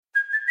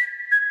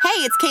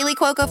Hey, it's Kaylee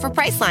Cuoco for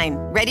Priceline.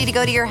 Ready to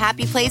go to your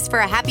happy place for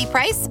a happy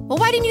price? Well,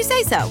 why didn't you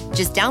say so?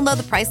 Just download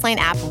the Priceline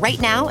app right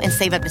now and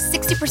save up to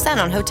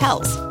 60% on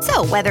hotels.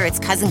 So whether it's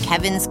Cousin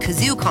Kevin's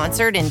Kazoo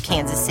Concert in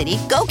Kansas City,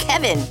 go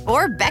Kevin,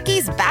 or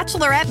Becky's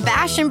Bachelorette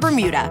Bash in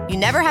Bermuda, you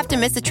never have to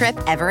miss a trip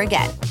ever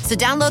again. So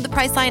download the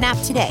Priceline app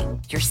today.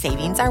 Your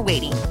savings are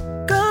waiting.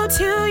 Go to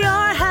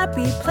your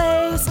happy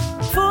place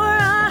for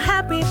a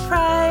happy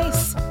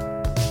price.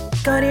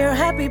 Go to your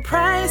happy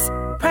price,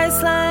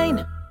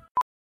 Priceline.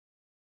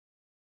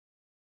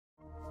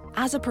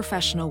 As a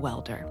professional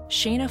welder,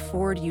 Shayna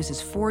Ford uses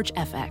Forge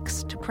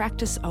FX to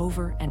practice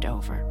over and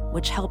over,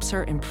 which helps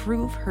her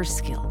improve her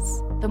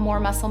skills. The more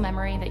muscle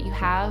memory that you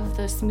have,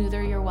 the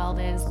smoother your weld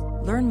is.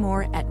 Learn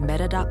more at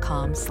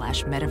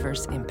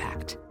meta.com/metaverse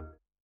impact.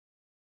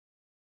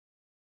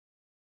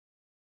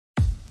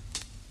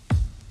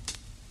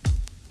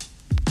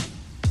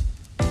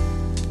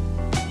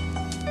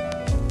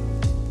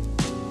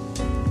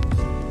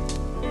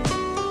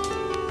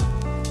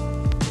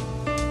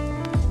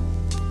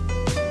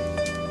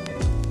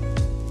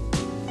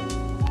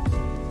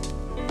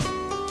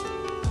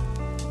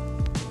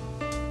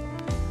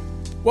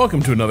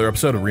 Welcome to another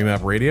episode of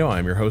Remap Radio.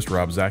 I'm your host,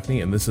 Rob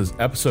Zacny, and this is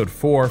episode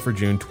 4 for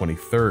June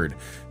 23rd.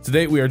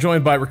 Today, we are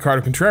joined by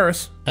Ricardo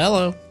Contreras.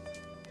 Hello.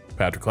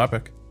 Patrick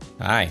Klepek.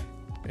 Hi.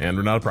 And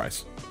Renata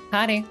Price.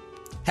 Howdy.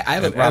 Hey, I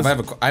have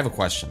a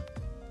question.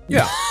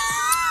 Yeah.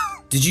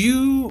 Did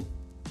you,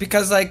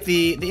 because like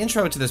the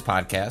intro to this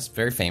podcast,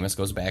 very famous,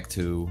 goes back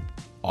to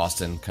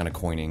Austin kind of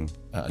coining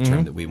a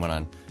term that we went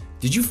on.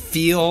 Did you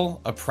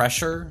feel a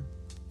pressure,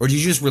 or did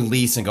you just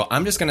release and go,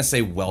 I'm just going to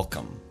say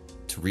welcome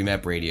to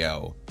Remap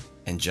Radio,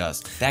 and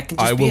that can just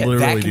I be will it. literally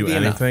That can do be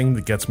anything enough.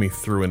 that gets me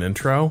through an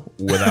intro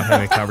without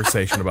having a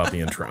conversation about the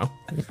intro.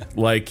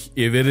 Like,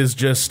 if it is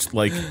just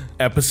like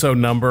episode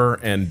number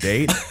and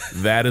date,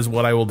 that is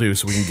what I will do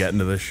so we can get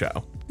into this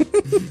show.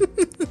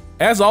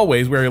 As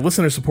always, we're a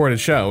listener-supported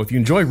show. If you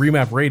enjoy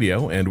Remap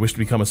Radio and wish to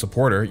become a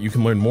supporter, you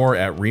can learn more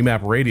at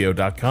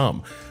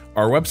remapradio.com.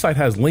 Our website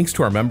has links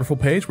to our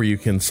memberful page where you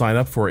can sign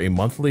up for a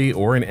monthly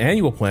or an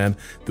annual plan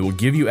that will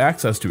give you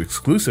access to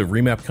exclusive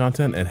Remap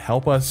content and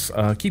help us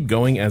keep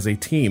going as a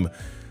team.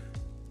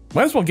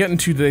 Might as well get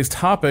into today's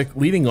topic,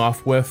 leading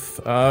off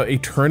with a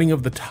turning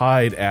of the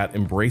tide at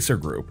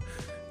Embracer Group.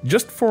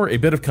 Just for a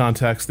bit of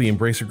context, the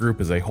Embracer Group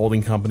is a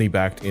holding company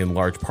backed in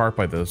large part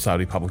by the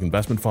Saudi Public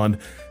Investment Fund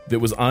that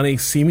was on a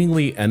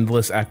seemingly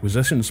endless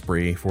acquisition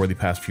spree for the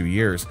past few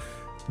years.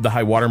 The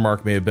high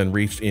watermark may have been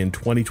reached in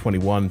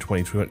 2021,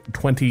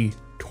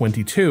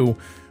 2022,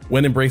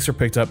 when Embracer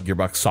picked up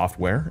Gearbox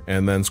Software,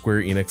 and then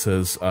Square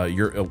Enix's,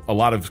 a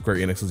lot of Square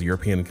Enix's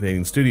European and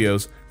Canadian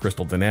studios,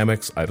 Crystal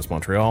Dynamics, Eidos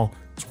Montreal,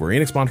 Square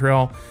Enix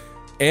Montreal,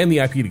 and the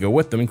IP to go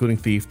with them, including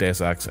Thief,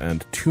 Deus Ex,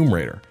 and Tomb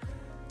Raider.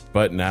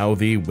 But now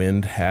the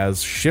wind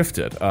has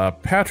shifted.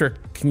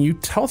 Patrick, can you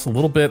tell us a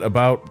little bit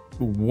about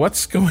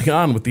what's going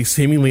on with the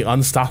seemingly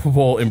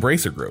unstoppable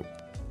Embracer Group?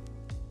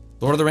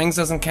 Lord of the Rings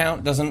doesn't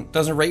count,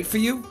 doesn't rate for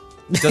you?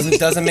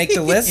 Doesn't make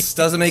the list,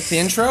 doesn't make the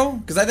intro?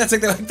 Because that's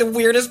like the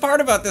weirdest part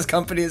about this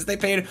company is they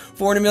paid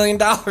 $400 million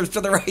for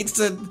the rights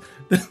to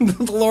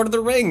the Lord of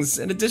the Rings,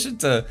 in addition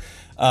to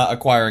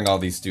acquiring all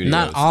these studios.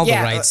 Not all the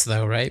rights,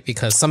 though, right?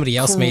 Because somebody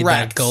else made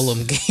that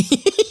Golem game.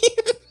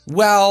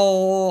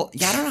 Well,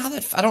 yeah,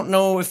 I don't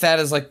know if that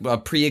is like a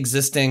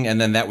pre-existing, and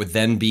then that would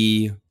then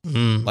be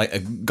like a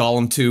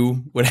Gollum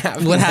 2 would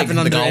happen. What happened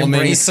under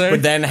Embracer?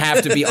 Would then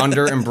have to be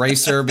under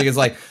Embracer, because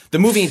like the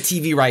movie and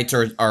TV rights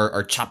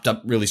are chopped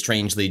up really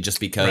strangely, just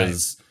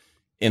because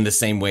in the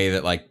same way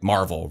that like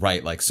Marvel,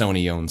 right? Like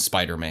Sony owns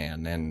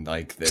Spider-Man, and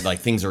like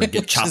things are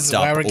get chopped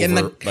up. Why we're getting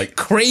the like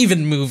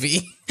Craven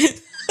movie.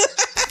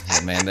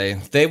 Oh, man, they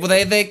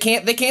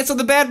canceled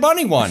the Bad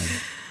Bunny one.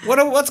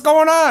 What's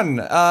going on?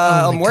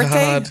 El Muerte,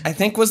 God. I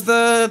think, was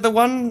the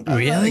one.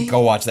 Really?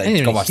 Go watch that.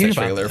 Go watch that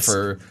trailer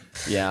for.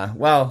 Yeah.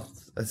 Well,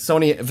 if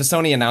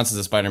Sony announces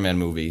a Spider-Man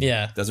movie,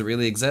 does it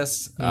really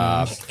exist? So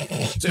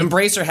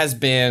Embracer has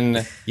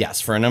been,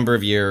 yes, for a number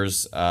of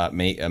years,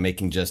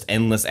 making just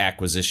endless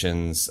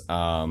acquisitions.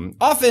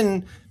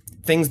 Often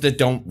things that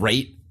don't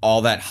rate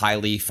all that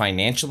highly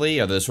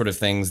financially are the sort of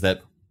things that,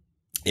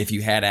 if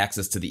you had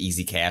access to the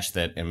easy cash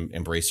that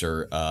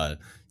Embracer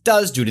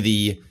does, due to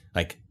the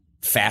like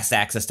fast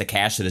access to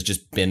cash that has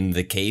just been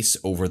the case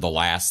over the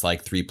last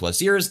like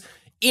 3+ years,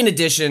 in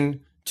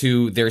addition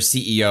to their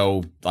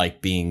CEO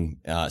like being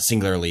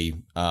singularly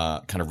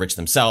kind of rich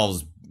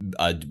themselves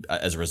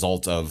as a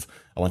result of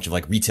a bunch of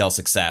like retail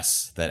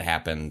success that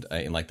happened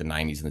in like the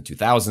 90s and the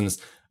 2000s.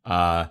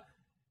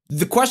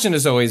 The question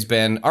has always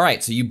been, all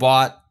right, so you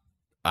bought,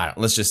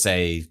 let's just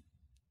say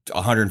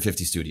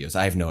 150 studios.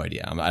 I have no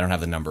idea. I don't have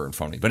the number in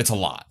front of me, but it's a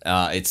lot.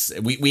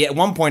 We at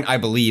one point, I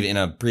believe, in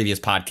a previous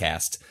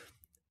podcast,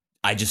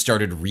 I just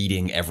started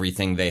reading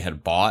everything they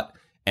had bought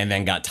and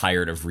then got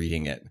tired of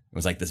reading it. It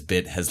was like this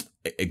bit has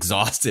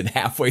exhausted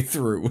halfway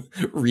through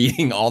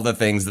reading all the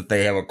things that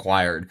they have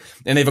acquired.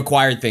 And they've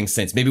acquired things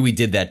since. Maybe we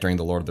did that during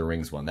the Lord of the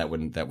Rings one. That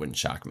wouldn't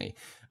shock me.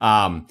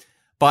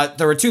 But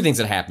there were two things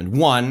that happened.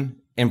 One,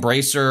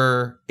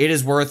 Embracer, it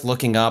is worth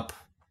looking up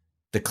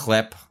the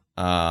clip.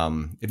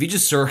 If you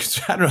just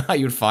search, I don't know how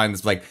you would find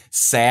this, like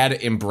sad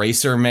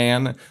Embracer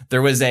man.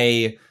 There was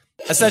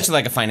essentially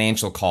like a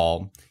financial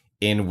call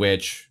in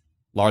which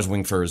Lars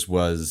Wingfors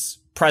was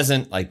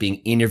present, like being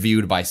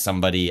interviewed by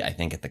somebody, I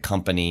think at the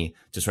company,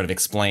 to sort of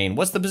explain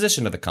what's the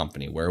position of the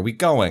company, where are we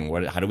going,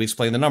 how do we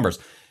explain the numbers?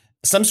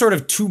 Some sort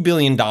of $2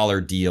 billion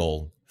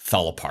deal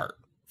fell apart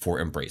for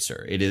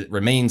Embracer. It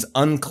remains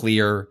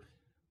unclear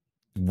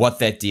what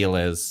that deal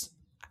is.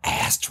 I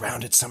asked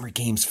around at Summer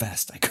Games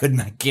Fest. I could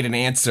not get an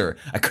answer.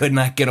 I could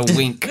not get a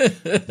wink.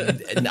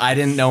 I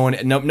didn't know.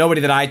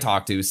 Nobody that I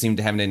talked to seemed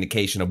to have an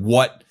indication of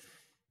what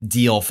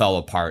deal fell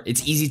apart.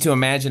 It's easy to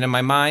imagine in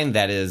my mind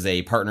that is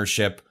a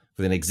partnership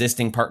with an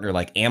existing partner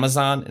like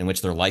Amazon, in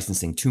which they're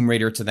licensing Tomb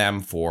Raider to them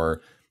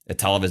for a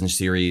television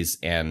series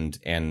and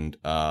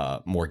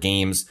more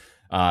games.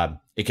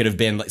 It could have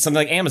been something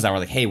like Amazon, where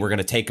like, hey, we're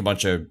going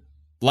to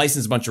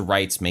license a bunch of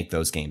rights, make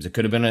those games. It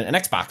could have been an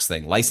Xbox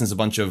thing, license a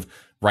bunch of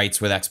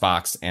rights with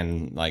Xbox,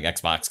 and like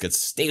Xbox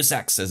gets Deus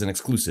Ex as an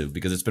exclusive,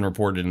 because it's been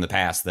reported in the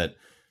past that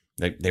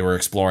they were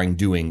exploring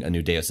doing a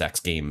new Deus Ex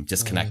game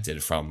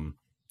disconnected from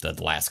the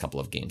last couple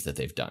of games that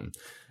they've done.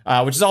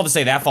 Which is all to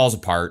say that falls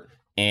apart,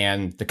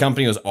 and the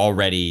company was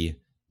already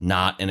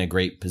not in a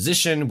great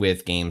position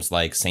with games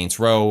like Saints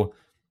Row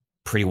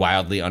pretty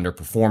wildly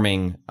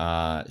underperforming.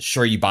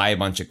 Sure, you buy a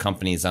bunch of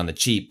companies on the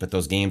cheap, but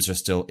those games are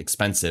still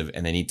expensive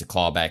and they need to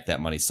claw back that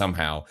money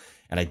somehow.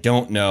 And I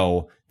don't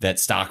know that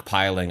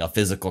stockpiling a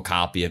physical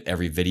copy of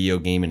every video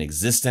game in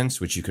existence,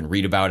 which you can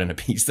read about in a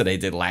piece that I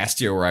did last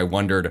year, where I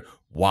wondered,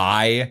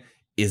 why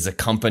is a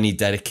company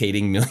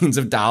dedicating millions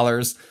of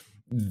dollars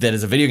that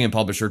is a video game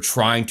publisher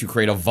trying to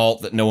create a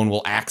vault that no one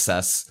will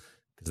access,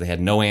 because they had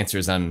no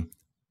answers on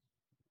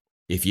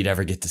if you'd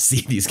ever get to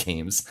see these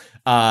games.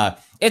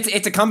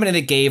 It's a company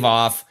that gave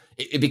off,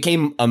 it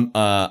became a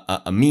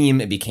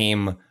meme, it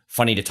became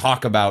funny to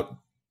talk about,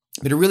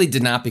 but it really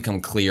did not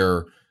become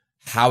clear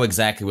how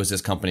exactly was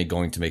this company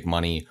going to make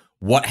money.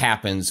 What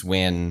happens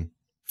when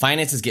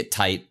finances get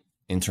tight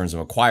in terms of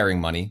acquiring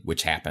money,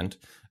 which happened,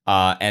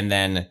 and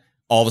then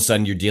all of a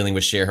sudden you're dealing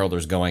with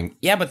shareholders going,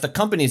 yeah, but the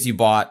companies you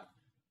bought,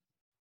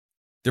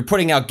 they're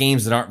putting out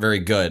games that aren't very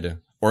good,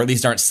 or at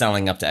least aren't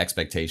selling up to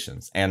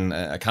expectations. And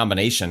a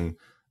combination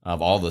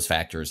of all those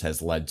factors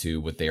has led to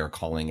what they are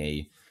calling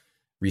a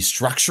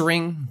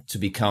restructuring to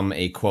become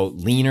a, quote,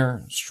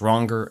 leaner,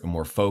 stronger, and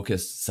more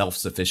focused,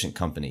 self-sufficient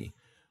company,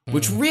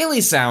 which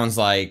really sounds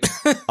like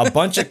a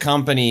bunch of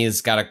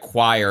companies got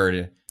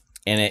acquired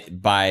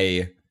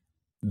by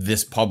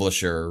this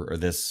publisher, or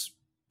this,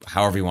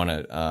 however you want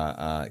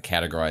to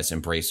categorize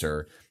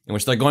Embracer, in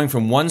which they're going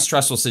from one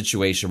stressful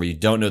situation where you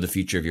don't know the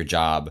future of your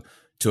job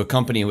to a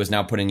company who is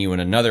now putting you in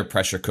another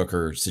pressure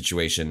cooker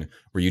situation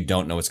where you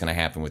don't know what's going to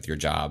happen with your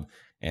job.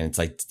 And it's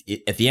like,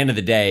 at the end of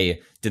the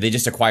day, did they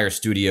just acquire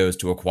studios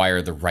to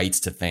acquire the rights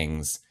to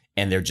things,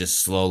 and they're just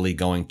slowly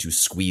going to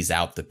squeeze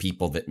out the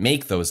people that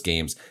make those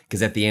games?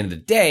 Because at the end of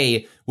the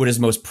day, what is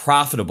most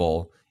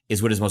profitable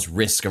is what is most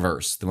risk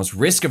averse. The most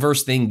risk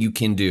averse thing you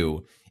can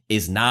do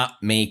is not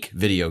make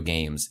video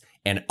games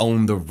and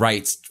own the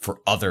rights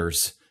for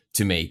others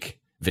to make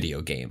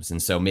video games.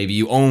 And so maybe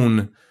you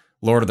own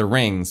Lord of the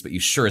Rings, but you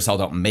sure as hell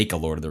don't make a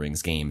Lord of the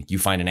Rings game. You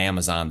find an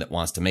Amazon that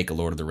wants to make a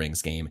Lord of the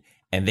Rings game,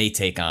 and they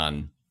take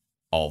on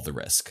all of the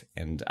risk.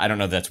 And I don't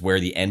know if that's where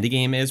the end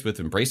game is with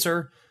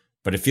Embracer,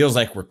 but it feels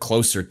like we're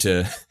closer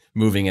to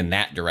moving in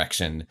that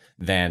direction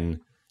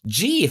than,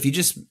 if you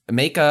just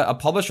make a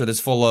publisher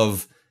that's full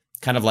of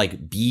kind of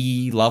like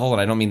B level,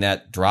 and I don't mean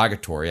that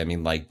derogatory, I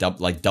mean like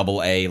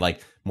double A,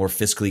 like more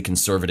fiscally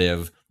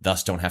conservative,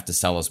 thus don't have to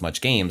sell as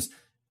much games.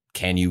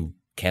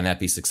 Can that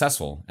be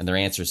successful? And their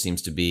answer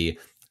seems to be,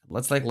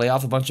 let's like lay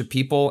off a bunch of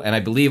people. And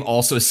I believe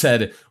also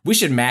said, we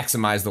should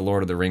maximize the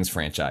Lord of the Rings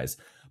franchise.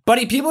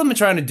 Buddy, people have been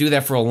trying to do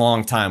that for a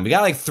long time. We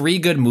got like 3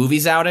 good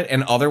movies out it,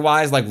 and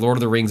otherwise, like, Lord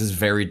of the Rings is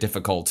very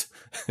difficult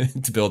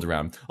to build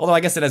around. Although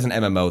I guess it has an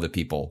MMO that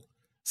people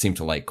seem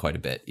to like quite a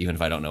bit, even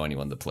if I don't know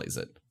anyone that plays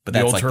it. But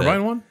that's the old like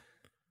Turbine one?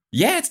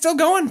 Yeah, it's still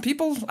going.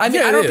 People, I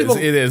mean, yeah, I don't know.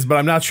 It is, but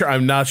I'm not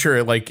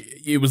sure. Like,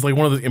 it was like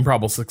one of the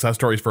improbable success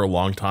stories for a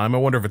long time. I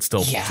wonder if it's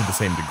still to the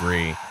same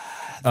degree.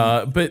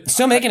 But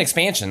still making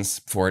expansions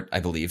for it,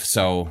 I believe.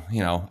 So,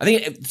 I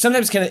think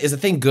sometimes is a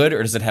thing good,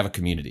 or does it have a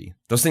community?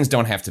 Those things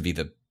don't have to be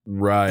the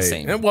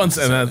same.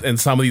 And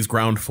some of these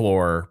ground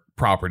floor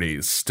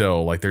properties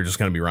still, like, they're just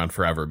going to be around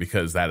forever,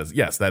 because that is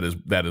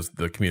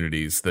the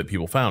communities that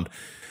people found.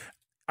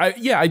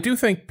 I do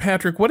think,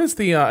 Patrick, what is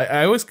the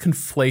I always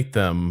conflate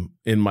them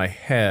in my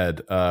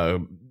head,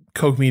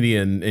 Koch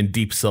Media and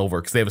Deep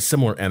Silver, because they have a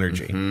similar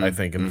energy, I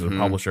think, in terms of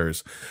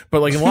publishers.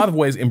 But like in a lot of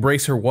ways,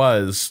 Embracer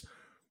was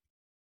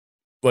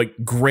like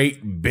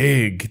great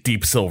big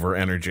Deep Silver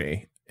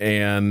energy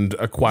and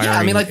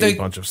acquiring a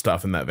bunch of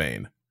stuff in that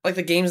vein. Like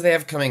the games they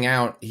have coming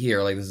out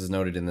here, like this is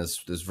noted in this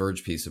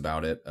Verge piece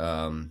about it.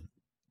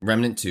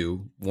 Remnant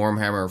 2,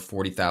 Warhammer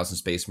 40,000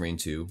 Space Marine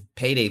 2,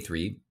 Payday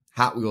 3,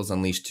 Hot Wheels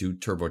Unleashed 2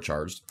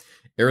 Turbocharged,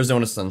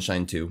 Arizona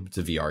Sunshine 2, it's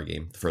a VR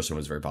game. The first one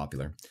was very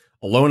popular.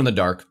 Alone in the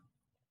Dark,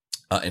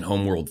 and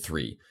Homeworld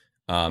 3.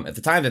 At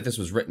the time that this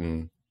was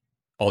written,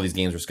 all these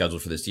games were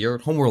scheduled for this year.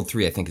 Homeworld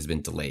 3, I think, has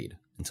been delayed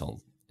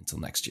until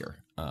next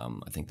year.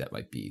 I think that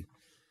might be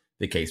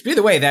the case. But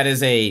either way, that is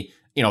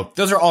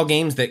those are all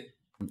games that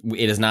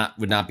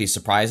would not be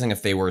surprising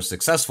if they were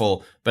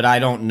successful, but I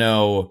don't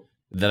know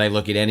that I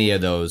look at any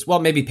of those. Well,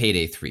 maybe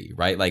Payday 3,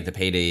 right? Like the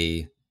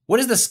Payday. What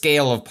is the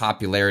scale of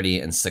popularity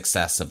and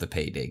success of the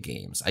Payday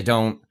games?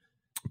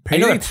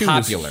 Payday 2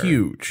 is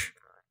huge.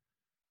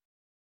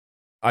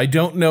 I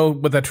don't know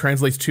what that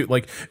translates to,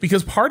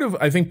 because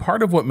I think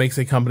part of what makes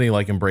a company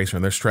like Embracer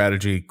and their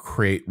strategy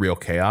create real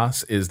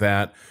chaos is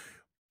that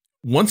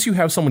once you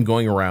have someone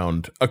going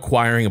around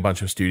acquiring a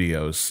bunch of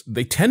studios,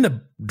 they tend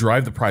to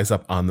drive the price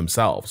up on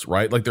themselves,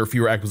 right? Like there are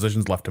fewer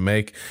acquisitions left to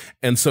make.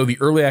 And so the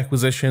early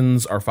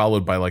acquisitions are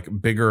followed by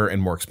bigger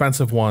and more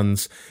expensive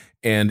ones.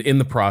 And in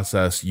the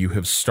process, you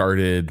have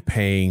started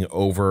paying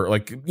over,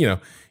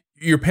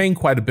 you're paying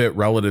quite a bit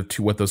relative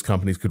to what those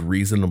companies could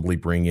reasonably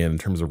bring in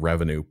terms of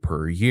revenue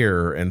per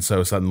year. And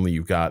so suddenly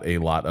you've got a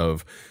lot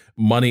of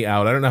money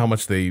out. I don't know how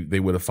much they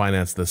would have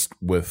financed this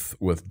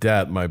with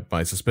debt.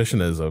 My suspicion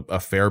is a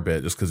fair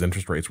bit, just because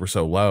interest rates were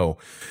so low.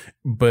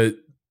 But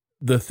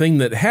the thing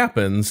that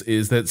happens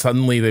is that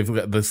suddenly they've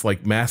got this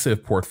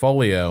massive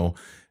portfolio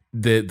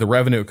that the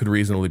revenue it could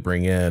reasonably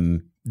bring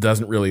in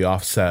doesn't really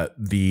offset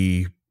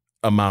the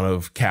amount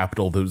of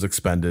capital that was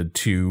expended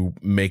to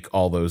make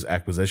all those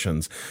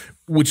acquisitions,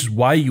 which is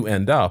why you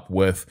end up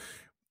with,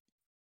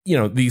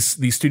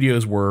 these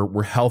studios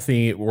were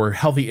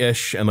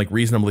healthy-ish and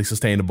reasonably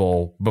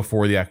sustainable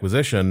before the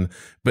acquisition,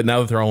 but now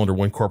that they're all under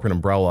one corporate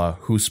umbrella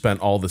who spent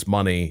all this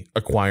money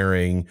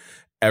acquiring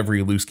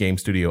every loose game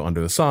studio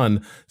under the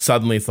sun,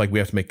 suddenly it's we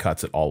have to make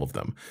cuts at all of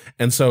them.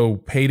 And so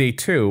Payday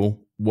 2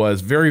 was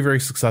very, very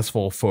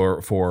successful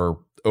for Overkill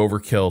 /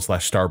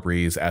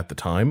 Starbreeze at the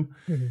time.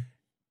 Mm-hmm.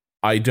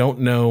 I don't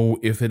know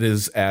if it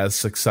is as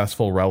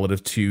successful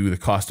relative to the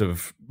cost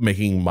of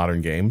making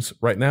modern games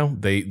right now.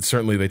 They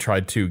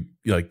tried to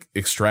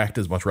extract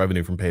as much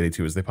revenue from Payday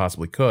 2 as they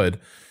possibly could.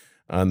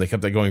 And they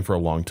kept that going for a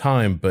long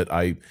time. But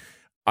I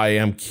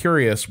am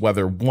curious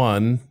whether,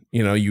 one,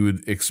 you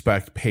would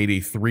expect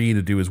Payday 3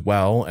 to do as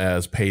well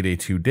as Payday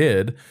 2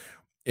 did.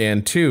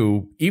 And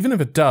two, even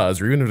if it does,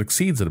 or even if it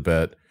exceeds it a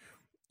bit,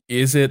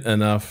 is it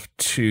enough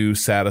to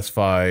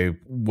satisfy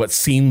what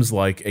seems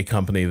like a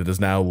company that is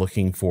now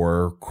looking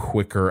for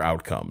quicker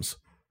outcomes?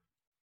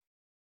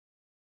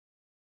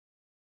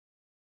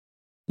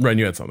 Ren,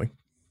 you had something.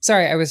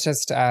 Sorry, I was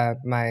just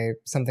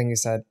something you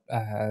said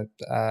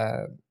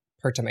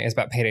perked to me is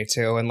about Payday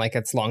 2 and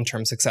its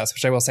long-term success,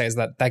 which I will say is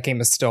that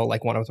game is still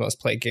one of the most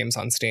played games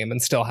on Steam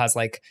and still has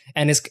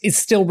and is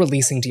still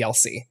releasing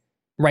DLC.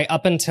 Right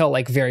up until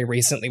very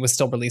recently was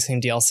still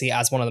releasing DLC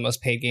as one of the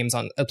most played games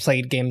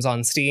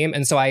on Steam.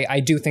 And so I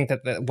do think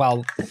that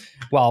while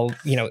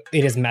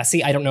it is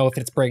messy, I don't know if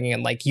it's bringing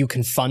in you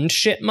can fund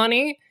shit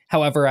money.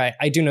 However,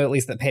 I do know at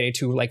least that Payday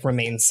 2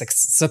 remains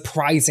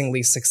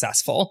surprisingly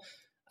successful.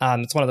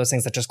 It's one of those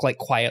things that just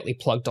quietly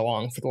plugged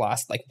along for the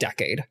last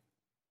decade.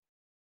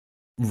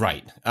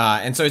 Right.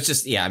 And so it's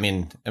just,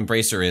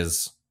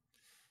 Embracer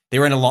they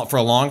were in for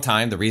a long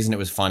time. The reason it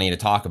was funny to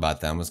talk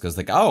about them was because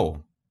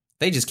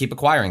they just keep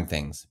acquiring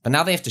things, but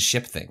now they have to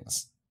ship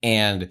things.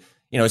 And,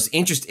 it's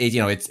interesting,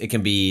 it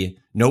can be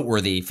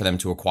noteworthy for them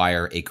to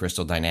acquire a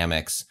Crystal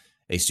Dynamics,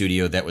 a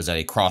studio that was at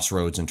a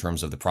crossroads in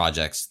terms of the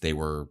projects they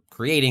were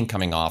creating,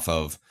 coming off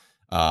of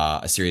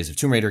a series of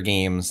Tomb Raider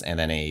games and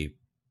then a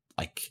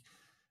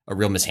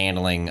real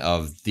mishandling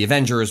of the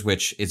Avengers,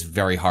 which is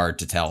very hard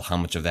to tell how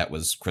much of that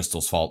was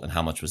Crystal's fault and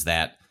how much was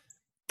that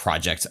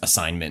project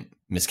assignment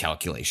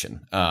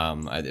miscalculation.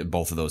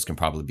 Both of those can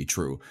probably be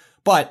true.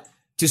 But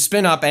to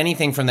spin up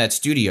anything from that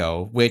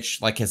studio, which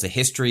has a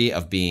history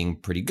of being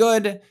pretty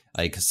good,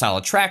 a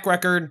solid track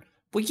record.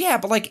 Well, yeah,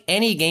 but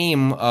any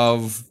game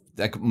of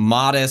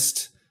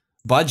modest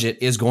budget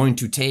is going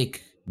to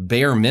take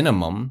bare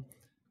minimum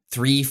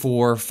 3,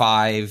 4,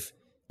 5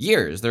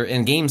 years.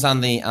 And games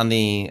on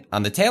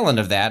the tail end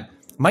of that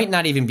might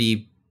not even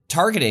be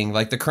targeting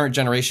the current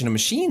generation of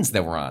machines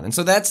that we're on. And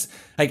so that's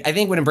I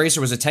think what Embracer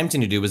was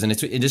attempting to do was, in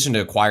addition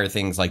to acquire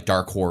things like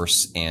Dark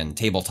Horse and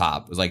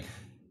Tabletop, was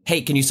hey,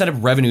 can you set up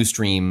revenue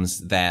streams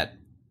that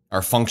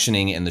are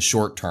functioning in the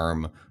short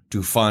term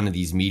to fund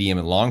these medium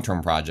and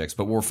long-term projects?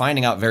 But what we're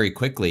finding out very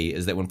quickly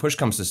is that when push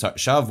comes to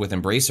shove with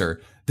Embracer,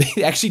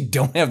 they actually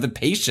don't have the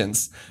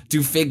patience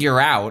to figure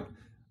out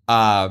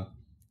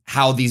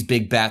how these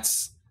big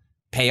bets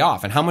pay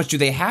off and how much do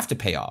they have to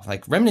pay off.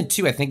 Remnant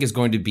 2, I think, is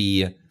going to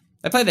be...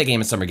 I played that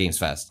game at Summer Games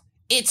Fest.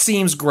 It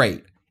seems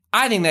great.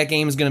 I think that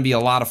game is going to be a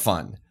lot of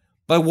fun.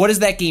 But what does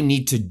that game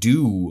need to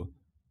do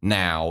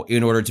now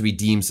in order to be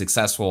deemed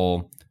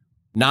successful,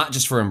 not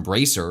just for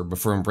Embracer, but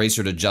for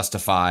Embracer to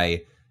justify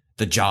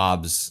the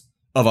jobs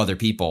of other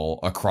people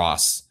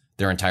across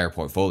their entire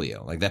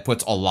portfolio? That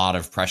puts a lot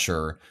of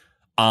pressure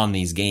on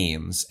these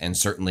games, and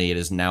certainly it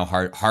is now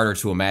harder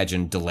to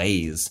imagine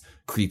delays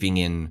creeping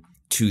in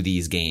to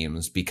these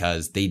games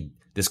because they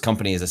this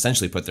company has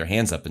essentially put their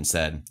hands up and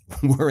said,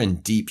 we're in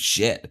deep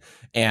shit.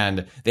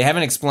 And they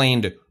haven't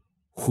explained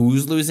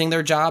who's losing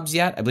their jobs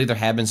yet. I believe there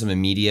have been some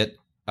immediate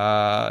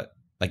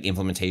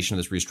implementation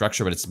of this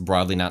restructure, but it's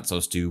broadly not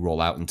supposed to roll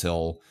out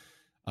until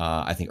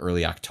I think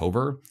early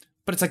October.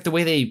 But it's like the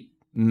way they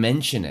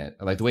mention it,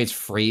 like the way it's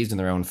phrased in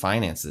their own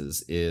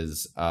finances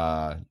is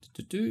where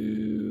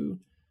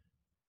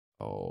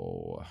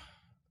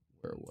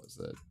was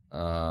it?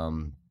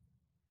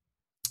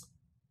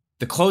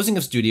 The closing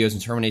of studios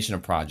and termination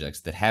of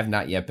projects that have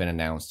not yet been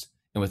announced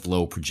and with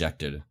low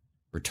projected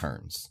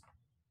returns.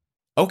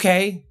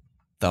 Okay,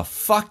 the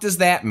fuck does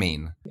that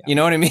mean? Yeah. You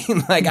know what I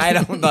mean? Like, I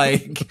don't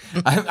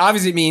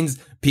obviously it means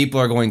people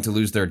are going to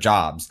lose their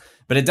jobs,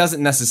 but it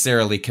doesn't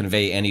necessarily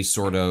convey any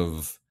sort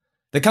of,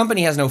 the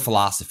company has no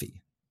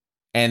philosophy.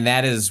 And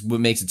that is what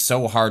makes it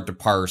so hard to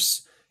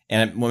parse.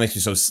 And what makes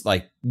me so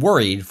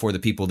worried for the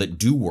people that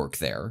do work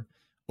there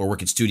or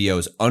work at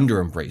studios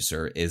under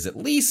Embracer is, at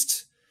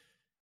least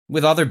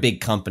with other big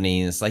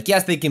companies, like,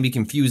 yes, they can be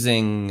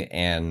confusing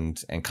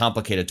and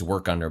complicated to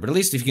work under, but at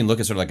least if you can look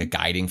at sort of like a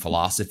guiding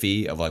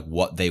philosophy of like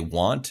what they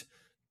want,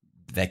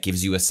 that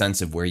gives you a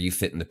sense of where you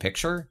fit in the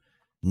picture.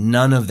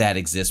 None of that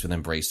exists with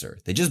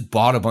Embracer. They just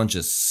bought a bunch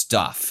of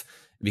stuff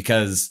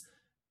because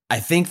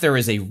I think there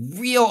is a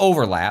real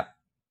overlap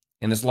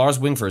in this Lars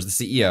Wingfors,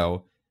 the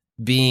CEO,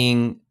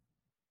 being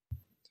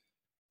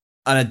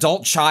an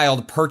adult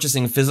child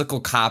purchasing physical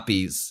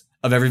copies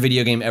of every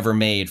video game ever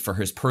made for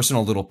his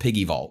personal little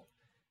piggy vault.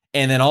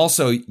 And then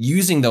also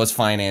using those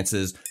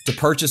finances to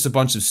purchase a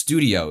bunch of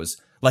studios,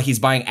 like he's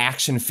buying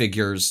action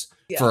figures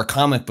for a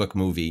comic book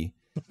movie.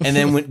 And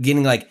then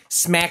getting like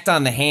smacked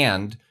on the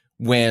hand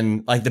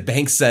when like the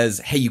bank says,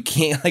 hey, you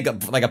can't,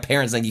 like a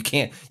parent saying, you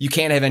can't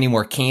have any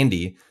more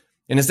candy.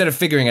 And instead of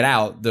figuring it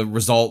out, the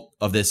result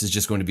of this is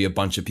just going to be a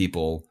bunch of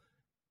people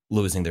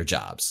losing their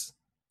jobs.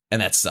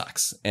 And that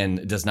sucks.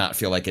 And does not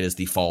feel like it is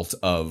the fault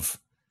of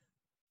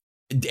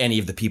any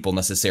of the people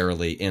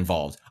necessarily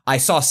involved.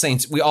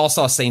 We all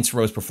saw Saints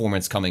Row's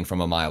performance coming from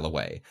a mile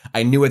away.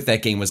 I knew what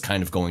that game was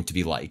kind of going to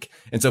be like.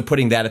 And so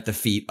putting that at the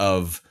feet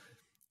of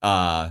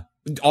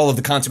all of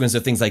the consequences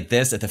of things like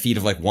this, at the feet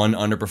of like one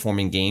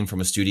underperforming game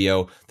from a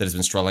studio that has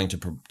been struggling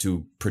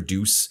to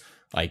produce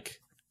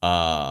like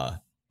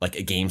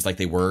games like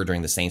they were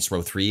during the Saints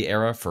Row 3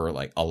 era for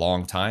like a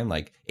long time,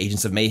 like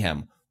Agents of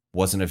Mayhem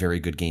wasn't a very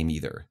good game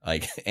either.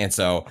 Like, and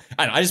so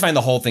I just find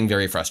the whole thing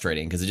very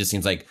frustrating because it just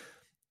seems like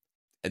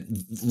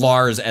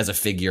Lars as a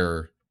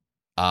figure,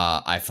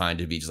 I find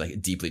to be just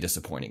like deeply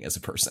disappointing as a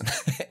person.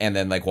 And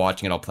then like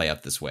watching it all play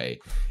out this way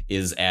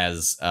is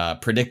as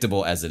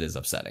predictable as it is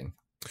upsetting.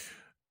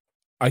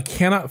 I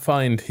cannot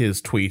find his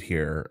tweet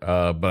here,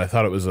 but I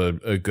thought it was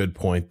a good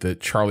point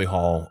that Charlie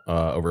Hall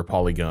over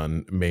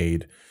Polygon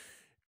made.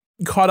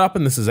 Caught up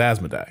in this is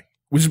Asmodee,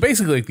 which is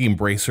basically like the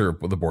Embracer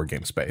of the board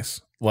game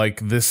space. Like,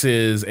 this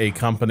is a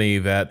company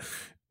that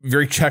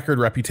very checkered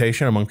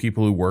reputation among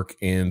people who work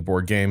in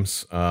board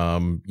games.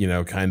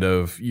 Kind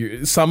of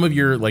some of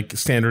your like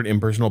standard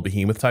impersonal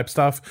behemoth type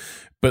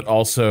stuff, but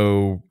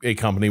also a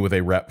company with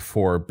a rep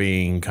for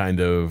being kind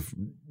of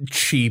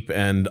cheap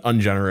and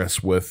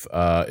ungenerous with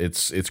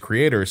its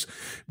creators.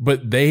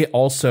 But they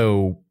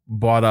also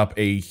bought up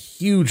a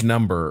huge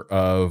number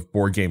of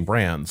board game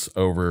brands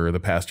over the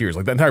past years.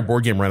 Like the entire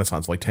board game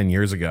renaissance, like 10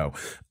 years ago,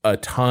 a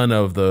ton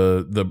of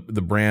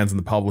the brands and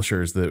the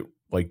publishers that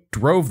like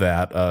drove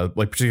that,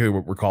 like particularly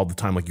what were called at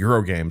the time like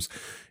Euro games,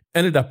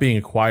 ended up being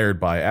acquired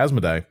by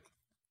Asmodee.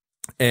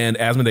 And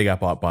Asmodee got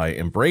bought by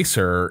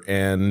Embracer.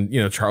 And,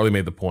 Charlie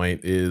made the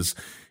point is,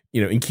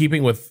 in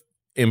keeping with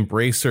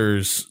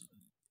Embracer's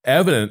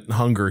evident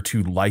hunger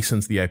to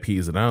license the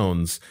IPs it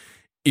owns,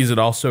 is it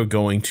also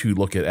going to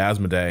look at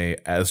Asmodee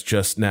as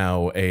just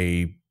now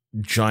a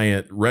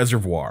giant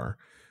reservoir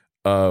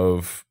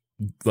of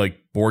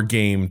like board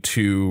game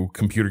to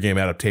computer game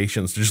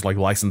adaptations to just like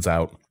license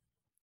out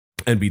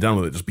and be done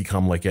with it? Just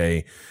become like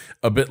a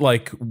bit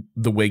like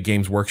the way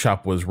Games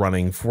Workshop was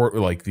running for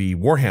like the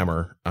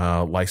Warhammer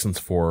license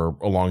for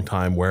a long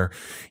time, where,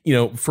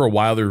 for a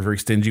while they were very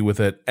stingy with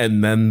it.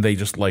 And then they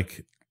just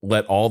like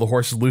let all the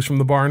horses loose from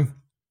the barn.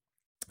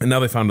 And now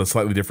they found a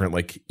slightly different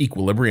like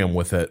equilibrium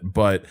with it.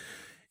 But,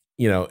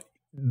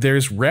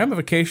 there's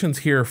ramifications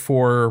here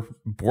for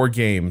board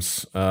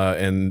games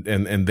and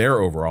their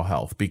overall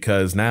health,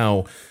 because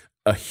now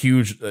a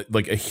huge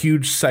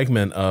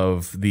segment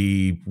of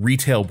the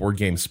retail board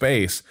game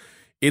space,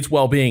 its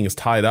well-being is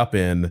tied up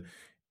in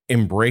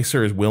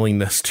Embracer's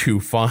willingness to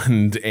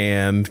fund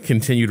and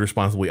continue to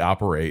responsibly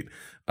operate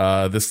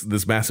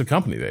this massive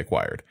company they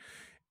acquired.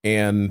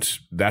 And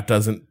that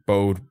doesn't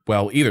bode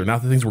well either.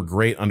 Not that things were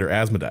great under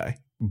Asmodee,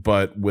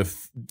 but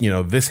with,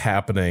 this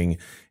happening,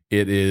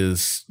 it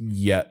is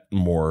yet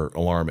more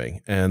alarming.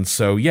 And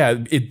so,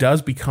 yeah, it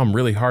does become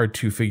really hard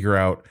to figure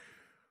out,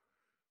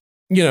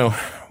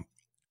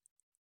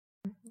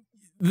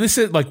 this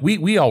is like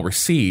we all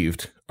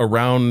received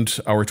around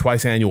our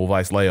twice annual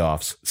Vice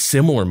layoffs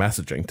similar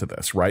messaging to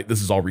this, right?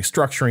 This is all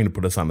restructuring to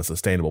put us on a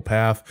sustainable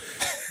path.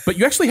 But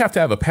you actually have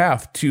to have a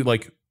path to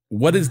like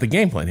what is the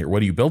game plan here?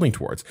 What are you building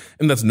towards?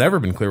 And that's never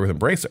been clear with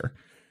Embracer.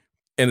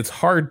 And it's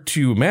hard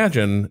to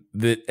imagine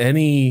that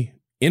any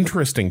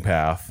interesting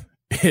path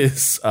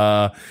is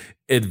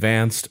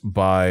advanced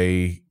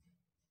by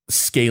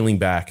scaling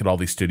back at all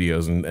these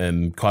studios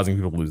and causing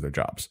people to lose their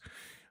jobs.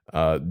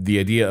 The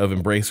idea of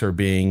Embracer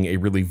being a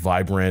really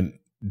vibrant,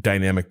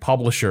 dynamic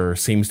publisher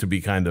seems to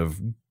be kind of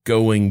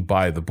going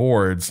by the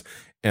boards,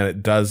 and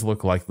it does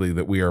look likely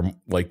that we are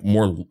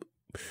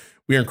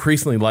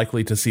increasingly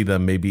likely to see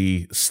them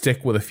maybe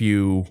stick with a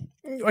few,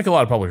 like a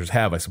lot of publishers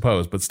have, I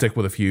suppose, but stick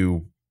with a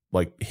few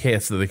like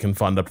hits that they can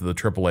fund up to the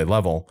AAA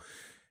level.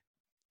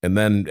 And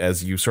then,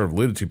 as you sort of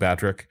alluded to,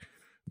 Patrick,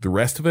 the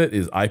rest of it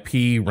is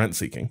IP rent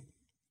seeking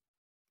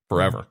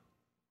forever.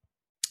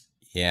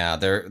 Yeah, I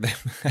don't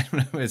know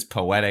if it's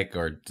poetic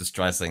or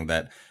distressing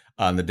that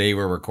on the day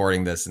we're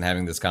recording this and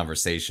having this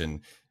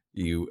conversation,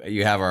 you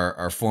have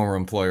our former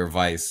employer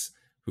Vice,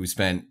 who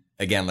spent,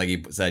 again, like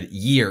he said,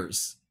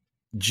 years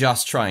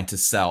just trying to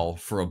sell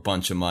for a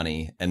bunch of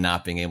money and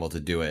not being able to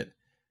do it.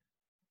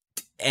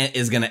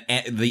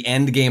 The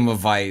end game of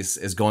Vice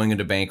is going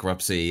into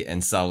bankruptcy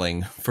and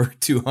selling for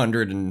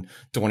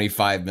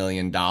 $225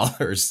 million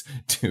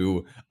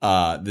to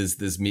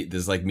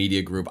this like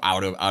media group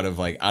out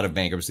of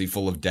bankruptcy,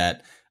 full of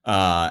debt.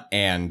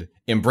 And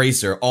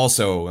Embracer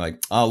also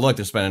like, oh look,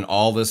 they're spending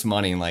all this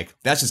money, and like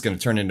that's just going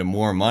to turn into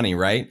more money,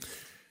 right?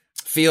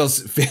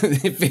 Feels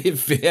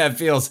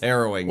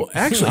harrowing. Well,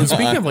 actually,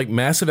 speaking of like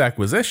massive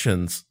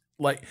acquisitions,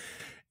 like,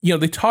 you know,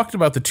 they talked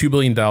about the $2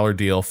 billion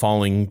deal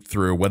falling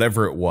through,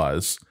 whatever it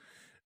was,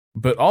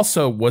 but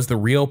also was the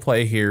real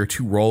play here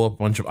to roll up a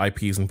bunch of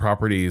IPs and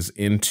properties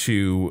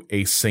into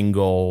a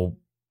single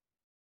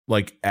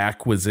like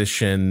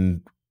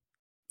acquisition,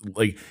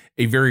 like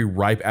a very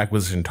ripe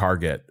acquisition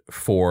target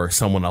for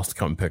someone else to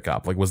come and pick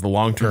up? Like, was the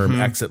long-term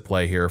exit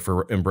play here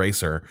for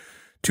Embracer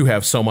to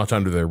have so much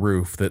under their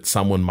roof that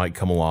someone might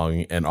come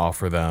along and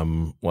offer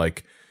them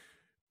like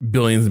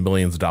billions and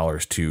billions of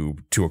dollars to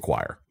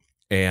acquire?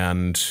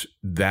 And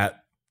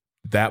that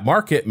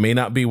market may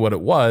not be what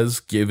it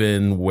was,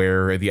 given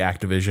where the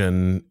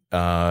Activision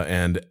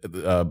and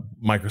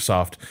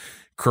Microsoft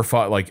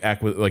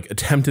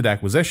attempted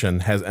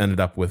acquisition has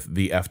ended up with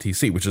the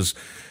FTC, which is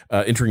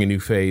entering a new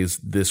phase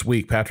this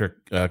week. Patrick,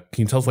 can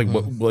you tell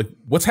us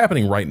what's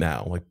happening right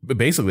now, like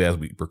basically as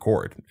we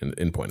record?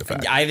 In point of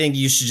fact, I think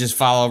you should just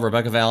follow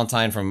Rebecca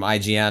Valentine from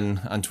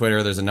IGN on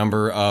Twitter. There's a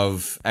number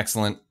of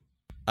excellent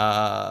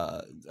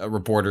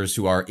reporters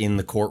who are in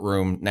the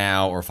courtroom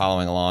now or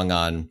following along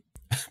on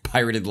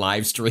pirated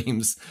live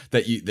streams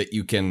that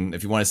you can,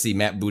 if you want to see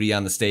Matt Booty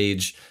on the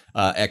stage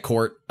at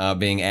court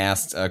being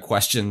asked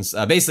questions.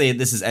 Basically,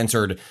 this has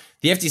entered.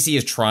 The FTC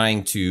is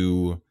trying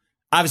to,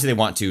 obviously they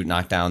want to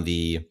knock down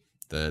the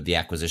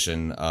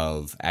acquisition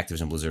of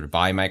Activision Blizzard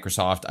by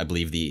Microsoft. I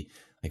believe the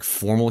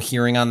formal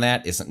hearing on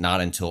that isn't not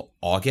until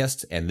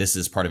August, and this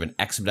is part of an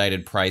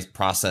expedited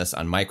process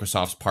on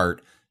Microsoft's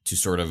part to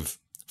sort of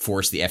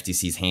force the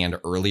FTC's hand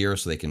earlier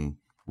so they can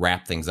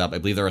wrap things up. I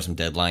believe there are some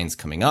deadlines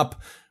coming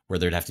up where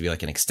there'd have to be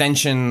like an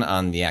extension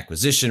on the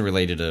acquisition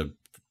related to,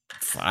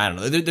 I don't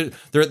know.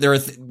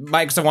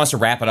 Microsoft wants to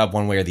wrap it up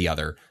one way or the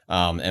other,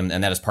 and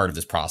that is part of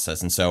this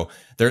process. And so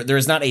there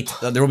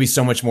will be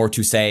so much more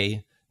to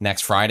say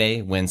next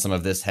Friday when some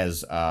of this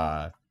has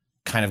kind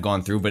of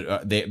gone through.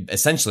 But they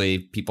essentially,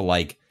 people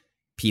like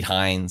Pete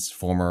Hines,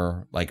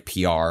 former like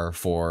PR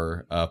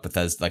for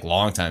Bethesda, like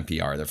longtime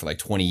PR there for like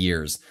 20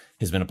 years,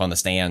 has been up on the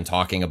stand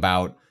talking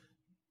about,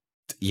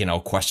 you know,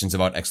 questions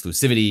about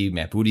exclusivity.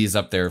 Matt Booty is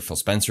up there. Phil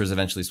Spencer is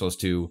eventually supposed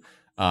to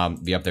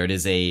be up there. It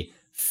is a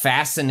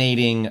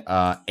fascinating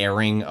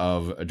airing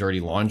of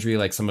dirty laundry.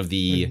 Like some of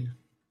the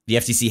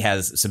FTC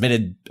has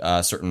submitted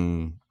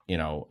certain, you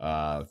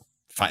know,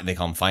 they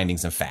call them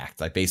findings of fact.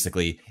 Like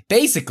basically,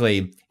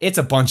 it's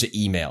a bunch of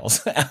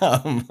emails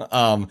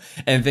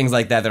and things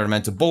like that are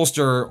meant to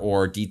bolster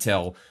or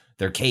detail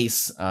their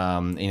case. You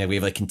know, we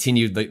have like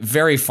continued like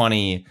very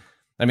funny.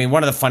 I mean,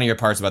 one of the funnier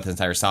parts about this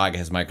entire saga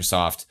is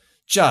Microsoft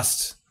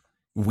just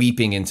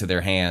weeping into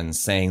their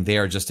hands, saying they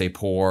are just a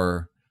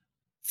poor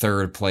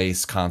third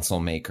place console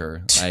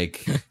maker.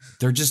 Like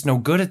they're just no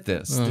good at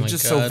this. They're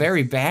just so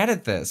very bad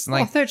at this.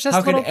 Like they're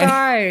just little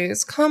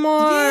guys. Come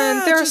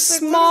on, they're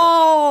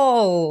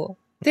small.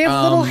 They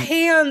have little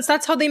hands.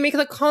 That's how they make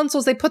the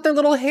consoles. They put their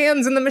little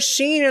hands in the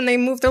machine and they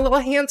move their little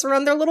hands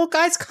around their little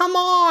guys. Come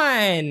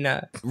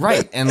on.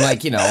 Right. And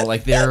like, you know,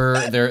 like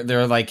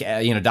they're like,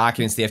 you know,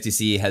 documents the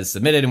FTC has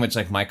submitted in which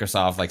like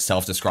Microsoft like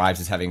self-describes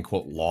as having,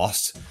 quote,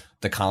 lost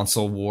the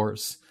console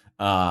wars.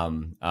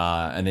 And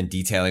then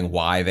detailing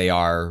why they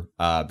are,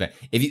 and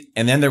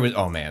then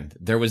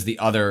there was the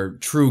other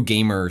true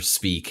gamer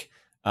speak,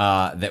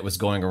 that was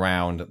going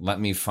around.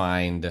 Let me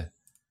find.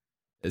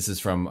 This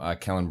is from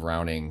Kellen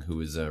Browning, who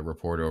is a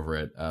reporter over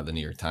at the New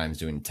York Times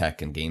doing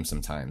tech and games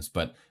sometimes.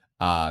 But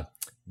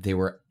they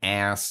were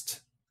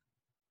asked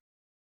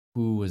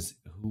who was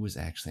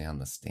actually on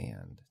the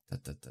stand.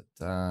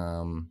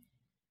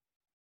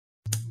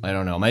 I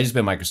don't know. It might have just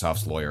been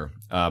Microsoft's lawyer.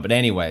 But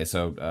anyway,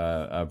 so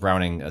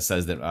Browning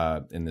says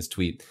that in this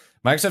tweet,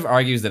 Microsoft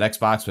argues that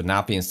Xbox would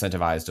not be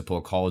incentivized to pull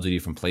Call of Duty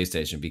from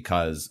PlayStation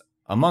because,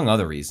 among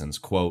other reasons,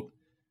 quote,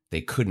 they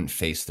couldn't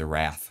face the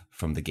wrath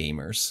from the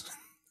gamers.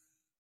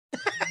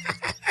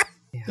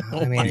 Yeah,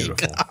 I mean,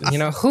 you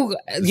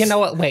know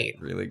what?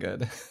 Wait, really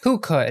good. Who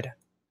could?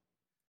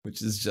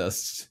 Which is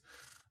just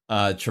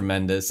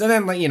tremendous. And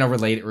then,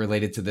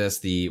 related to this,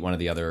 one of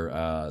the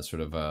other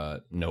sort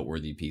of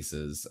noteworthy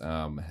pieces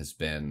has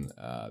been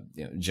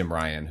Jim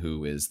Ryan,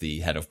 who is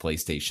the head of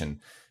PlayStation,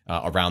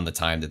 around the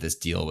time that this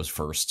deal was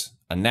first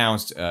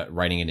announced,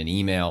 writing in an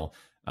email.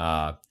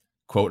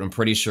 Quote, I'm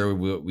pretty sure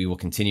we will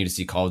continue to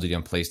see Call of Duty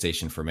on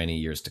PlayStation for many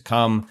years to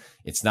come.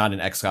 It's not an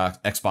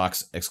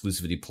Xbox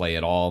exclusivity play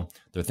at all.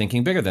 They're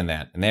thinking bigger than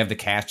that, and they have the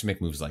cash to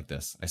make moves like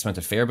this. I spent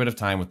a fair bit of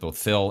time with both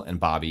Phil and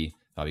Bobby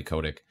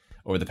Kotick,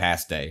 over the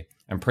past day.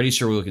 I'm pretty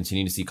sure we will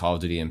continue to see Call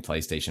of Duty on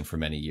PlayStation for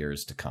many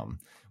years to come,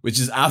 which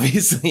is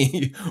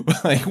obviously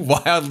like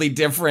wildly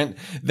different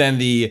than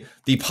the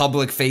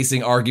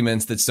public-facing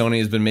arguments that Sony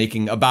has been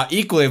making about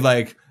equally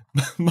like,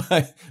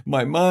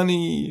 my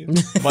money,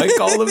 my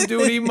Call of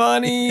Duty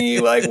money,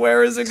 like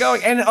where is it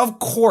going? And of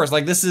course,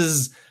 like this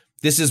is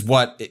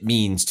what it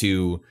means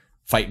to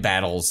fight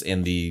battles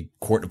in the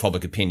court of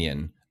public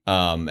opinion,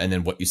 and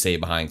then what you say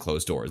behind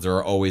closed doors. There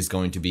are always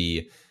going to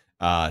be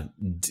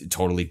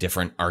totally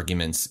different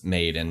arguments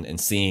made, and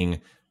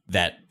seeing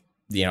that,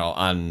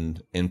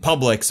 in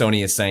public,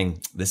 Sony is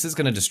saying this is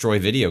going to destroy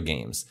video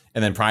games,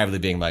 and then privately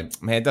being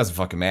like, man, it doesn't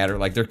fucking matter.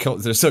 Like they're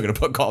still going to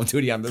put Call of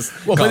Duty on this.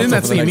 Well, but in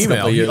that same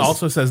email, he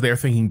also says they're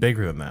thinking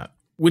bigger than that,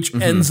 which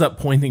ends up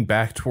pointing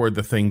back toward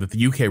the thing that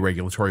the UK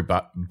regulatory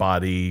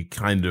body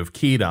kind of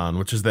keyed on,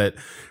 which is that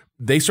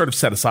they sort of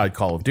set aside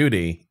Call of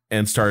Duty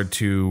and started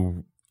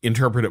to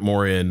interpret it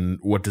more in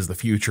what does the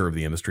future of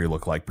the industry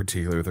look like,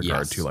 particularly with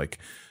regard to like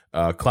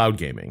cloud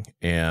gaming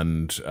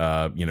and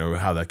how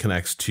that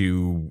connects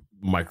to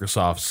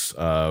Microsoft's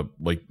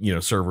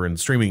server and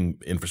streaming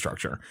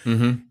infrastructure.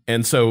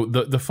 And so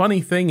the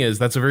funny thing is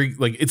that's a very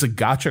it's a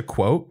gotcha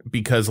quote,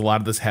 because a lot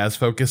of this has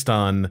focused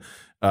on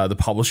the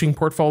publishing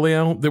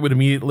portfolio that would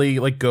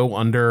immediately go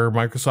under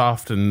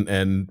Microsoft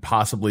and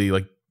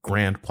possibly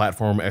grant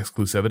platform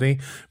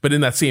exclusivity. But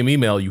in that same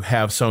email, you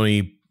have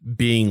Sony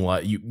being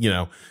like,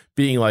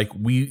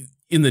 we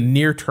in the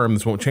near term,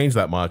 this won't change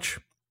that much,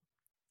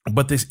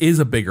 but this is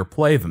a bigger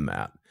play than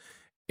that.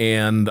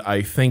 And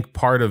I think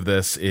part of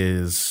this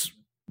is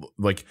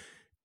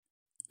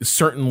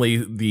certainly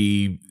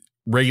the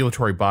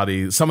regulatory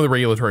bodies, some of the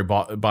regulatory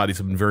bodies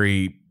have been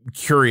very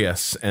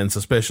curious and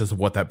suspicious of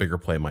what that bigger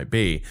play might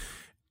be.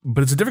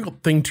 But it's a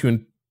difficult thing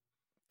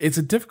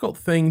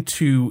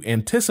to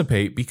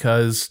anticipate,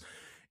 because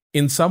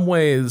in some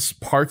ways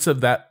parts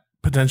of that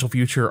potential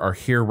future are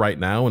here right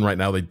now, and right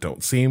now they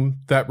don't seem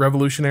that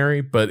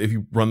revolutionary. But if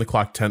you run the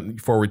clock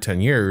forward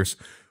 10 years,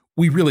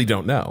 we really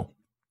don't know.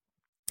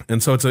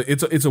 And so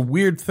it's a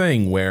weird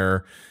thing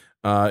where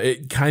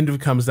it kind of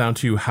comes down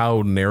to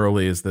how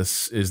narrowly is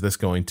this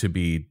going to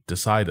be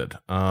decided.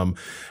 I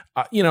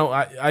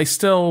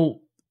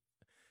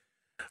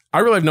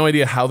really have no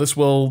idea how this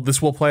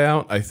will play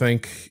out. I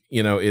think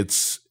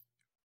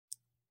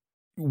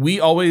we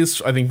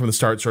always, I think from the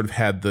start, sort of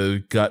had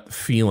the gut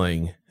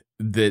feeling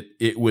that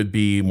it would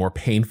be more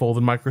painful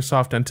than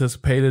Microsoft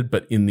anticipated,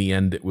 but in the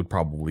end, it would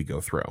probably go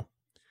through.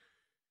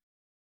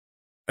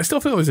 I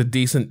still feel there's a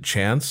decent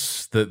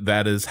chance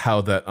that is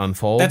how that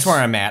unfolds. That's where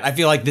I'm at. I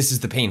feel like this is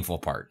the painful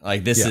part.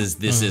 Like this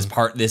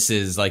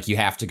is like you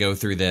have to go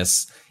through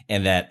this,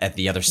 and that at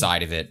the other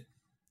side of it,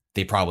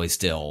 they probably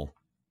still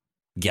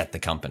get the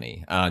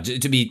company.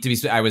 To be,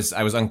 I was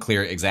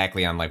unclear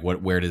exactly on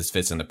where this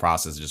fits in the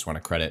process. I just want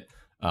to credit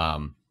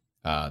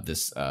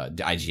this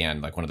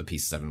IGN, one of the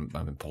pieces I've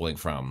been pulling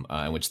from,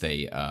 in which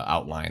they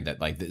outlined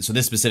that so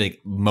this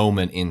specific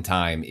moment in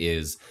time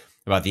is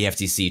about the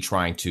FTC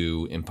trying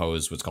to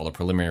impose what's called a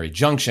preliminary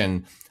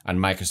injunction on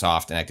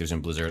Microsoft and Activision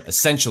Blizzard.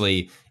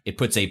 Essentially, it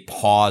puts a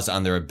pause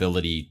on their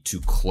ability to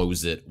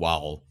close it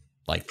while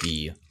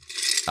the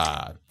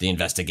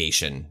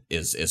investigation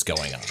is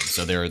going on.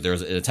 So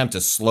there's an attempt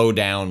to slow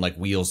down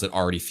wheels that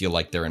already feel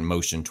like they're in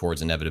motion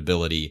towards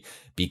inevitability,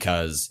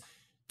 because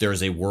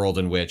there's a world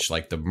in which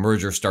the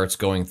merger starts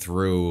going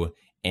through,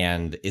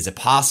 and is it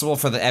possible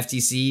for the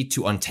FTC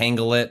to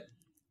untangle it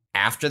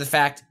after the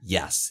fact?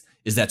 Yes.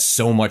 Is that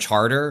so much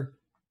harder?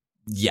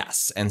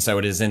 Yes. And so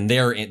it is in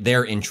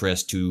their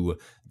interest to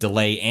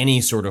delay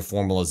any sort of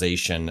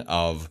formalization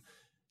of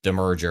the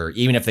merger,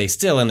 even if they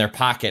still in their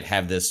pocket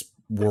have this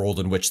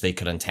world in which they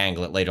could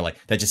untangle it later.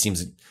 That's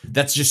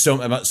just so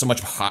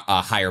much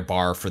a higher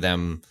bar for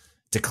them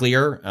to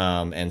clear.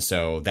 And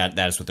so that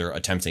is what they're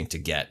attempting to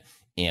get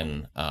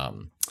in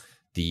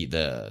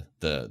the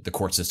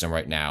court system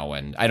right now.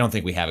 And I don't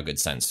think we have a good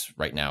sense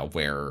right now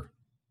where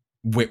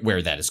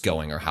that is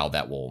going or how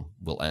that will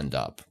end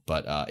up.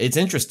 But it's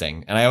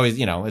interesting. And I always,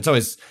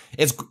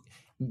 it's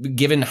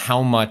given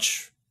how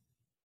much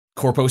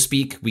corpo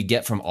speak we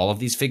get from all of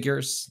these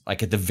figures,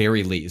 at the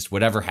very least,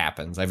 whatever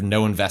happens, I have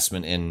no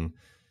investment in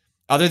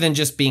other than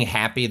just being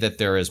happy that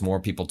there is more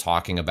people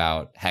talking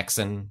about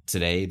Hexen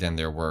today than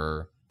there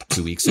were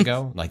 2 weeks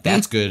ago, like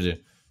that's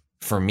good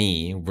for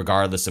me,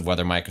 regardless of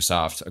whether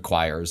Microsoft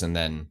acquires. And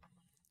then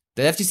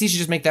the FTC should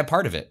just make that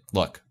part of it.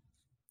 Look,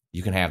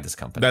 you can have this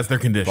company. That's their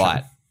condition.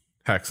 But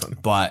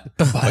Hexen.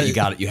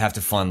 But you have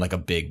to fund like a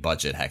big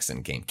budget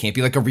Hexen game. Can't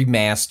be like a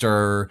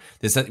remaster.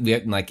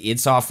 Like id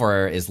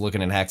Software is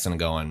looking at Hexen and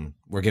going,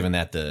 we're giving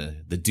that the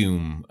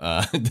Doom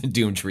the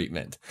Doom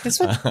treatment.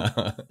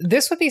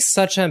 This would be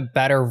such a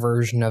better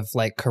version of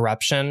like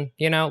corruption,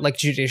 like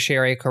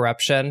judiciary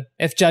corruption.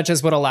 If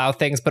judges would allow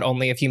things, but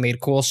only if you made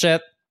cool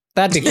shit.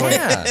 That'd be great.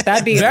 Yeah.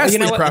 That'd be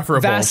vastly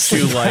preferable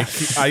to like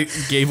I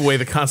gave away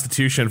the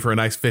Constitution for a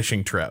nice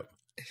fishing trip.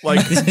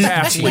 Like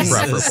vastly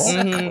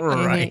preferable.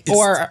 Right.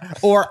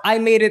 Or I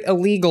made it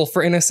illegal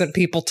for innocent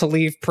people to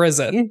leave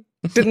prison.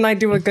 Didn't I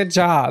do a good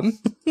job?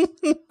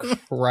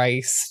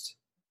 Christ.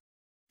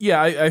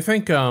 Yeah, I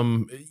think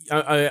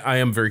I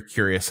am very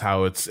curious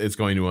how it's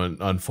going to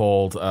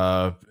unfold.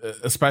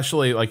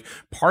 Especially like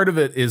part of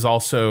it is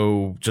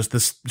also just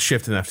this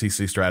shift in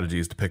FTC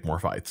strategies to pick more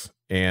fights,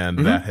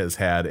 and that has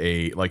had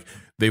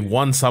they've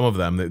won some of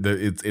them.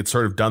 It's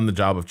sort of done the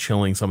job of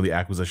chilling some of the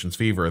acquisitions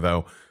fever,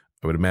 though.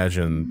 I would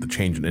imagine the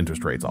change in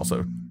interest rates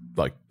also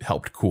like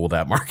helped cool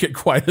that market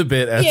quite a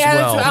bit as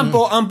well. Yeah,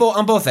 on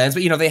both ends.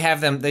 But they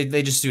have them.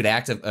 They just sued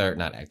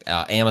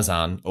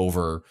Amazon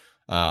over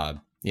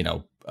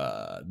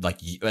like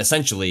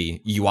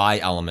essentially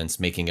UI elements,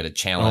 making it a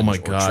challenge. Oh my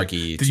God. Or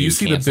tricky. Did you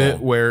see cancel. The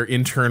bit where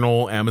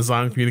internal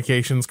Amazon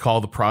communications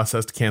call the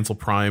process to cancel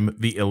Prime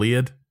the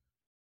Iliad?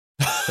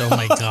 Oh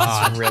my God.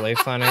 That's really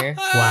funny.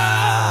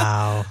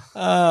 Wow.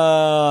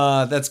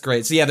 That's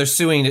great. So yeah, they're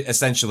suing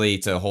essentially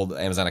to hold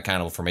Amazon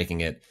accountable for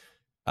making it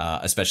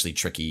especially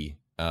tricky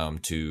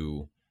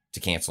to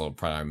cancel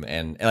Prime.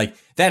 And like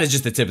that is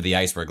just the tip of the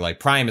iceberg. Like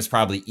Prime is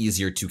probably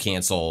easier to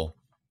cancel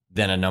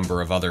than a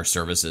number of other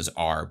services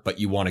are, but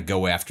you want to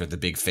go after the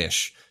big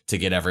fish to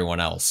get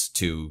everyone else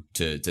to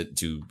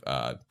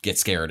get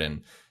scared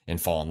and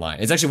fall in line.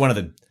 It's actually one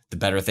of the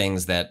better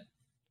things that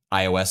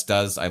iOS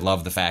does. I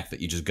love the fact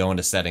that you just go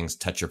into settings,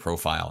 touch your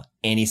profile.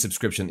 Any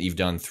subscription that you've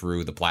done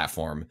through the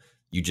platform,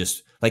 you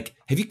just like.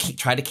 Have you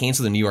tried to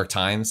cancel the New York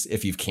Times?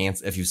 If you've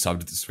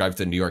subscribed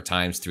to the New York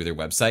Times through their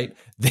website,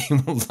 they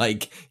will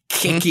like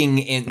kicking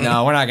in.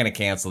 No, we're not going to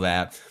cancel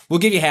that. We'll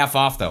give you half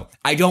off though.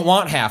 I don't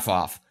want half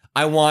off.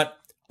 I want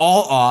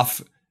all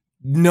off.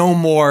 No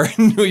more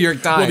New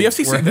York Times. Well, the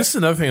FTC, this is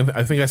another thing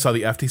I think I saw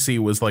the FTC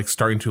was like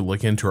starting to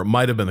look into, or it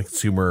might have been the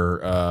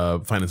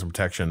Consumer Finance and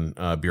Protection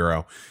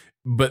Bureau.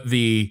 But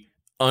the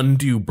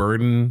undue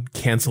burden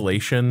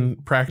cancellation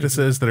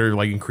practices that are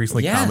like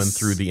increasingly common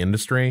through the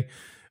industry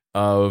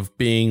of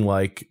being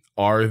like,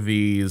 are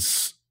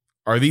these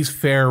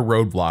fair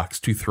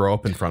roadblocks to throw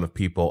up in front of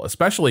people,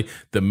 especially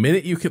the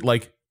minute you could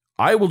like,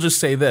 I will just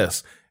say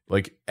this,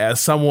 like as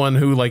someone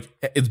who like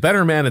it's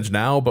better managed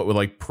now, but with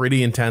like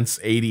pretty intense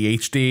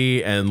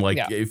ADHD and like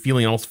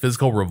feeling almost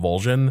physical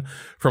revulsion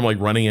from like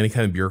running any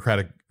kind of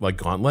bureaucratic like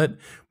gauntlet.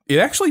 It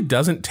actually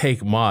doesn't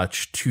take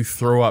much to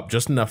throw up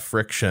just enough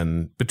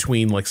friction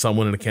between like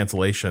someone and a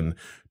cancellation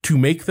to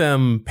make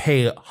them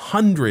pay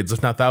hundreds,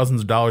 if not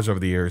thousands of dollars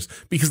over the years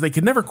because they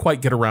could never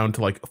quite get around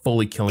to like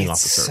fully killing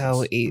off the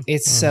service.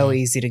 It's so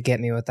easy to get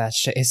me with that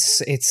shit.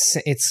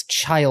 It's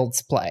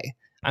child's play.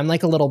 I'm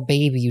like a little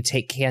baby you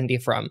take candy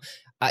from.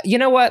 You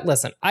know what?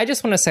 Listen, I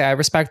just want to say I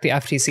respect the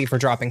FTC for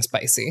dropping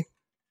spicy.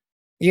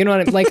 You know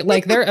what I mean?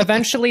 Like they're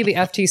eventually the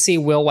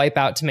FTC will wipe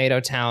out Tomato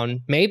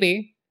Town.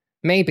 Maybe.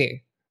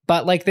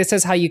 But like this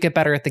is how you get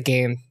better at the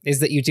game, is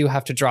that you do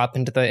have to drop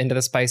into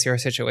the spicier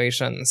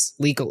situations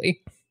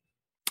legally.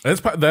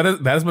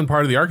 That has been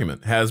part of the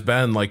argument, has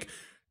been like,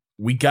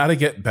 we got to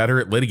get better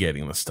at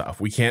litigating this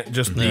stuff. We can't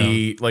just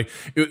be like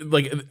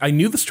I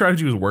knew the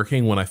strategy was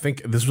working when I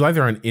think this was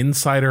either on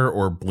Insider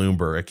or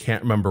Bloomberg. I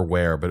can't remember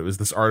where, but it was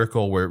this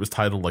article where it was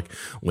titled like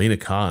Lena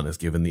Khan has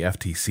given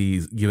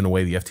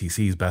away the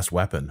FTC's best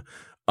weapon.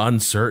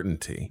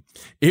 Uncertainty.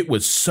 It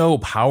was so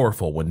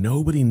powerful when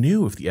nobody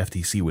knew if the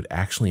FTC would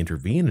actually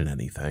intervene in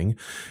anything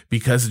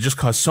because it just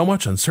caused so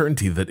much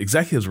uncertainty that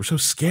executives were so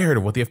scared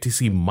of what the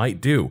FTC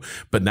might do.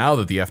 But now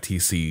that the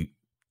FTC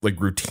like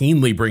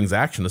routinely brings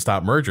action to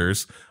stop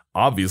mergers,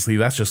 obviously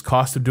that's just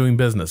cost of doing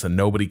business and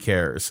nobody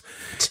cares.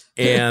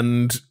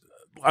 And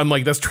I'm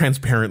like, that's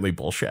transparently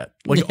bullshit.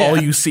 Like all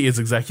you see is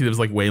executives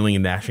like wailing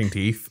and gnashing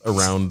teeth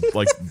around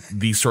like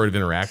these sort of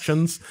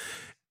interactions.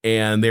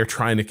 And they're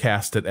trying to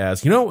cast it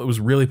as, it was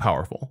really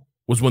powerful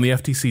was when the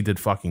FTC did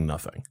fucking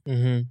nothing.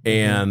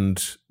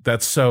 And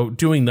that's so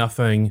doing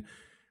nothing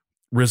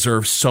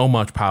reserves so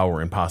much power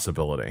and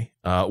possibility.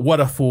 What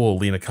a fool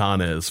Lena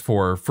Khan is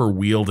for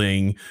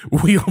wielding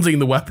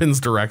the weapons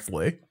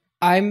directly.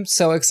 I'm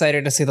so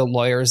excited to see the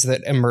lawyers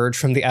that emerge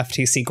from the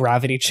FTC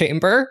gravity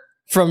chamber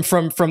from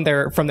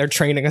their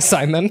training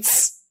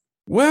assignments.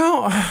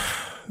 Well,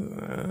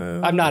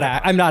 I'm not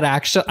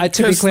actually.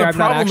 To be clear, I'm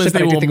not actually. The problem is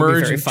they will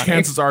merge, and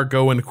chances are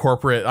go into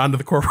onto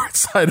the corporate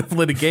side of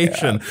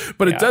litigation.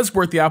 But it does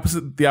work the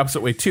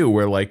opposite way too,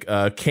 where like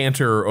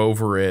Cantor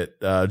over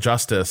at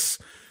Justice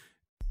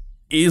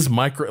is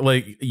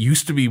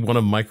used to be one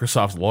of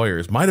Microsoft's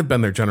lawyers, might have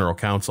been their general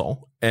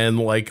counsel, and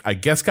like I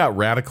guess got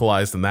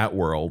radicalized in that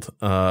world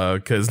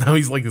because now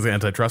he's like this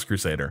antitrust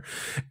crusader.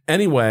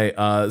 Anyway,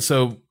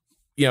 so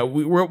yeah,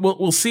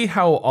 we'll see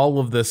how all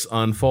of this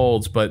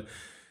unfolds, but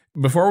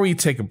before we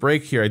take a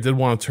break here, I did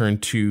want to turn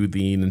to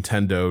the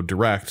Nintendo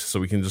Direct so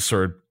we can just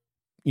sort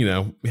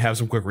of, have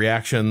some quick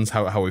reactions,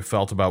 how we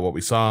felt about what we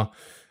saw.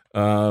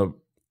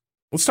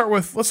 Let's start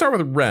with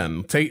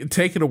Ren.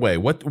 Take it away.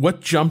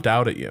 What jumped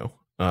out at you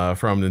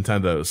from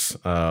Nintendo's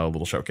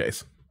little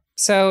showcase?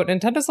 So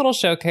Nintendo's little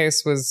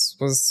showcase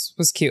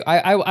was cute.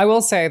 I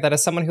will say that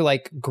as someone who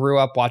like grew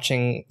up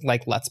watching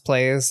like Let's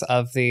Plays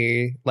of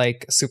the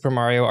like Super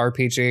Mario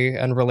RPG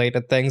and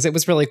related things, it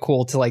was really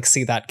cool to like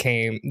see that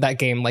game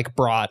like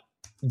brought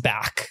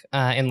back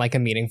in like a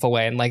meaningful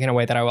way and like in a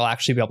way that I will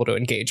actually be able to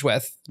engage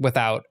with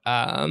without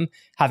having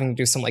to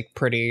do some like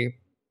pretty,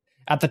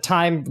 at the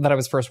time that I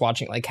was first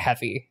watching, like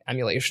heavy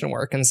emulation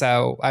work. And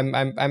so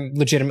I'm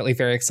legitimately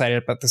very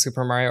excited about the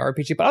Super Mario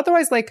RPG. But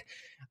otherwise, like,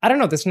 I don't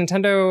know, this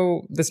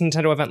Nintendo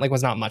event like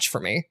was not much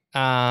for me.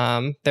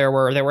 There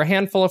were a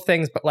handful of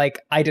things, but like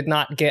I did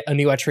not get a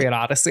new Etrian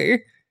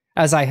Odyssey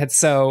as I had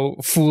so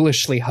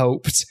foolishly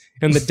hoped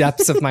in the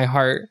depths of my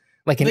heart,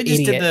 like an idiot.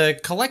 They just did the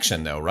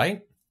collection though,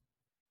 right?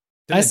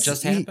 Did it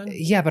just happen?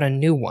 Yeah, but a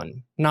new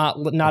one,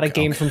 not a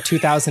game from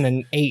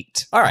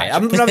 2008. All right,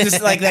 I'm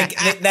just like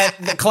that.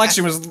 The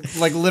collection was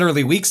like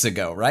literally weeks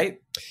ago, right?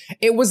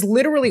 It was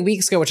literally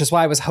weeks ago, which is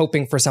why I was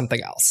hoping for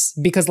something else,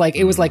 because like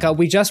it was like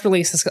we just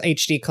released this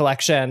HD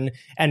collection,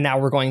 and now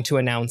we're going to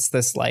announce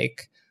this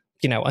like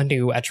a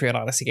new Etrian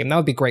Odyssey game. That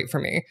would be great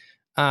for me,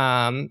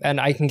 and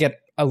I can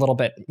get a little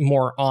bit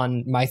more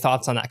on my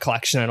thoughts on that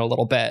collection in a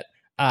little bit.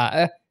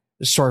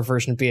 Short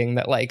version being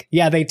that like,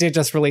 yeah, they did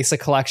just release a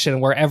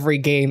collection where every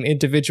game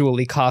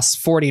individually costs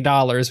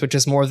 $40, which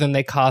is more than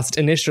they cost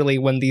initially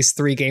when these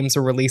 3 games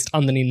were released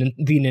on the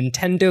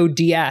Nintendo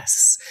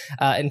DS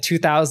in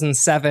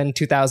 2007,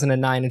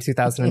 2009, and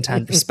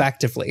 2010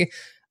 respectively.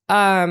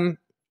 But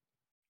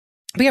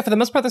yeah, for the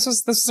most part, this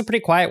was a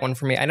pretty quiet one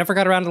for me. I never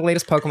got around to the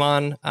latest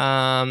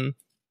Pokemon,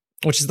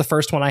 which is the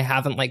first one I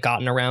haven't like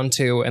gotten around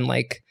to, and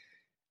like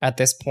at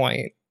this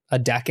point, a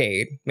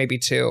decade, maybe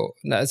 2.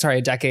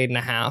 A decade and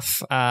a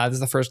half. This is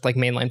the first like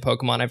mainline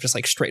Pokemon I've just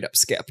like straight up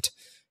skipped.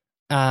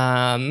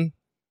 Yeah,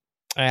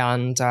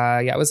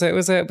 it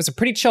was a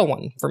pretty chill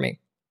one for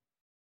me.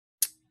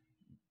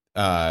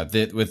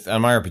 With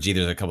Mario RPG,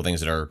 there's a couple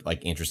things that are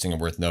like interesting and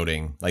worth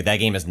noting. Like that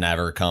game has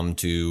never come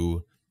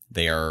to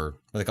their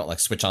what they call it, like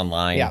Switch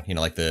Online. Yeah.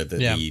 Like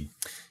the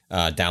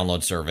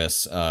download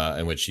service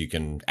in which you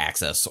can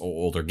access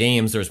older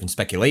games. There's been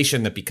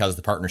speculation that because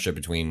the partnership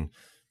between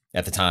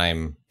at the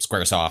time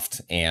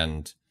Squaresoft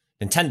and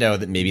Nintendo,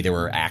 that maybe there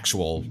were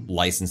actual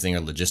licensing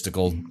or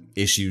logistical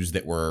issues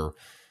that were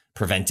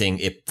preventing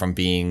it from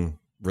being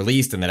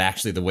released, and that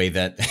actually the way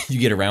that you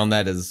get around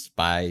that is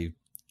by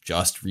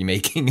just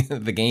remaking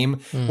the game.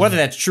 Whether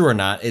that's true or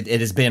not, it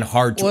has been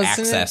hard to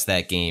access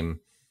that game.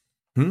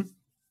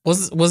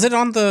 Was it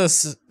on the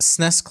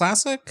SNES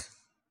Classic?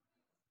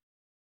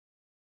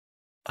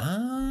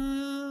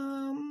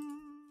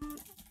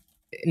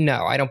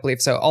 No, I don't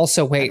believe so.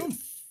 Also, wait.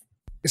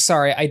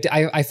 Sorry,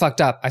 I fucked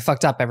up. I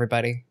fucked up,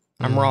 everybody.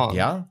 I'm wrong.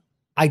 Yeah?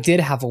 I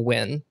did have a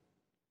win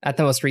at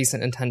the most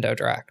recent Nintendo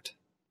Direct.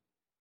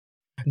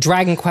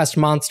 Dragon Quest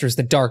Monsters,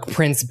 The Dark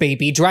Prince,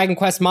 baby. Dragon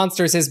Quest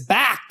Monsters is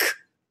back!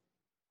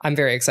 I'm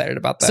very excited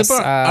about this.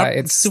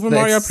 Super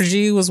Mario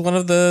RPG was one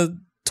of the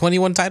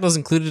 21 titles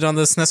included on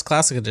the SNES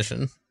Classic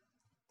Edition.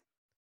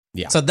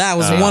 Yeah. So that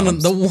was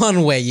the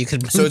one way you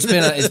could. So it's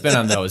been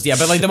on those. Yeah,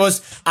 but like the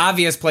most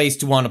obvious place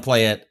to want to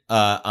play it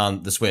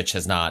on the Switch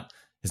has not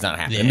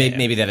happened. Yeah.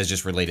 Maybe that is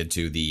just related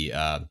to the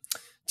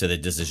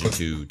decision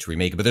to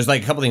remake it. But there's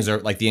like a couple things that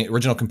are like the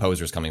original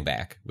composer is coming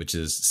back, which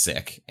is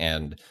sick,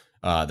 and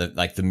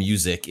the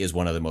music is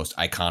one of the most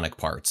iconic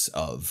parts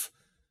of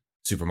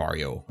Super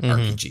Mario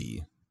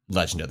RPG,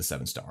 Legend of the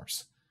Seven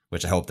Stars.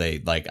 Which I hope they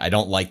like. I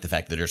don't like the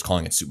fact that they're just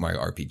calling it Super Mario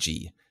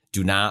RPG.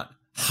 Do not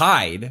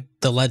hide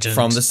the legend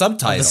from the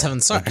subtitle. Of the Seven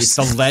Stars. It's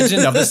the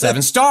Legend of the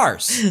Seven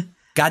Stars.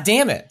 God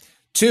damn it.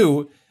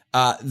 2.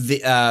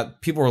 The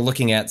people were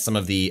looking at some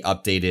of the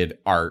updated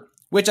art,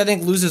 which I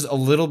think loses a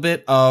little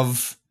bit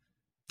of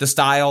the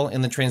style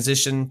in the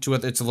transition to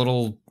it. It's a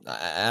little,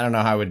 I don't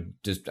know how would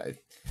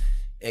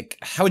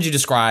you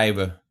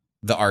describe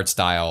the art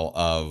style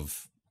of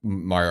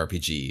Mario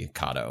RPG,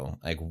 Kato?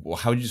 Like,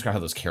 how would you describe how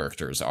those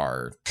characters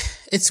are?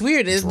 It's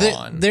weird.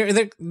 They're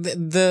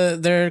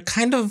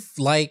kind of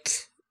like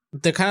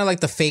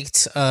the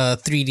faked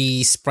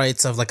 3D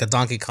sprites of like a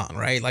Donkey Kong,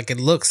 right? Like it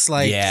looks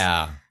like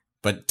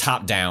but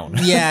top down.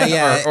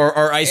 Yeah.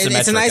 or isometric.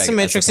 It's an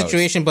isometric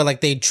situation, but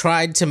like they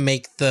tried to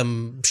make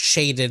them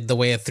shaded the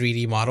way a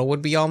 3D model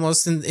would be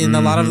almost in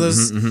a lot of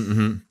those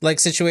like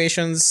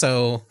situations.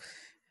 So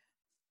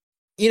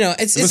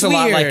It's a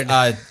weird. lot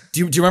like. Do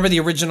you remember the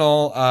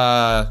original?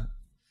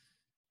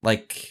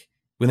 Like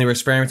when they were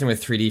experimenting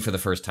with 3D for the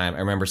first time, I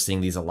remember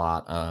seeing these a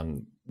lot.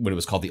 When it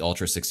was called the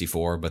Ultra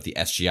 64, but the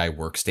SGI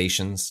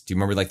workstations. Do you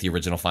remember like the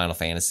original Final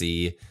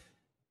Fantasy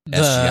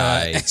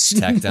SGI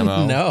tech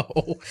demo?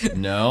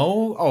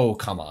 No. Oh,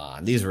 come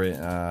on. These were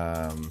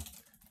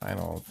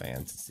Final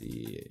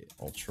Fantasy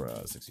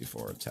Ultra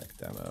 64 tech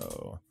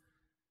demo.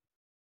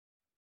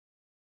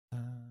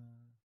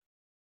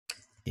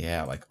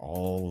 Yeah, like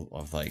all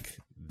of like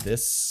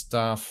this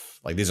stuff.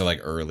 Like these are like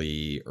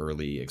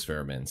early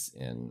experiments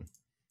in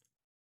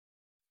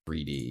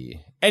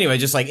 3D. Anyway,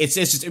 just like it's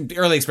just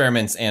early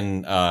experiments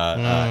in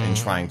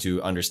trying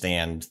to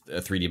understand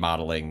 3D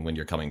modeling when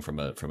you're coming from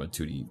a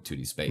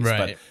 2D space.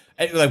 Right.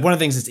 But like one of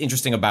the things that's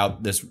interesting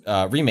about this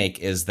remake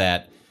is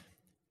that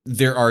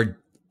there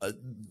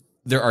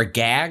are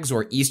gags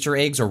or Easter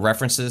eggs or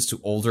references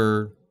to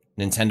older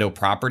Nintendo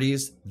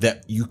properties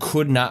that you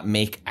could not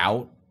make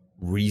out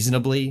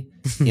reasonably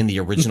in the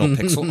original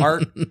pixel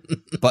art,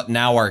 but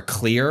now are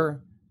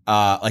clear.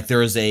 Like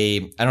there is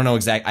I don't know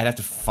exact, I'd have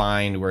to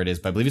find where it is,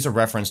 but I believe it's a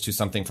reference to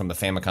something from the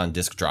Famicom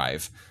disk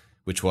drive,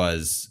 which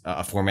was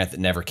a format that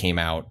never came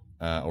out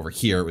over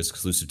here. It was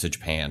exclusive to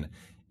Japan.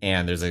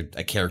 And there's a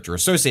character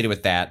associated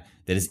with that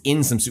is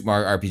in some Super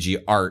Mario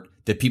RPG art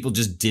that people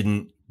just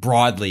didn't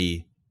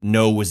broadly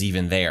know was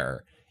even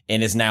there.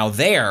 And is now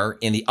there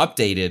in the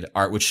updated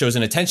art, which shows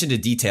an attention to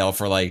detail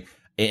for like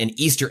an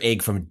Easter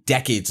egg from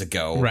decades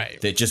ago. Right.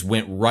 That just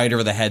went right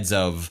over the heads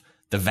of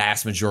the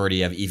vast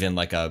majority of even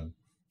like a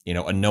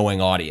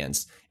knowing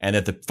audience, and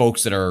that the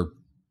folks that are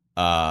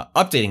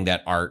updating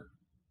that art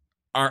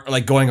are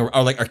like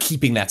are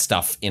keeping that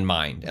stuff in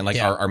mind and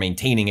like are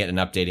maintaining it and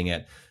updating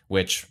it,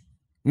 which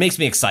makes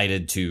me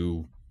excited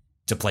to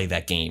play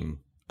that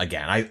game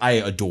again. I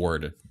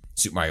adored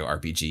Super Mario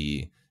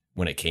RPG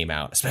when it came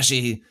out,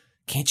 especially.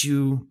 Can't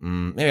you?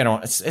 Maybe I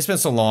don't. It's been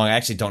so long. I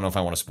actually don't know if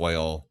I want to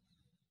spoil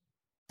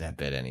that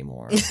bit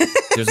anymore.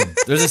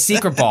 There's a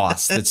secret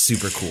boss that's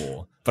super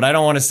cool, but I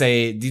don't want to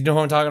say. Do you know who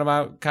I'm talking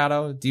about,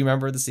 Kato? Do you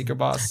remember the secret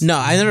boss? No,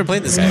 I never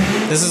played this game.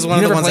 This is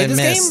one of the ones I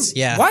missed.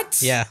 Game? Yeah.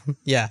 What? Yeah.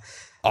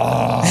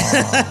 Oh,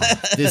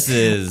 this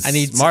is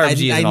Mario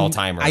RPG is an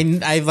all-timer.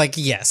 I like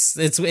yes.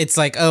 It's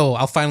like, oh,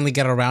 I'll finally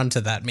get around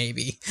to that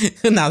maybe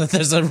now that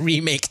there's a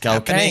remake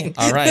happening.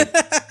 All right.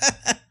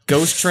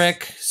 Ghost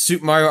Trick,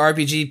 Super Mario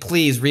RPG,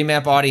 please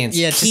remap audience.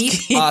 Yeah,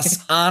 keep us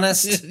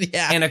honest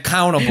and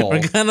accountable.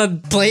 We're gonna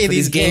play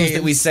these games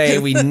that we say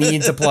we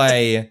need to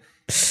play.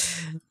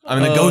 I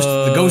mean,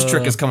 the Ghost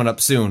Trick is coming up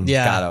soon.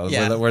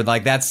 Yeah. We're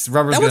like, that's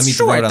rubber's gonna meet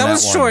the road on that one. That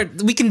was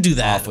short. We can do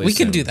that. We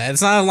can do that.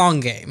 It's not a long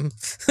game.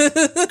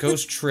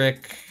 Ghost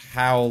Trick,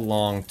 how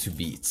long to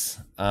beat?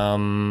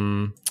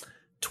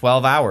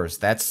 12 hours.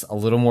 That's a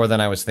little more than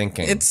I was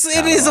thinking. It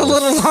is a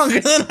little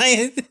longer than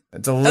I.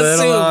 It's a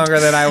little longer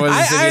than I was.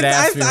 If you'd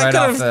asked me right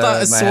off the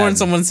I sworn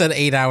someone said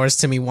 8 hours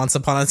to me once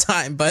upon a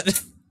time, but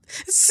it's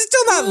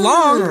still not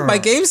long by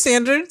game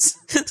standards.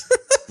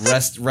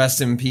 Rest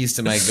in peace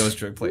to my Ghost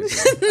Trick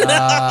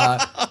playthrough.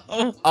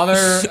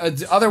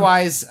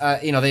 Otherwise,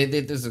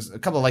 there's a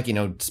couple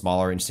of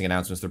smaller interesting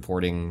announcements. They're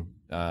porting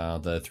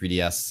the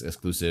 3DS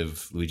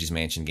exclusive Luigi's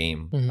Mansion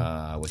game,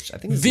 which I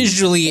think is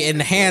visually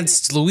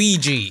enhanced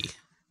Luigi.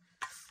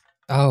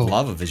 Oh,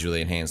 love a visually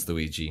enhanced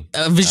Luigi.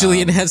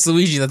 Enhanced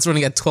Luigi that's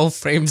running at 12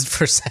 frames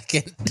per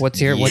second. What's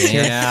your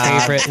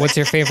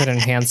favorite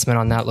enhancement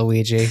on that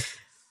Luigi?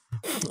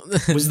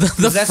 Was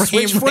that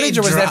Switch footage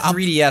or was that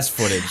 3DS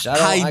footage?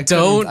 I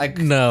don't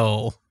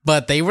know,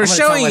 but they were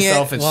showing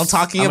it while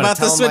talking about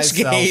the Switch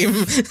game.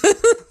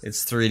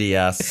 It's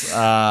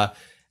 3DS.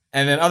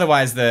 And then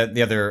otherwise,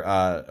 the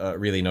other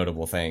really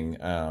notable thing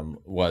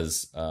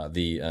was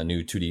the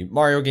new 2D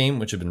Mario game,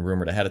 which had been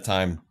rumored ahead of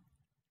time,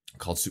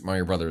 called Super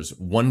Mario Brothers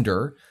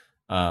Wonder,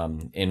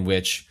 in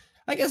which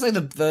I guess like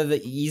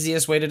the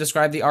easiest way to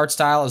describe the art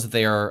style is that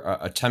they are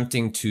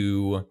attempting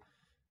to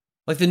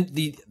like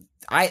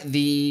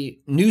the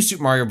new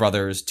Super Mario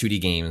Brothers 2D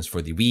games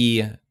for the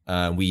Wii,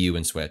 Wii U,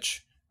 and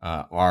Switch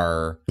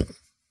are.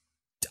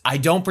 I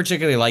don't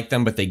particularly like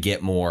them, but they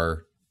get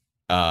more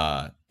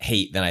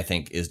hate than I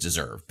think is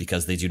deserved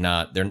because they do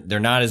not.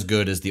 They're not as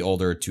good as the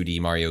older 2D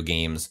Mario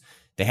games.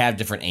 They have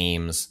different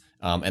aims,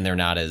 and they're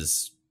not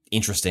as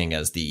interesting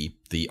as the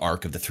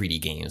arc of the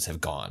 3D games have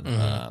gone,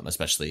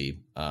 especially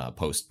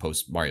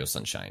post Mario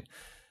Sunshine.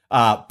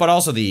 But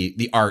also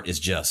the art is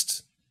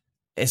just.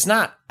 It's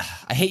not.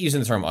 I hate using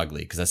the term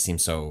ugly because that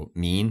seems so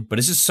mean, but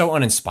it's just so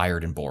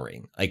uninspired and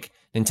boring. Like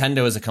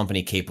Nintendo is a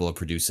company capable of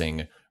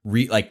producing,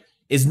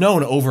 is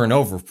known over and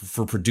over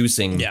for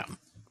producing,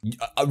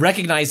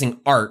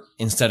 recognizing art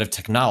instead of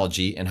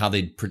technology and how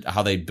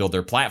they build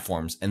their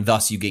platforms, and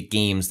thus you get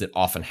games that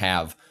often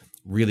have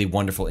really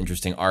wonderful,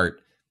 interesting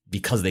art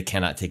because they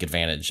cannot take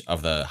advantage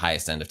of the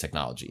highest end of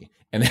technology.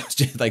 And it was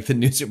just like the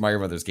new Super Mario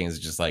Brothers games is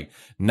just like,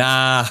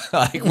 nah,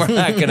 like we're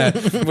not gonna,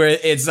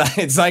 it's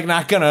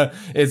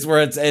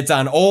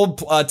on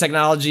old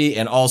technology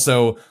and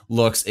also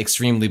looks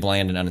extremely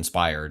bland and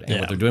uninspired.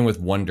 And what they're doing with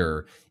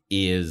Wonder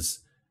is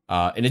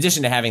in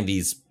addition to having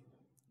these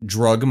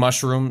drug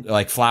mushroom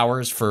like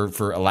flowers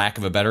for a lack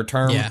of a better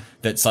term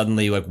that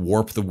suddenly like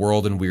warp the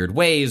world in weird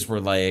ways, where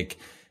like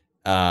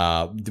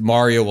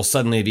Mario will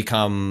suddenly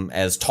become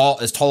as tall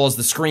as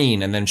the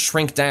screen and then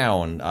shrink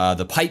down.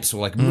 The pipes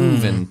will like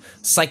move in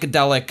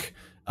psychedelic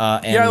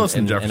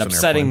and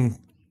upsetting.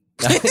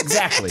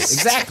 exactly.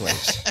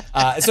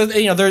 So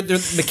they're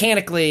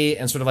mechanically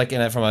and sort of like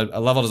from a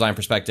level design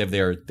perspective,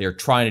 they're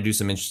trying to do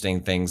some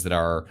interesting things that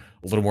are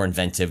a little more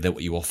inventive than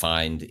what you will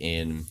find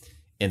in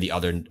the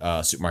other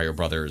Super Mario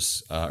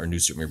Brothers or New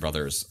Super Mario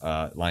Brothers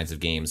lines of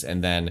games.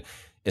 And then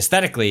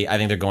aesthetically, I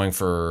think they're going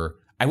for.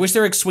 I wish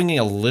they were swinging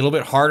a little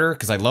bit harder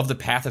because I love the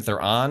path that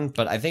they're on,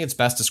 but I think it's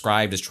best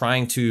described as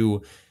trying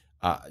to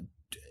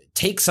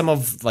take some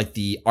of like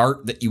the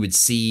art that you would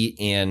see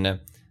in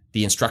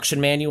the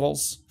instruction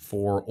manuals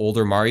for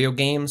older Mario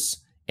games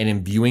and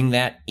imbuing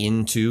that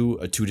into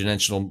a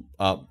two-dimensional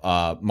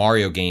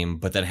Mario game,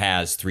 but that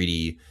has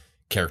 3D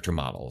character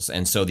models.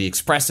 And so the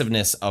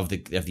expressiveness of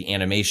the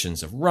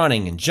animations of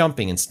running and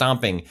jumping and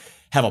stomping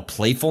have a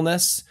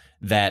playfulness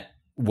that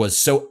was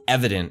so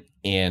evident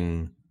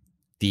in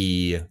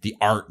the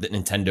art that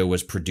Nintendo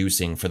was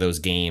producing for those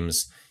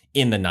games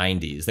in the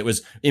 90s, that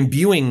was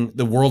imbuing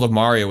the world of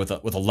Mario with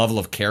a level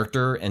of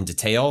character and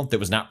detail that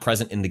was not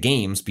present in the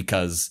games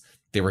because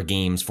they were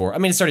games for, I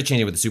mean, it started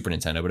changing with the Super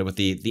Nintendo, but with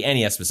the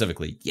NES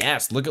specifically,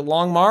 yes, look at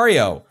Long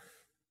Mario.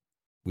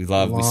 We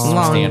stand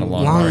a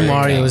Long Mario. Long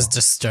Mario is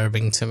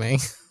disturbing to me.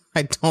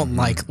 I don't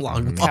like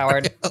Long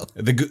Mario.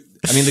 The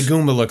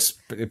Goomba looks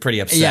pretty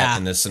upset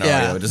in this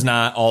scenario. It does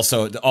not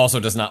also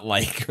does not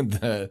like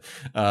the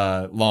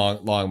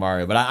long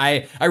Mario. But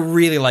I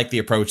really like the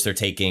approach they're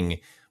taking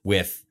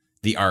with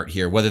the art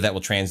here. Whether that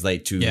will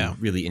translate to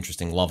really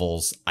interesting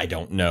levels, I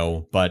don't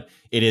know. But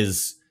it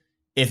is,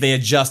 if they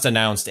had just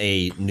announced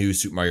a new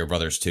Super Mario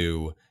Brothers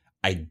 2,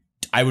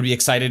 I would be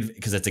excited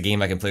because it's a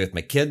game I can play with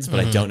my kids,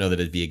 but I don't know that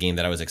it'd be a game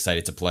that I was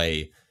excited to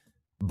play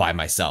by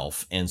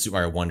myself. And Super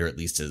Mario Wonder at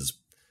least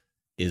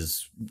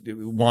is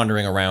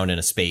wandering around in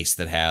a space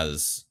that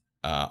has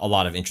a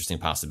lot of interesting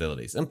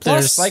possibilities. And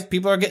plus, like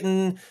people are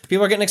getting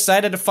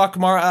excited to fuck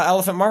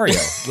Elephant Mario,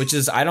 which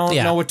is, I don't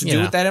know what to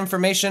do with that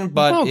information,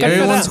 but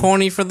everyone's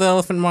horny for the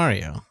Elephant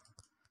Mario.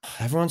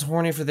 Everyone's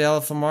horny for the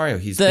Elephant Mario.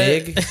 He's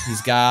big.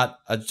 He's got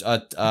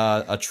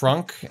a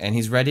trunk, and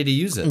he's ready to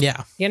use it.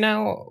 Yeah. You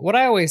know, what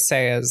I always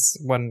say is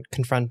when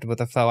confronted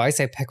with a foe, I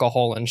say pick a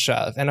hole and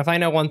shove. And if I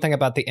know one thing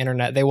about the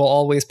internet, they will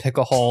always pick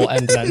a hole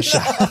and then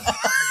shove.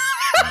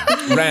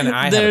 Ren,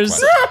 I have a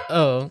question.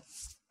 Oh.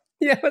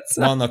 Yeah, what's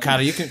up? Well, no,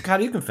 Kata, you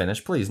can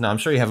finish, please. No, I'm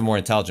sure you have a more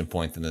intelligent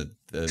point than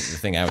the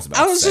thing I was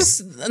about to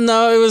say.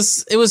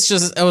 It was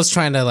just I was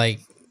trying to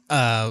like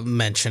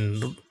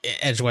mention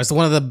edgewise.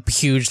 One of the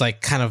huge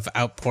like kind of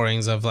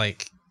outpourings of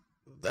like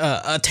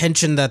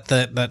attention that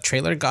the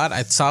trailer got,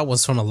 I saw,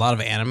 was from a lot of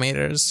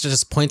animators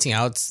just pointing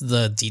out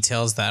the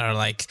details that are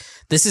like,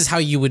 this is how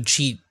you would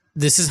cheat.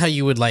 This is how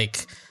you would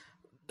like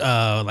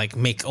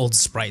make old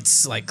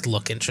sprites like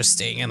look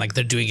interesting, and like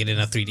they're doing it in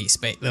a 3D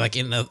space, like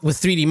with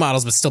 3D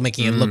models, but still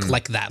making it look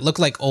like that, look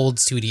like old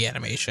 2D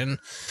animation.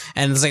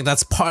 And it's like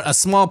that's a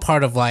small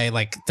part of why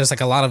like there's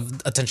like a lot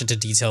of attention to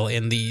detail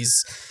in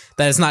these.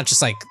 That it's not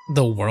just like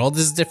the world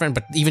is different,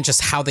 but even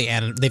just how they've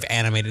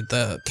animated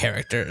the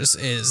characters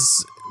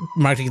is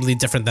markedly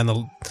different than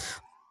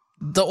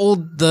the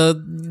old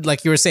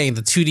like you were saying,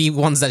 the 2D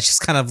ones that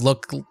just kind of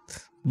look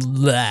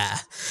blah,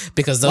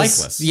 because those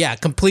lifeless.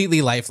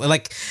 Completely lifeless.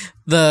 Like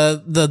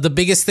the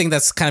biggest thing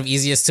that's kind of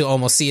easiest to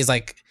almost see is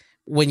like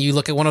when you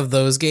look at one of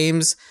those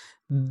games,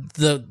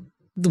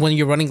 when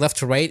you're running left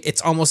to right,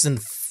 it's almost in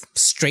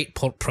straight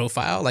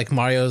profile. Like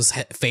Mario's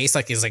face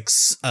like is like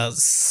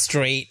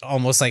straight,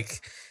 almost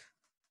like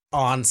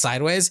on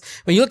sideways.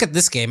 When you look at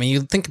this game and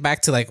you think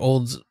back to like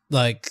old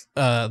like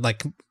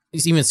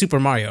even Super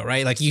Mario,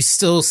 right? Like you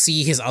still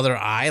see his other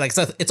eye. Like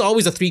it's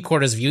always a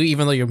 3/4 view,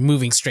 even though you're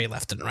moving straight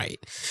left and right.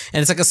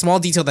 And it's like a small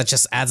detail that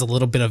just adds a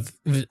little bit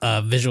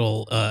of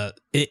visual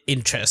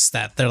interest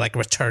that they're like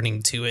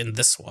returning to in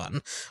this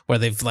one, where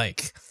they've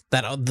like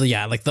that.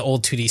 Like the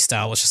old 2D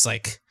style was just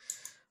like,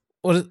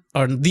 or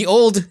the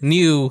old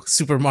new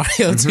Super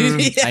Mario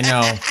 2D. I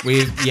know.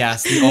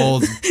 The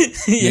old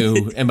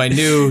new, and by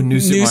new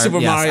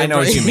Super Mario. I know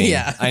what you mean.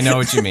 Yeah. I know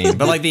what you mean.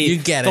 But like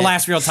the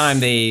last real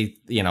time they,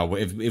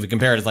 if we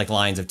compare it to like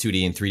lines of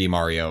 2D and 3D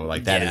Mario,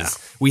 like that is,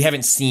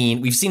 we've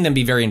seen them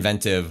be very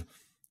inventive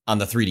on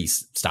the 3D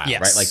style,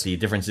 right? Like the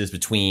differences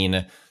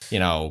between,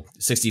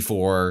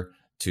 64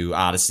 to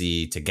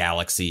Odyssey to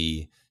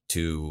Galaxy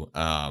to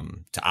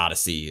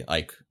Odyssey,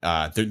 like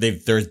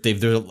there's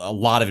a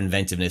lot of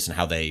inventiveness in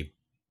how they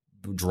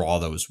draw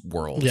those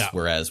worlds.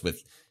 Whereas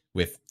with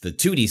the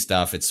 2D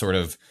stuff, it's sort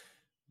of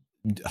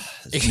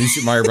New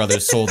Super Mario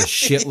Brothers sold a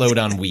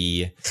shitload on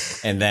Wii,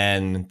 and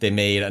then they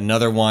made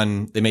another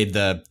one. They made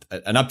an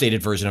updated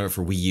version of it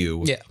for Wii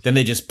U. Yeah. Then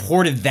they just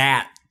ported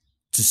that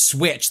to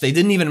Switch. They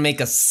didn't even make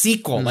a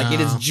sequel. No. Like,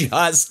 it is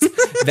just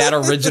that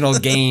original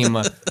game,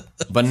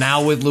 but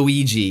now with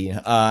Luigi.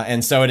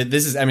 And so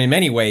this is, I mean, in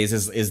many ways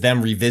is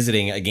them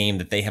revisiting a game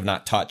that they have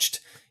not touched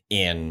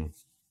in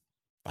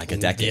like a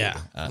decade. Yeah,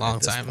 long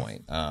at this time.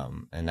 Point.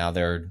 And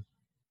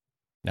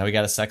now we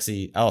got a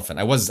sexy elephant.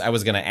 I was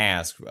going to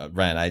ask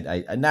Ren,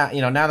 I now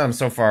that I'm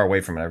so far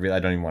away from it, I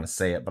don't even want to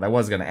say it, but I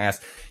was going to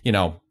ask,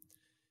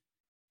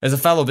 as a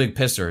fellow big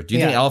pisser, do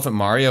you think Elephant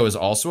Mario is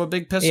also a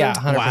big pisser? Yeah,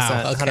 100%.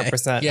 Wow, okay.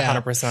 100%. Yeah.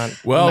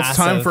 100%. Well, Massive. It's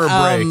time for a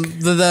break.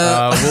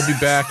 We'll be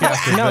back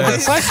after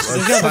this.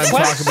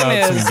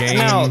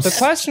 The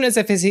question is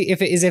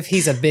if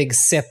he's a big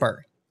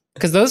sipper.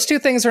 Because those two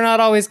things are not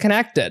always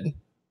connected.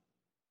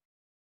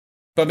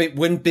 But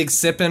wouldn't big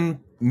sipping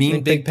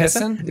mean big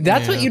pissing?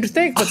 That's what you'd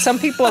think, but some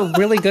people are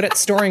really good at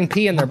storing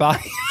pee in their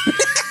body.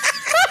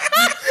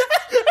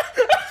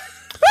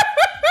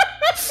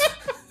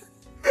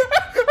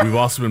 We've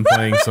also been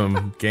playing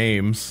some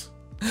games,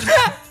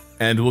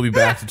 and we'll be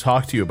back to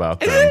talk to you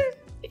about them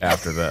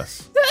after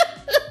this.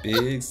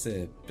 Big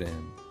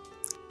sipping.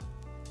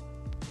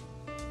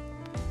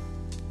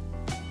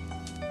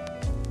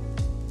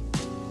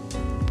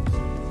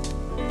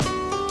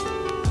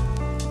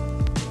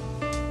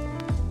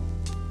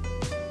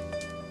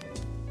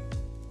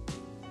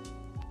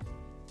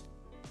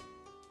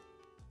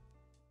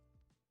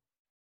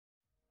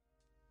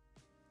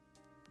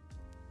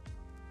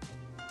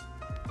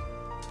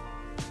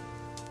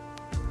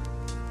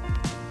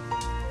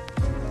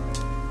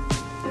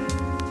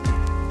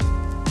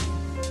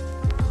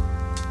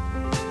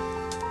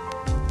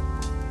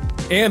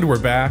 And we're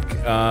back.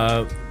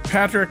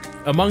 Patrick,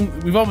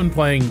 we've all been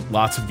playing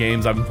lots of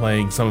games. I've been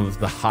playing some of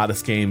the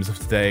hottest games of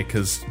today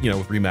because,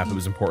 with Remap, it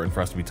was important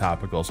for us to be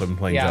topical. So I've been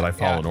playing Jedi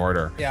Fallen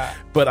Order. Yeah.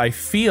 But I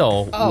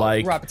feel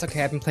like... Rob, it's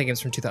okay. I've been playing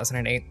games from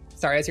 2008.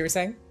 Sorry, as you were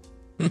saying?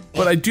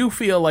 But I do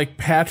feel like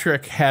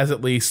Patrick has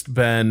at least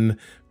been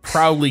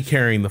proudly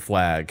carrying the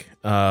flag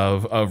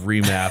of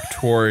Remap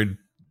toward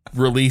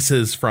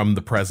releases from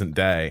the present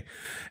day.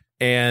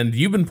 And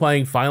you've been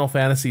playing Final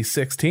Fantasy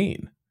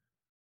 16.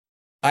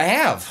 I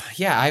have.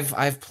 Yeah,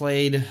 I've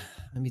played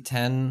maybe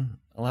 10,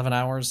 11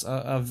 hours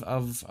of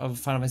Final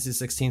Fantasy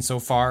 16 so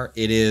far.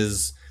 It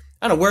is,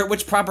 I don't know,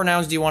 which proper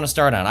nouns do you want to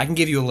start on? I can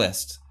give you a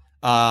list.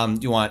 Do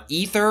you want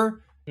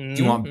ether? Do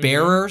you want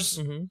bearers?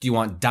 Do you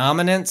want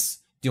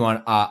dominance? Do you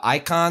want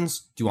icons?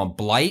 Do you want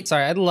blight?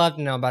 Sorry, I'd love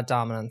to know about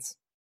dominance.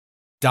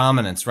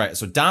 Dominance, right.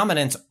 So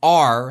dominance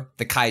are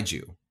the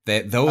kaiju.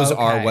 Those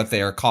are what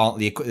they are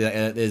called.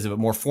 Is a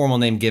more formal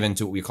name given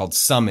to what we called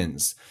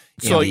summons.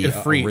 So like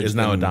Ifrit is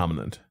now a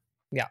dominant.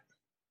 Yeah.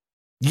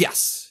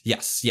 Yes.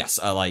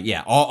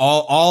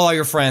 All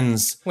your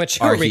friends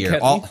are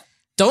here.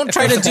 Don't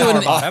try to do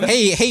an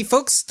hey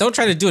folks. Don't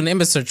try to do an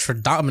image search for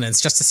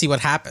dominance just to see what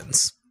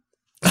happens.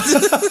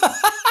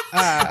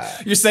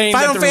 You're saying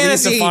Final that the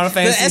release of Final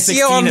Fantasy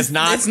 16 is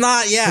not? It's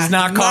not. Yeah, it's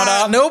not caught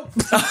up. Nope,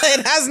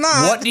 it has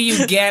not. What do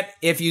you get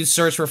if you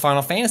search for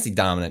Final Fantasy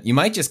dominant? You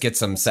might just get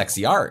some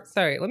sexy art.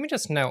 Sorry, let me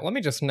just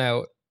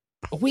note.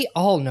 We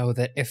all know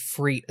that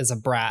Ifrit is a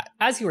brat,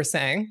 as you were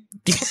saying.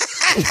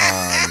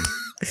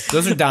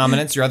 Those are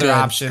dominants. Your other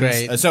options.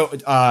 Great.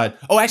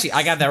 Actually,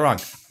 I got that wrong.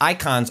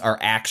 Icons are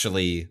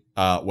actually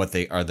what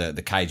they are. The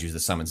kaijus, the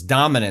summons.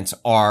 Dominants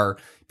are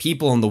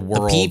people in the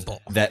world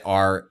that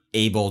are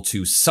able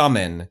to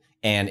summon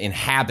and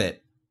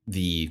inhabit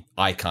the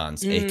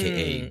icons,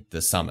 aka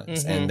the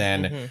summons. And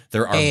then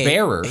there are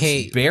bearers.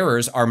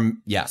 Bearers are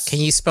Can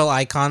you spell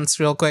icons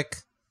real quick?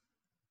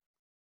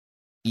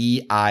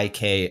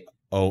 EIKONS.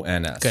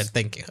 Good,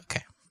 thank you.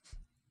 Okay.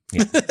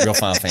 Yeah, real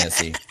Final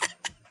Fantasy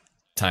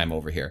time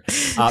over here.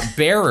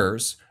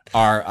 Bearers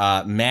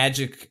are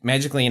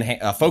magically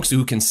folks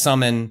who can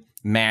summon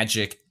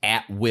magic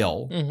at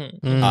will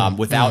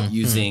without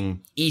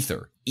using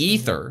ether.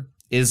 Ether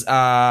is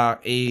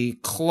a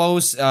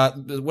close.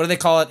 What do they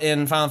call it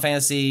in Final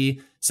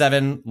Fantasy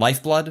 7?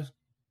 Lifeblood.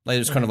 Like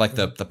it's kind of like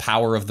the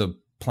power of the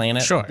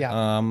planet. Sure.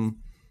 Yeah.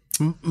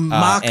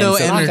 Mako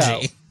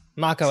energy.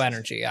 Mako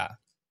energy. Yeah.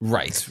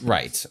 Right.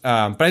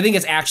 But I think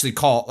it's actually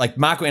called like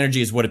Mako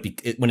energy is what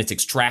when it's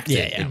extracted,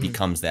 it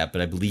becomes that.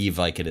 But I believe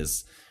like it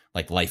is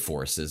like life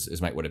force is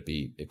might what it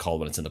be called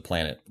when it's in the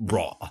planet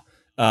raw.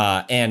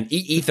 And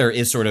ether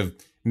is sort of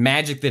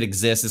magic that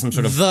exists as some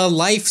sort of the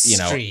life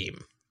stream.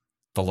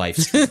 The life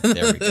stream.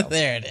 There we go.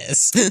 There it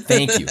is.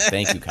 Thank you,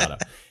 Kata.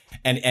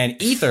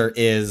 And ether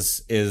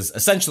is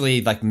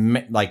essentially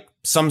like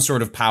some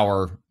sort of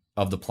power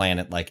of the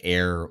planet, like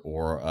air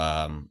or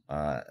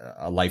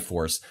a life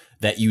force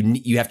that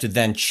you have to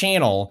then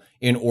channel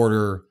in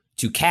order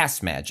to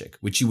cast magic,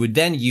 which you would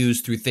then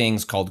use through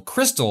things called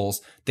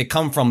crystals that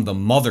come from the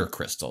mother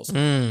crystals.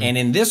 And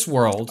in this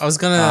world, I was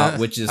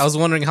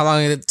wondering how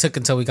long it took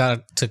until we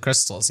got to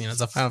crystals.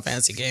 It's a Final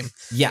Fantasy game.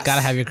 Yes,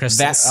 gotta have your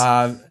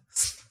crystals.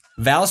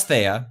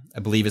 Valisthea, I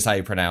believe, is how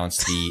you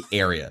pronounce the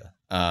area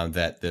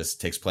that this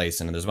takes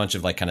place in, and there's a bunch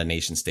of like kind of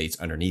nation states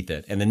underneath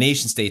it, and the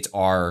nation states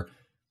are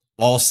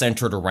all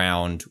centered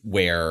around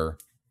where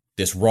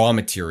this raw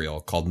material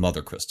called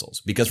mother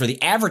crystals. Because for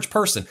the average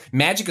person,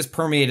 magic has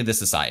permeated the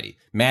society.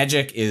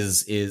 Magic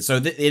is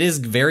it is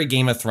very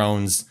Game of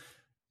Thrones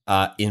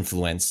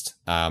influenced.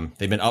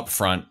 They've been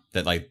upfront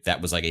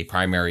that was like a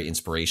primary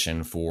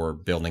inspiration for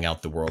building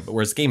out the world. But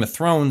whereas Game of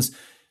Thrones,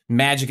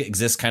 magic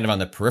exists kind of on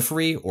the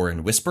periphery or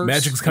in whispers.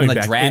 Magic's coming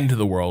back into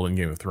the world in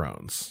Game of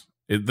Thrones.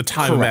 The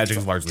time of magic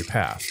is largely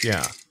past.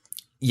 Yeah.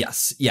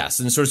 Yes,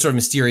 and sort of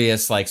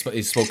mysterious, like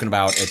it's spoken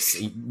about.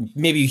 It's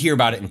maybe you hear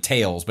about it in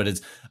tales, but it's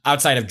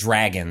outside of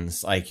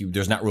dragons. Like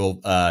there's not real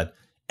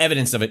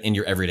evidence of it in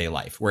your everyday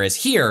life. Whereas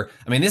here,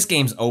 I mean, this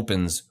game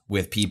opens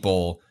with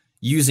people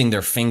using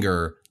their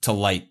finger to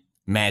light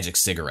magic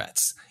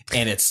cigarettes,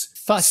 and it's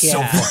so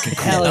fucking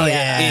cool. Hell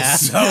yeah.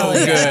 It's so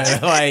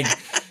good. Like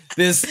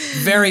this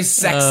very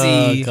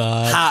sexy,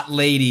 hot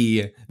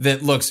lady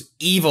that looks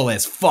evil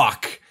as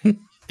fuck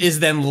is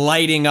then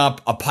lighting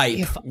up a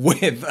pipe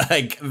with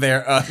like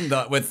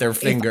with their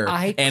finger,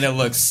 and it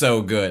looks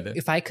so good.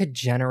 If I could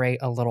generate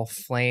a little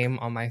flame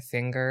on my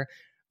finger,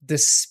 the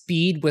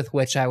speed with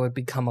which I would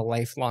become a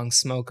lifelong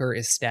smoker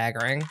is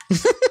staggering.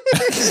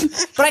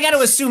 But I got to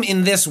assume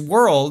in this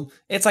world,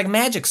 it's like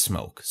magic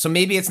smoke. So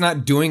maybe it's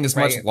not doing as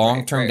much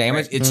long-term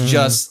damage. It's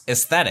just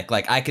aesthetic.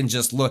 Like I can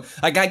just look.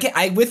 Like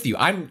I'm with you.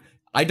 I'm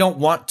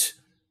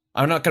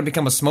not going to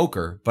become a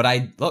smoker, but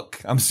I'm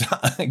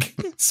like,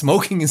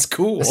 smoking is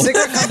cool. The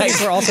cigarette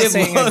companies were also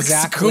saying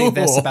exactly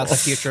this about the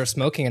future of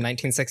smoking in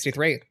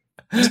 1963.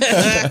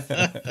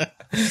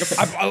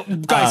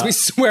 Guys, we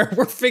swear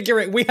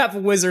we have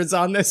wizards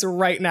on this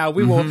right now.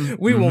 We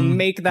will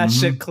make that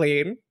shit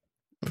clean.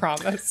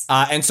 Promise.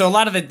 And so a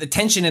lot of the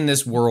tension in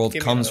this world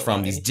comes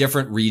from these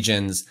different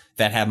regions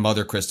that have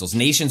mother crystals.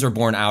 Nations are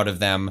born out of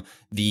them.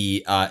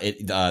 The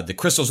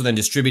crystals are then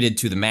distributed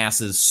to the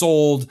masses,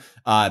 sold,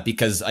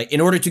 because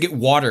in order to get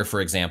water, for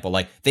example,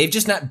 like they've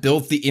just not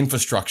built the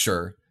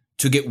infrastructure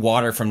to get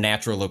water from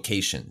natural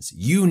locations.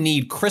 You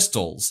need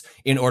crystals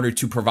in order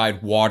to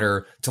provide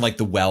water to like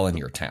the well in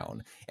your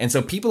town. And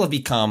so people have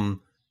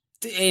become,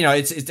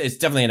 it's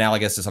definitely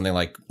analogous to something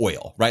like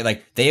oil, right?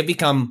 Like they have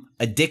become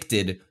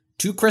addicted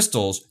to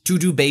crystals to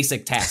do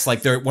basic tasks.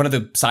 Like one of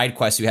the side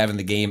quests you have in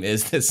the game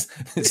is this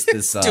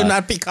do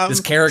not become this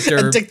character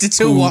addicted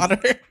to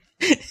water.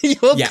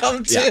 You'll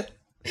come to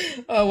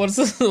what's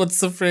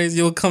the phrase?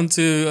 You'll come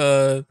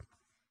to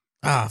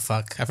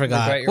fuck, I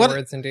forgot. Regret your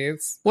words and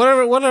deeds.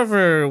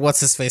 Whatever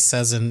what's his face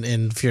says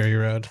in Fury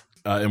Road.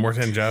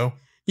 Immortan Joe?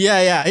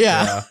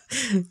 Yeah.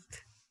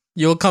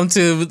 You'll come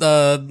to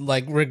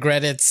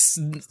regret its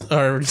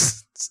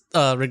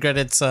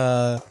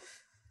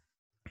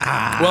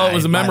well, it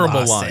was a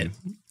memorable line.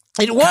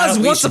 It was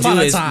once upon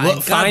a time.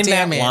 Find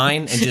that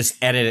line and just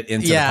edit it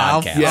into the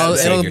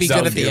podcast. It'll be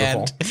good at the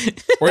end.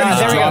 Or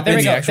drop in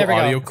the actual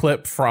audio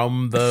clip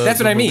from the. That's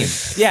what I mean.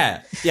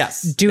 Yeah.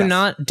 Yes. Do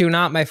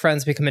not, my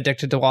friends, become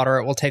addicted to water.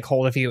 It will take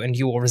hold of you, and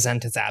you will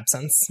resent its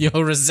absence.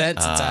 You'll resent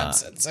its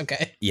absence.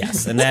 Okay.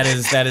 Yes, and that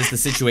is the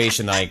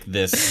situation like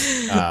this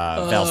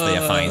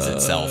Valstea finds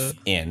itself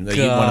in. One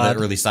of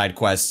the early side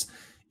quests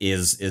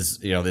is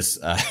this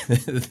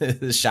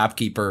this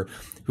shopkeeper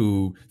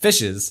who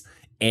fishes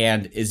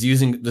and is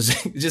using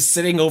just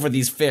sitting over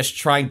these fish,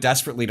 trying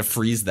desperately to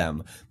freeze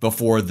them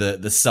before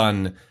the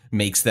sun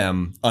makes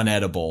them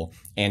unedible.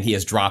 And he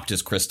has dropped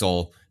his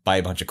crystal by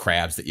a bunch of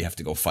crabs that you have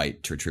to go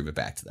fight to retrieve it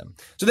back to them.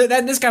 So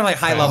that this kind of like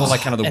high level,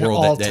 like kind of the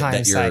world that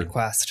you're side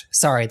quest.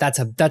 Sorry, that's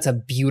a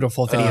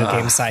beautiful video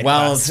game side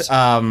quest.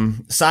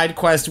 Side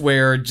quest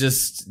where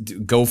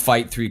just go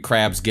fight 3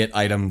 crabs, get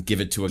item,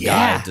 give it to a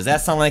guy. Does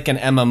that sound like an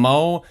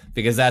MMO?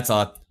 Because that's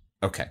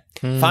okay.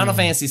 Final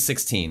Fantasy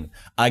 16,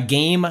 a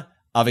game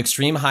of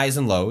extreme highs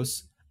and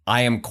lows.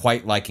 I am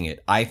quite liking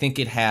it. I think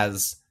it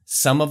has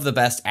some of the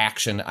best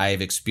action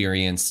I've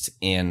experienced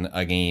in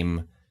a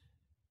game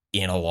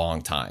in a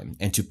long time.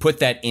 And to put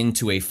that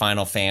into a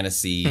Final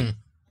Fantasy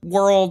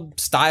world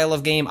style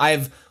of game,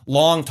 I've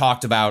long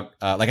talked about,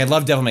 I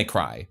love Devil May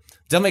Cry.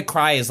 Devil May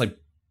Cry is like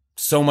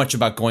so much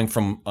about going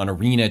from an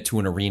arena to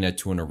an arena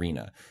to an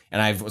arena.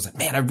 And I was like,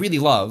 man, I really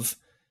love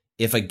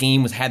if a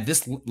game had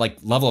this like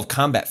level of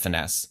combat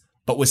finesse,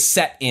 but was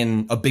set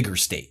in a bigger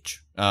stage.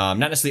 Not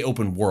necessarily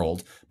open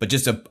world, but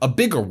just a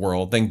bigger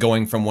world than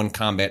going from one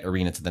combat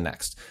arena to the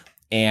next.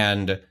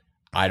 And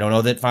I don't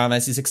know that Final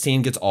Fantasy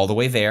 16 gets all the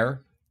way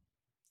there.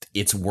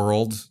 Its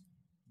world,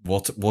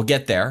 we'll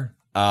get there.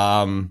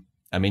 I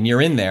mean,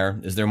 you're in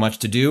there. Is there much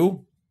to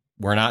do?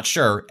 We're not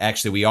sure.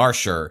 Actually, we are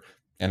sure,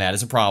 and that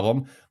is a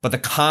problem. But the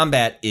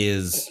combat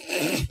is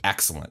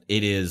excellent.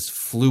 It is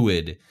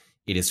fluid.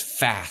 It is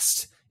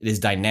fast. It is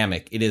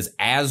dynamic. It is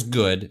as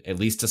good, at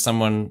least to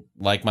someone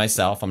like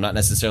myself. I'm not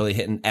necessarily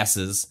hitting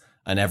S's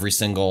on every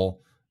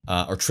single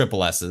or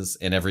triple S's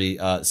in every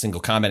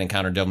single combat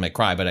encounter in Devil May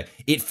Cry, but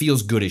it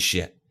feels good as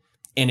shit.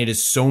 And it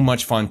is so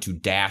much fun to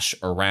dash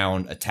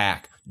around,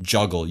 attack,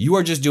 juggle. You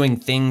are just doing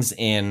things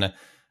in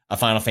a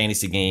Final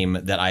Fantasy game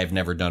that I have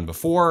never done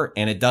before,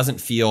 and it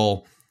doesn't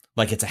feel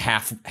like it's a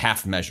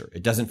half measure.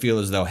 It doesn't feel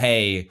as though,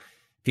 hey,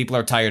 people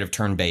are tired of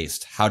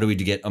turn-based. How do we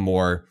get a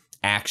more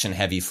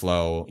action-heavy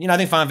flow? I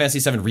think Final Fantasy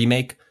VII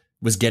Remake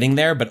was getting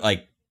there, but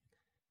like,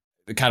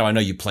 kind of, I know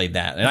you played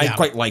that, and I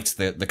quite liked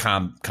the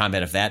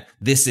combat of that.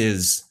 This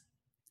is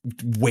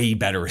way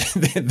better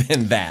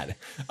than that.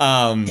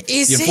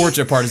 The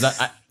unfortunate part is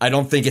that I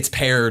don't think it's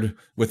paired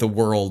with a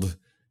world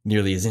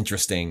nearly as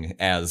interesting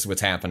as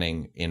what's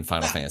happening in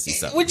Final Fantasy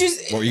VII. What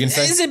were you going to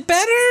say? Is it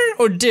better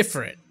or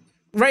different?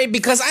 Right,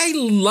 because I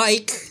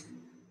like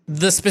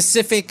the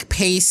specific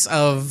pace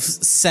of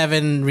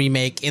 7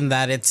 Remake in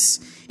that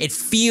it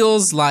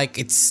feels like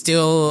it's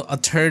still a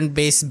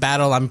turn-based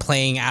battle I'm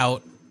playing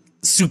out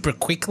super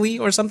quickly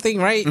or something,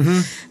 right?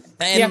 And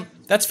yeah,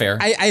 that's fair.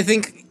 I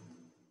think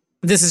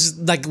this is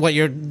like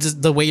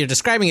the way you're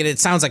describing it. It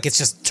sounds like it's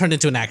just turned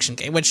into an action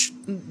game, which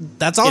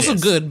that's also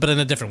good, but in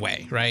a different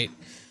way, right?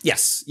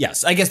 Yes.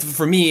 I guess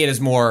for me, it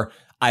is more,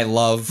 I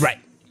love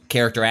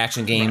character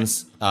action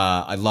games.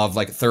 I love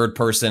like third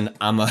person.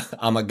 I'm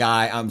a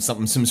guy. I'm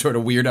some sort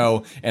of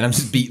weirdo, and I'm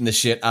just beating the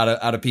shit out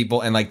of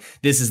people. And like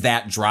this is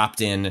that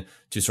dropped in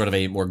to sort of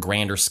a more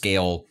grander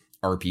scale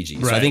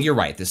RPG. So I think you're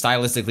right.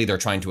 Stylistically, they're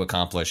trying to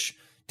accomplish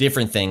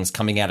different things,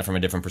 coming at it from a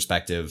different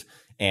perspective.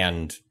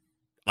 And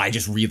I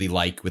just really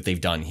like what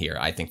they've done here.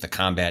 I think the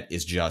combat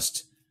is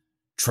just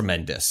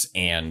tremendous,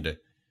 and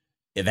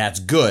that's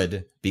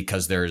good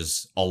because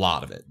there's a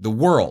lot of it. The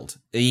world,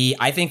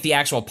 I think the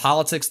actual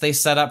politics they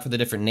set up for the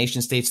different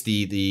nation states,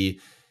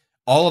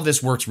 all of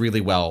this works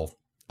really well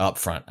up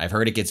front. I've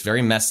heard it gets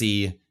very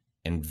messy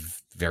and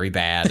very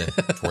bad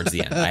towards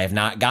the end. I have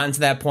not gotten to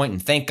that point,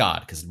 and thank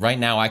God, because right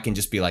now I can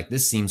just be like,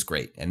 this seems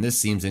great and this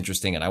seems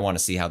interesting, and I want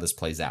to see how this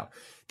plays out.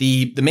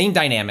 The main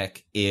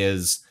dynamic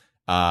is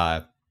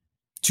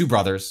 2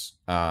 brothers,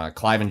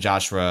 Clive and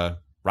Joshua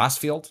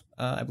Rosfield,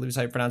 I believe is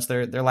how you pronounce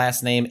their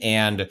last name,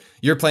 and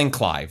you're playing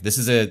Clive. This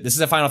is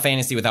a Final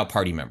Fantasy without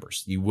party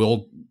members. You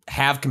will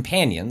have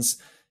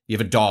companions. You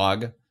have a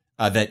dog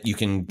that you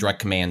can direct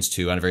commands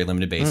to on a very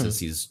limited basis.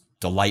 He's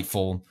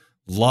delightful,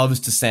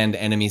 loves to send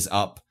enemies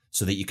up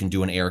so that you can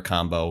do an air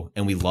combo,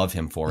 and we love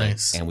him for it,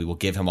 and we will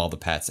give him all the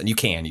pets. And you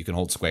can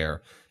hold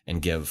square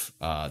and give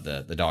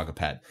the dog a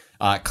pet.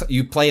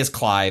 You play as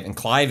Clive, and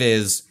Clive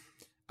is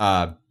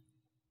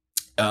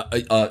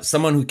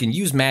someone who can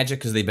use magic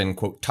because they've been,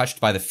 quote, touched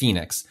by the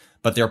Phoenix,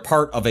 but they're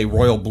part of a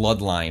royal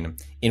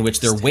bloodline in which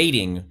they're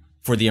waiting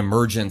for the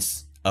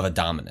emergence of a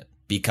dominant.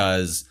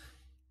 Because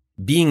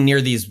being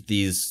near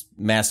these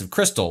massive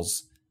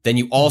crystals, then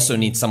you also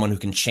need someone who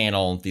can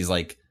channel these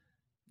like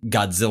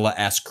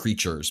Godzilla-esque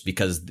creatures,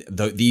 because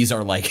these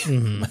are like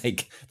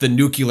like the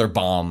nuclear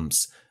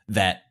bombs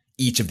that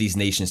each of these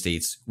nation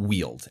states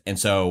wield. And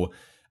so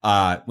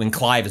when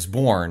Clive is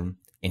born,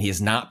 and he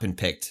has not been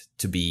picked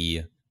to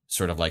be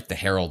sort of like the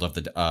herald of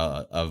the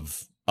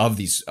of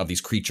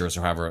these creatures,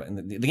 or however,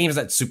 and the game is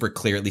not super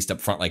clear, at least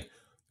up front, like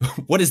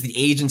what is the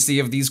agency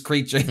of these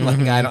creatures? Like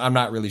I'm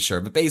not really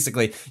sure, but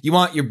basically you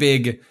want your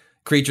big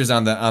creatures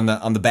on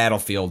the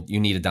battlefield.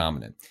 You need a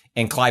dominant,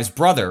 and Clive's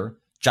brother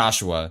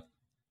Joshua,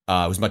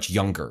 who's much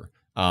younger,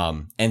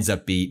 ends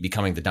up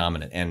becoming the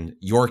dominant, and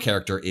your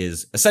character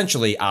is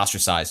essentially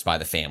ostracized by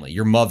the family.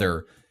 Your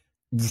mother,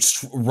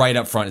 right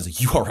up front, is like,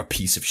 you are a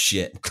piece of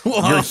shit.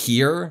 You're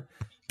here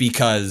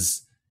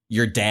because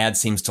your dad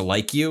seems to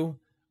like you,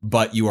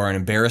 but you are an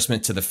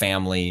embarrassment to the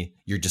family.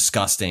 You're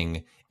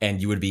disgusting,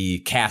 and you would be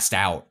cast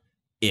out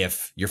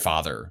if your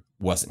father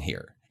wasn't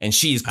here. And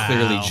she's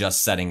clearly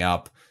just setting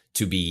up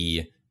to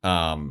be,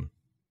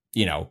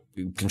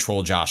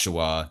 control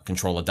Joshua,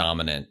 control a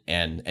dominant,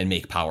 and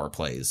make power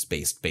plays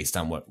based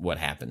on what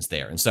happens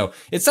there. And so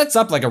it sets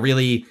up like a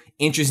really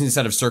interesting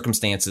set of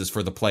circumstances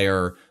for the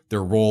player,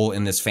 their role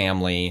in this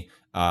family,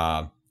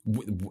 how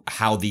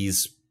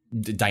these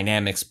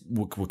dynamics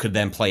could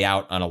then play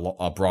out on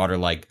a broader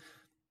like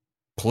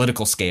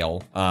political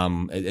scale,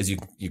 as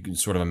you can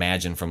sort of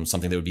imagine from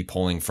something that would be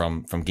pulling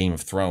from Game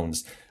of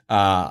Thrones.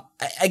 I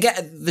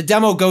get the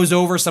demo goes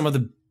over some of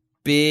the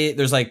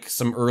there's like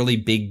some early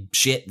big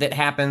shit that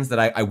happens that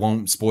I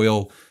won't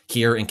spoil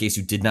here in case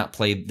you did not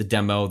play the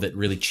demo, that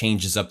really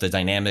changes up the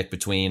dynamic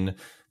between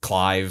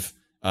Clive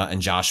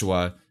and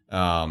Joshua.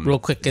 Real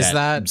quick, is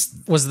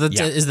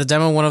the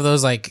demo one of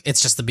those like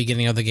it's just the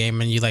beginning of the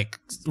game and you like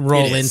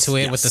roll into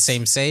it with the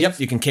same save? Yep,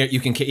 you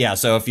can yeah.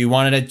 So if you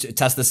wanted to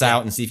test this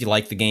out and see if you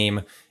like the game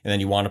and then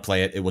you want to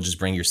play it, it will just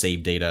bring your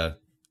save data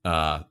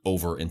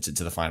over into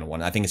the final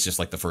one. I think it's just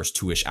like the first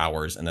 2-ish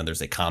hours, and then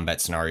there's a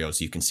combat scenario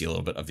so you can see a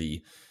little bit of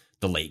the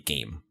late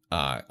game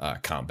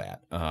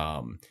combat.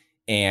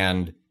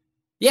 And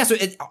yeah, so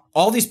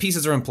all these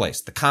pieces are in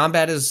place. The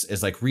combat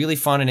is like really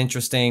fun and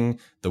interesting.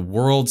 The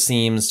world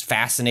seems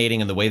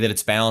fascinating in the way that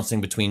it's balancing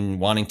between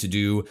wanting to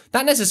do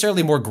not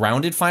necessarily more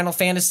grounded Final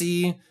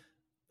Fantasy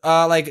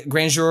like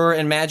grandeur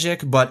and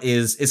magic, but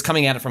is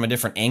coming at it from a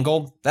different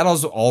angle. That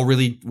was all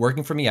really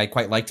working for me. I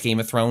quite liked Game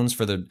of Thrones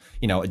for the,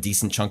 a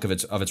decent chunk of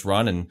its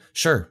run, and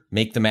sure,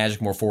 make the magic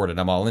more forward, and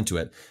I'm all into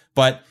it.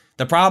 But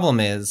the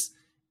problem is,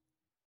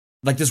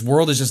 like, this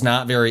world is just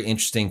not very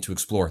interesting to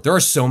explore. There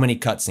are so many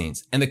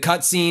cutscenes, and the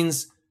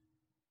cutscenes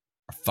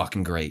are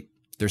fucking great.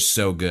 They're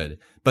so good.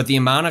 But the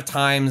amount of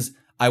times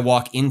I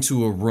walk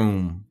into a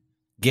room,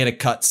 get a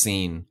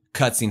cutscene,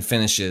 cutscene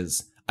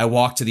finishes. I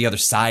walk to the other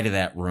side of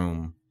that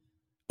room,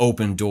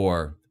 open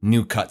door,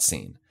 new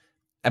cutscene.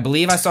 I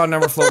believe I saw a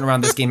number floating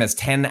around. This game has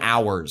 10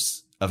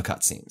 hours of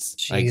cutscenes.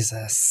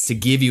 Jesus. To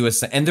give you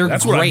and they're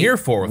That's great. what I'm here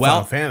for with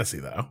Final Fantasy,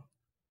 though.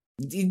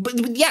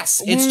 But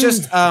yes, it's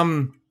just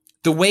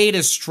the way it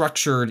is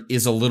structured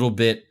is a little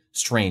bit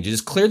strange. It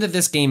is clear that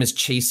this game is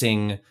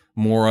chasing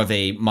more of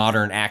a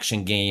modern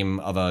action game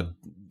of a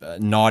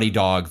Naughty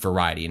Dog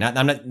variety.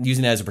 I'm not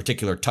using that as a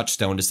particular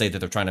touchstone to say that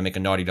they're trying to make a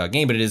Naughty Dog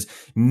game, but it is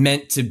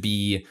meant to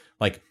be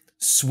like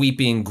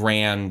sweeping,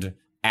 grand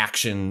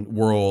action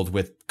world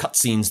with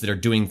cutscenes that are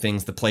doing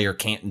things the player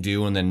can't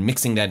do, and then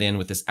mixing that in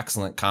with this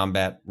excellent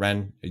combat.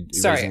 Ren,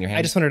 sorry, your hand?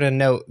 I just wanted to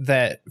note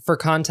that for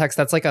context,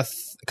 that's like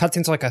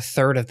cutscenes are like a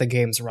third of the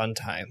game's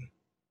runtime.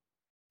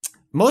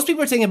 Most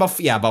people are taking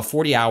about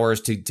 40 hours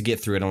to get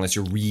through it, unless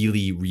you're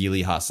really,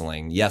 really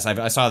hustling. Yes,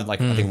 I saw I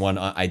think one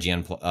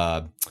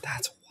IGN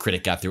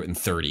critic got through it in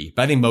 30,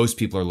 but I think most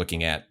people are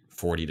looking at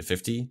 40 to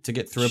 50 to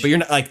get through it. But you're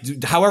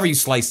not however you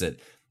slice it,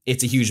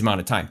 it's a huge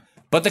amount of time.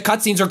 But the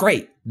cutscenes are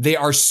great. They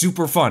are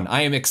super fun.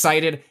 I am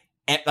excited.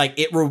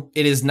 It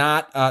is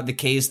not the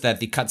case that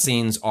the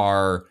cutscenes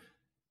are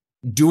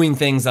doing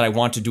things that I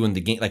want to do in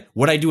the game. Like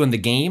what I do in the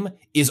game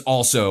is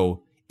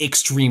also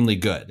extremely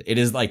good. It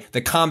is like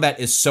the combat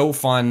is so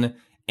fun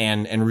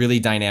and really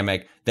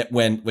dynamic that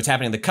when what's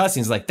happening in the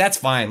cutscenes, like that's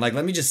fine. Like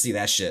let me just see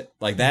that shit.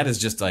 Like that is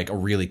just like a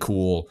really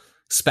cool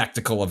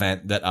spectacle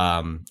event that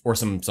or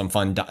some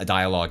fun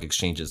dialogue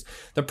exchanges.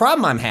 The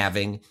problem I'm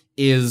having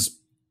is,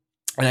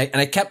 and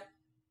I kept.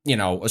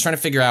 I was trying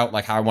to figure out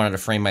like how I wanted to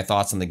frame my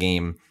thoughts on the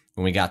game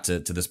when we got to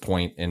this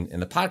point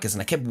in the podcast,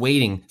 and I kept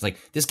waiting. It's like,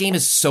 this game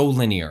is so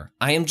linear.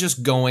 I am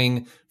just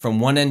going from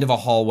one end of a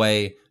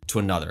hallway to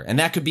another. And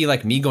that could be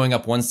like me going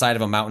up one side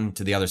of a mountain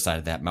to the other side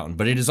of that mountain,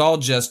 but it is all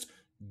just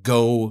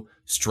go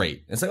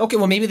straight. It's like, okay,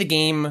 well, maybe the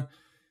game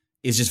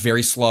is just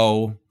very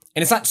slow.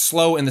 And it's not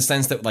slow in the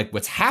sense that like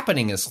what's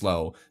happening is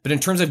slow, but in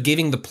terms of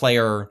giving the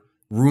player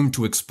room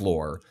to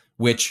explore,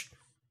 which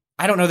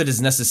I don't know that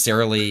is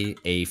necessarily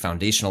a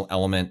foundational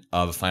element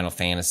of Final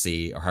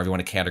Fantasy or however you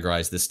want to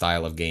categorize this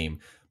style of game.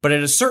 But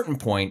at a certain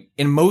point,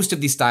 in most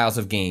of these styles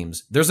of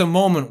games, there's a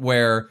moment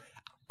where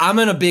I'm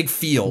in a big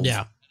field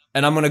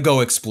and I'm going to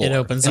go explore. It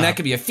opens and up. That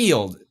could be a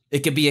field.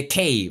 It could be a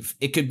cave.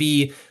 It could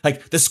be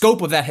like the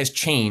scope of that has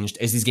changed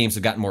as these games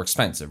have gotten more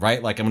expensive,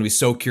 right? Like I'm going to be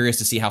so curious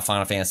to see how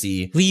Final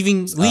Fantasy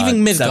leaving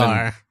Midgar.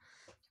 7,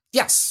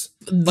 yes.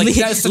 Like,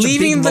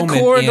 leaving the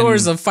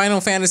corridors of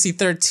Final Fantasy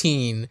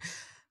 13.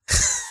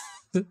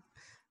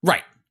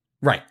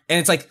 Right. And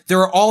it's like, there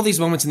are all these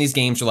moments in these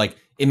games where like,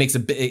 it makes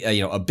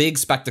a big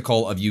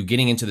spectacle of you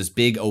getting into this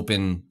big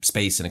open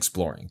space and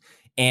exploring.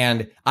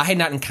 And I had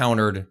not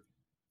encountered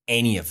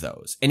any of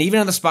those. And even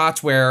in the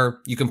spots where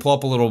you can pull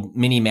up a little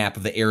mini map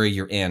of the area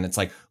you're in, it's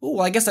like, oh,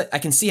 well, I guess I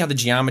can see how the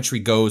geometry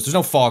goes. There's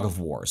no fog of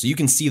war. So you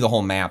can see the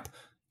whole map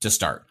to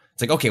start.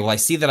 It's like, okay, well, I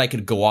see that I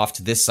could go off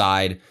to this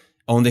side.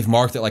 Oh, and they've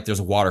marked it like there's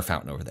a water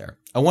fountain over there.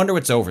 I wonder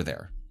what's over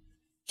there.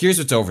 Here's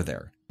what's over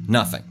there.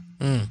 Nothing.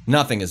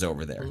 Nothing is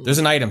over there. There's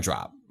an item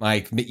drop.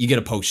 Like you get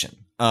a potion.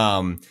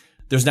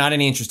 There's not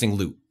any interesting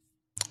loot.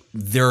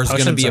 There's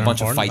going to be a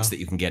bunch of fights that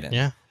you can get in.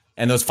 Yeah.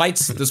 And those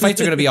fights are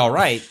going to be all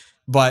right,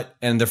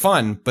 and they're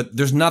fun, but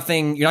there's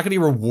nothing, you're not going to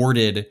be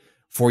rewarded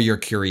for your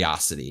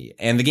curiosity.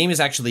 And the game is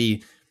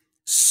actually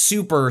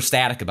super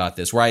static about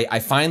this, where I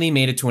finally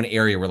made it to an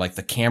area where like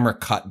the camera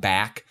cut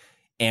back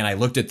and I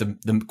looked at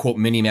the quote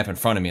mini map in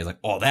front of me. I was like,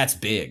 oh, that's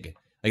big.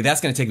 Like,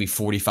 that's going to take me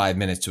 45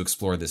 minutes to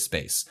explore this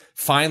space.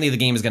 Finally, the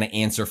game is going to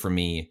answer for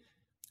me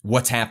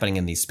what's happening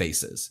in these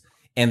spaces.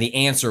 And the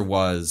answer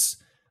was,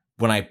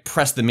 when I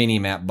press the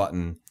mini-map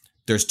button,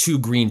 there's 2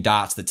 green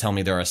dots that tell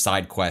me there are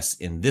side quests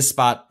in this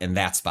spot and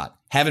that spot.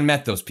 Haven't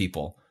met those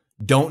people.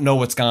 Don't know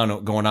what's going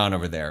on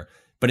over there.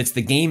 But it's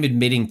the game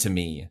admitting to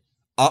me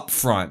up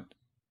front,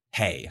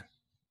 hey,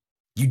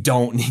 you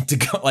don't need to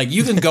go. Like,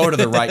 you can go to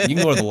the right, you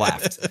can go to the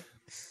left.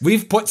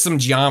 We've put some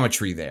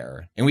geometry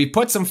there, and we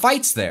put some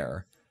fights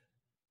there.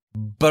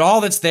 But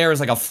all that's there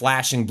is like a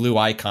flashing blue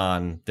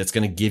icon that's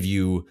going to give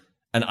you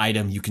an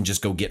item you can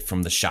just go get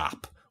from the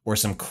shop or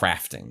some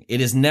crafting. It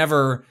has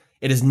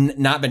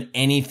not been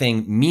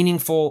anything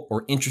meaningful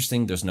or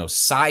interesting. There's no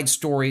side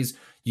stories.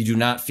 You do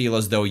not feel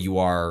as though you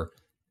are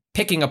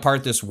picking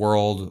apart this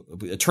world,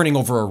 turning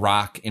over a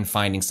rock and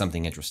finding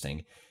something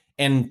interesting.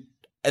 And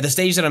at the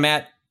stage that I'm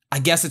at, I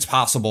guess it's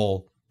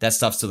possible that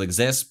stuff still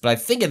exists. But I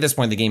think at this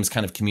point, the game is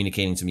kind of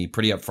communicating to me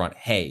pretty upfront,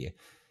 hey,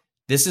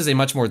 this is a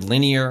much more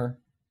linear,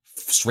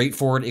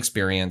 straightforward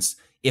experience.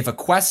 If a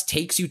quest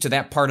takes you to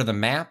that part of the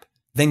map,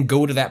 then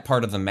go to that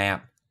part of the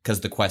map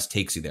because the quest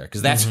takes you there.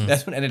 Because that's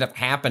what ended up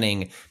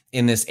happening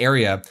in this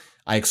area.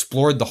 I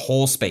explored the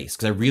whole space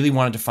because I really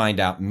wanted to find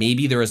out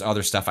maybe there is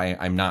other stuff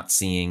I'm not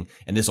seeing,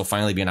 and this will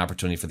finally be an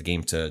opportunity for the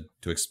game to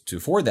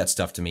afford that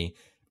stuff to me.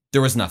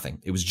 There was nothing.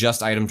 It was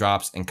just item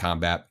drops and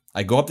combat.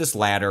 I go up this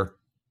ladder,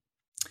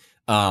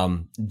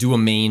 do a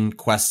main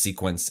quest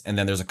sequence, and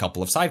then there's a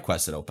couple of side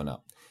quests that open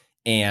up.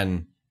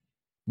 And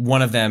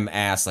one of them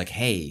asks, like,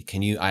 hey,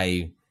 can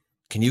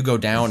you go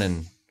down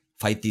and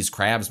fight these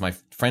crabs. My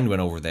friend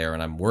went over there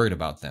and I'm worried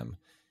about them.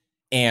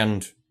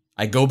 And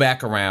I go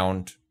back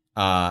around.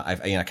 I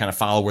kind of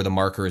follow where the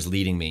marker is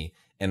leading me.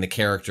 And the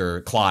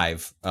character,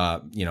 Clive,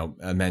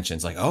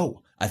 mentions like,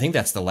 oh, I think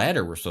that's the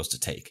ladder we're supposed to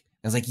take.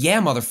 And I was like,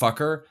 yeah,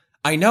 motherfucker.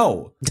 I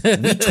know.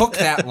 We took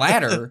that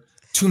ladder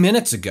 2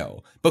 minutes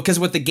ago. Because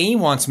what the game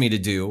wants me to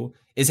do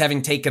is,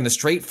 having taken the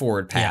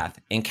straightforward path,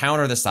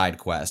 encounter the side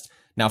quest,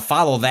 now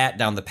follow that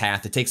down the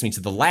path that takes me to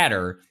the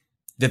ladder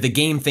that the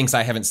game thinks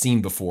I haven't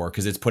seen before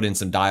because it's put in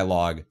some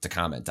dialogue to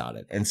comment on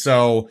it. And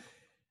so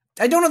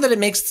I don't know that it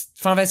makes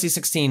Final Fantasy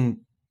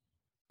 16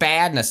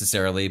 bad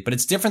necessarily, but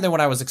it's different than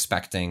what I was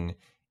expecting.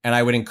 And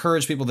I would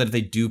encourage people that if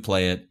they do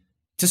play it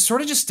to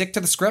sort of just stick to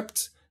the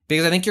script,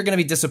 because I think you're going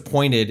to be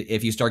disappointed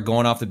if you start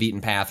going off the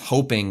beaten path,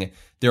 hoping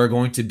there are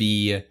going to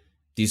be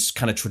these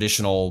kind of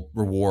traditional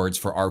rewards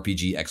for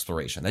RPG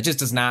exploration. That just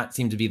does not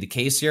seem to be the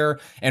case here.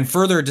 And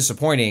further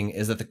disappointing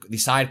is that the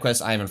side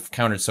quests I have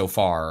encountered so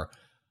far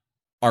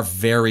are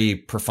very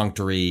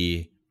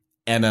perfunctory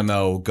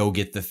MMO, go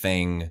get the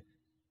thing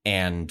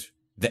and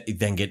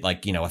then get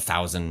like,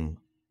 $1,000,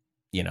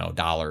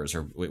 dollars,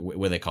 or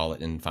what do they call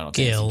it in Final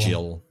Fantasy?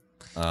 Jill.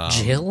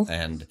 Jill?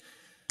 And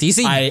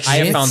I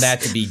have found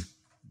that to be...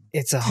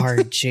 It's a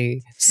hard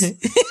G.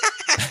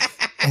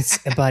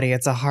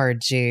 It's a hard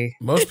G.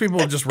 Most people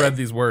have just read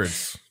these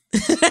words.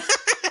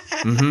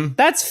 Mm-hmm.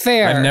 That's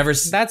fair. I've never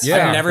said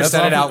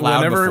it out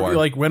loud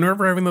before.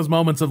 Whenever having those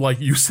moments of like,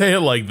 you say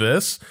it like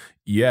this,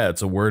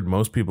 it's a word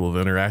most people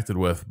have interacted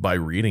with by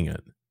reading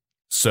it.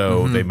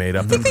 So they made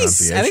up the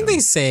pronunciation. I think they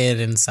say it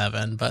in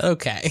 7, but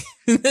okay.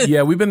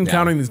 Yeah, we've been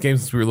encountering these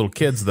games since we were little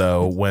kids,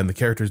 though, when the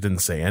characters didn't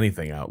say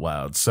anything out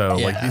loud. So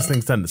these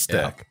things tend to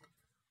stick.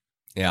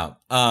 Yeah.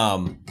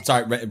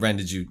 Sorry, Ren,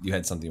 you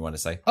had something you want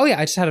to say? Oh yeah,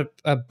 I just had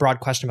a broad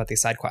question about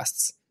these side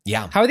quests.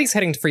 Yeah. How are these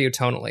heading for you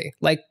tonally?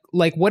 Like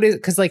what is,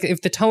 because like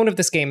if the tone of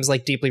this game is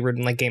like deeply rooted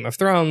in like Game of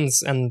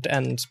Thrones and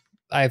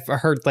I've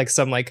heard like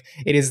some like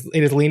it is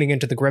leaning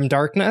into the grim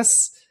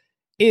darkness.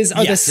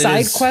 Are the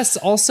side quests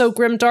also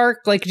grim dark?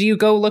 Like, do you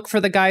go look for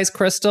the guy's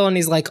crystal and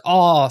he's like,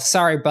 oh,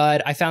 sorry,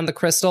 bud, I found the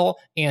crystal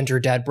and your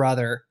dead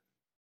brother.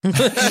 Didn't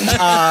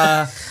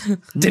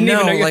even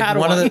know you had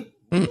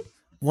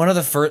one of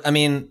the first, I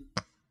mean,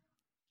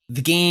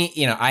 the game,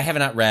 I have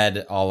not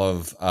read all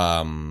of,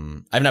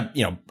 I've not,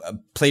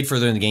 played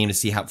further in the game to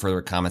see how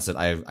further comments that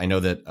I know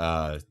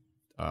that,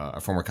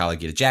 our former colleague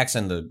Gita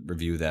Jackson, the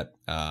review that,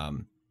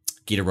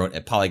 Gita wrote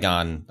at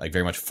Polygon, like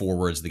very much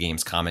forwards the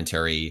game's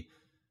commentary,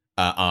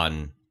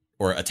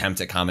 or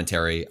attempt at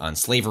commentary on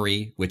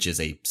slavery, which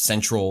is a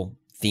central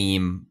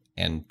theme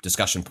and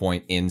discussion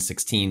point in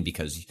 16,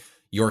 because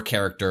your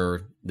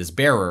character, this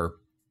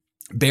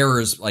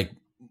bearers like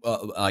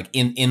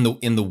in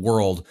the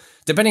world,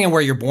 depending on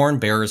where you're born,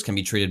 bearers can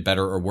be treated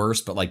better or worse.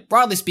 But like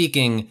broadly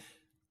speaking,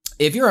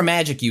 if you're a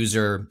magic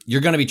user,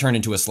 you're going to be turned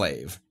into a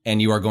slave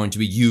and you are going to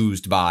be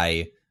used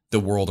by the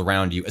world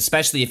around you,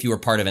 especially if you are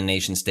part of a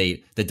nation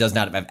state that does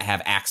not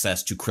have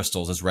access to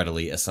crystals as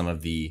readily as some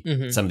of the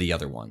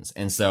other ones.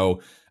 And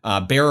so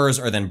bearers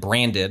are then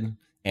branded,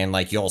 and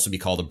like you'll also be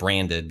called a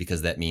branded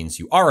because that means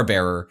you are a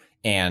bearer.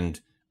 And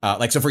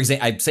so for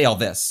example, I say all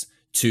this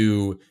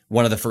to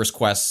one of the first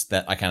quests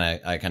that I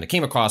kind of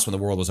came across when the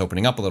world was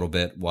opening up a little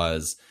bit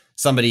was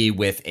somebody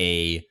with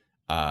a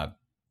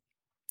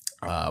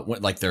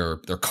like their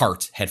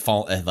cart had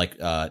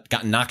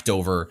gotten knocked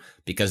over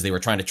because they were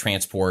trying to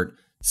transport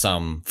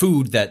some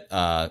food that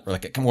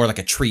or more like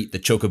a treat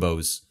that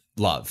chocobos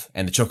love,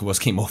 and the chocobos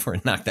came over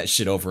and knocked that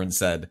shit over and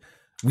said,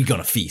 "We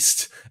gonna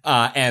feast."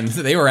 And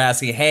they were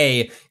asking,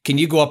 "Hey, can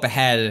you go up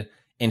ahead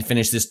and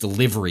finish this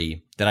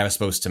delivery that I was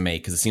supposed to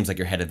make? Because it seems like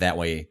you're headed that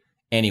way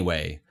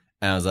anyway."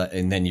 And I was like,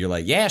 and then you're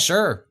like, "Yeah,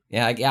 sure,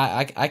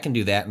 I can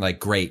do that." I'm like,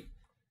 "Great."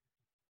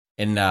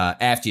 And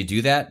after you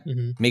do that,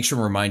 make sure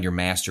to remind your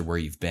master where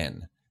you've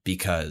been,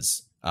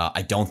 because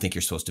I don't think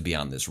you're supposed to be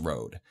on this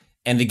road.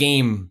 And the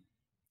game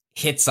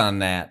hits on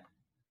that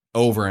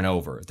over and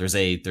over. There's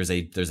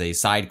a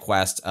side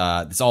quest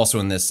that's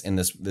also in this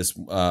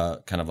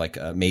kind of like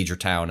a major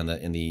town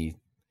in the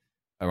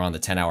around the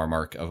 10-hour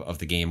mark of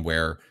the game,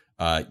 where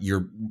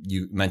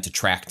you meant to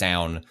track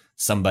down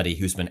somebody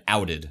who's been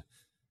outed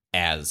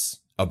as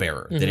a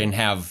bearer.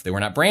 They were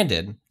not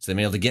branded, so they've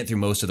been able to get through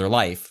most of their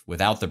life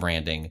without the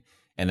branding.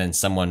 And then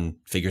someone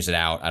figures it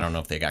out. I don't know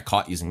if they got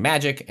caught using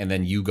magic, and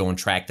then you go and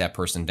track that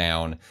person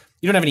down.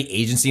 You don't have any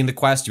agency in the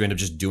quest. You end up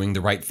just doing the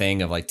right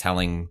thing of like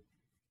telling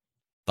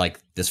like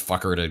this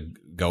fucker to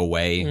go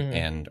away,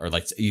 or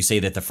like you say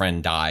that the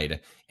friend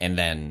died, and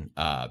then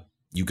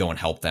you go and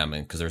help them,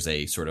 and because there's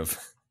a sort of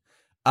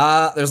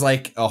there's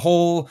like a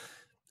whole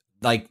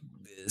like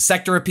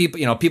sector of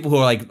people, people who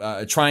are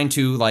like trying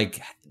to like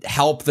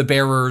help the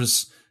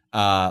bearers.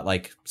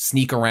 Like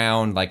sneak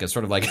around, like a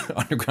sort of like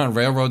Underground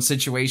Railroad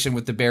situation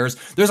with the bears.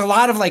 There's a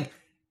lot of like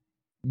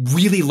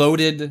really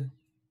loaded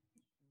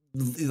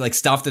like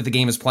stuff that the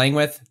game is playing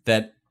with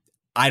that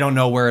I don't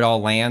know where it all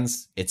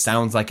lands. It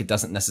sounds like it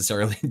doesn't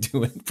necessarily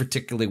do it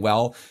particularly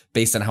well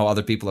based on how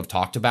other people have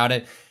talked about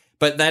it.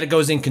 But that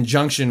goes in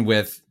conjunction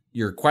with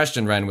your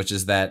question, Ren, which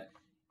is that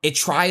it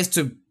tries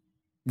to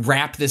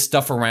wrap this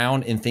stuff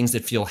around in things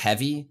that feel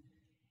heavy.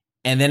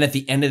 And then at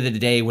the end of the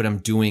day, what I'm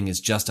doing is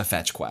just a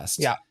fetch quest.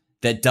 Yeah.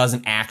 That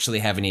doesn't actually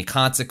have any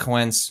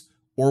consequence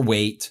or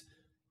weight.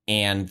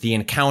 And the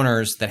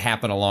encounters that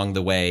happen along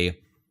the way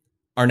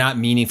are not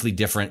meaningfully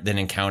different than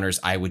encounters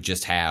I would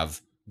just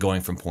have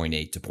going from point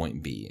A to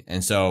point B.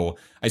 And so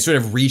I sort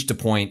of reached a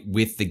point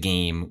with the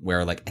game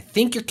where, like, I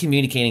think you're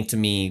communicating to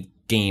me,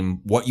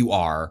 game, what you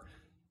are.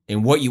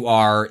 And what you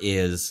are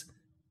is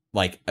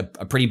like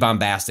a pretty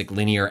bombastic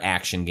linear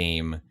action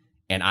game.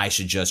 And I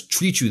should just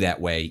treat you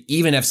that way,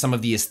 even if some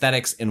of the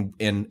aesthetics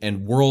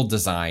and world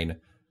design,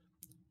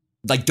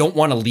 like, don't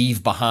want to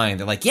leave behind.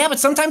 They're like, yeah, but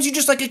sometimes you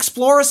just like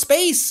explore a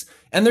space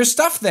and there's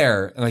stuff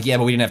there. I'm like, yeah,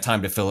 but we didn't have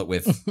time to fill it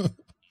with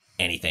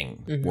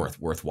anything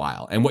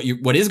worthwhile. And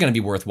what is going to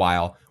be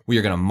worthwhile, we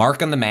are going to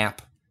mark on the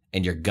map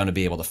and you're going to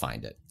be able to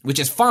find it, which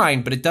is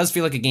fine. But it does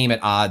feel like a game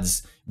at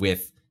odds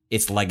with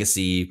its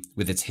legacy,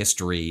 with its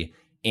history.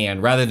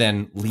 And rather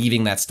than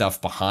leaving that stuff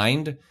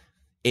behind,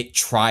 it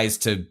tries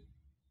to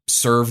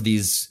serve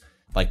these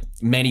like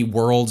many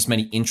worlds,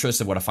 many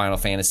interests of what a Final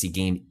Fantasy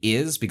game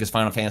is, because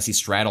Final Fantasy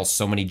straddles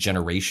so many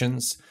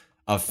generations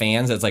of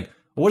fans. It's like,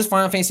 well, what does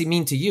Final Fantasy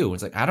mean to you?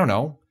 It's like, I don't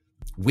know.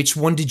 Which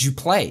one did you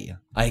play?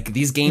 Like,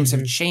 these games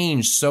have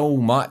changed so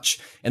much,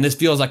 and this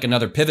feels like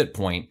another pivot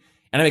point.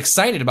 And I'm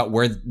excited about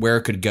where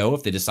it could go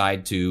if they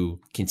decide to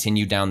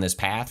continue down this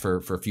path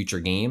for future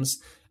games.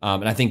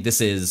 And I think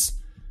this is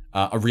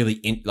a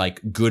really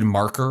good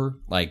marker,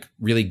 like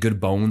really good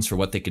bones for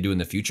what they could do in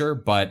the future.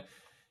 But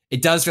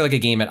it does feel like a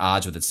game at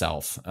odds with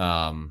itself.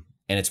 And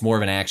it's more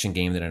of an action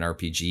game than an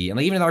RPG. And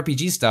like, even in the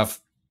RPG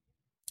stuff,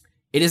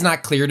 it is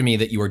not clear to me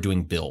that you are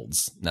doing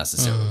builds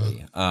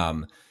necessarily.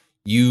 So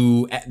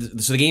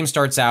the game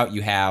starts out,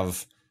 you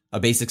have a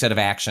basic set of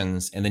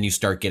actions, and then you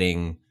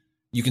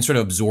can sort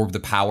of absorb the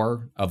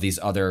power of these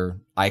other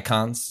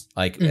icons,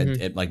 like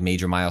at like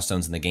major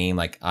milestones in the game.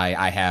 Like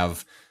I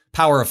have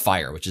power of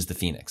fire, which is the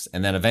Phoenix.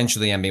 And then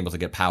eventually I'm able to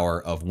get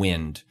power of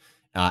wind.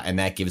 And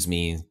that gives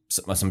me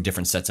some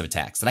different sets of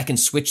attacks that I can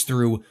switch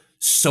through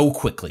so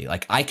quickly.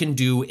 Like I can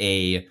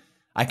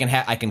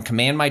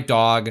command my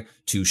dog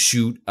to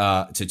shoot,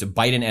 to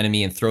bite an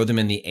enemy and throw them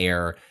in the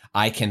air.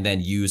 I can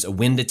then use a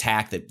wind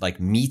attack that like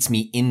meets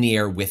me in the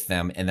air with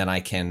them. And then I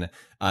can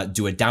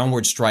do a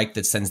downward strike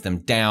that sends them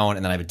down.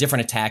 And then I have a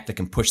different attack that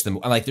can push them.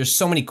 Like, there's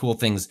so many cool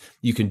things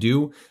you can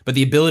do, but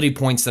the ability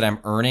points that I'm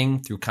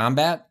earning through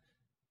combat,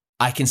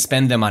 I can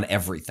spend them on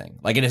everything.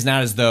 Like, it is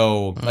not as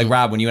though, like,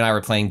 Rob, when you and I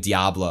were playing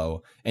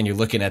Diablo and you're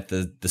looking at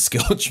the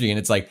skill tree and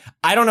it's like,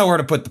 I don't know where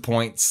to put the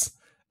points.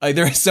 Like,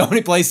 there are so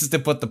many places to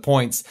put the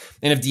points.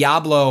 And if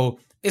Diablo,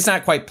 it's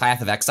not quite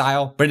Path of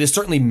Exile, but it is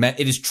certainly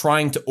it is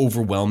trying to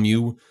overwhelm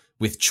you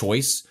with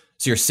choice.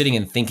 So you're sitting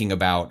and thinking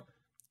about,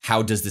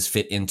 how does this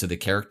fit into the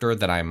character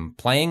that I'm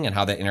playing and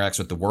how that interacts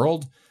with the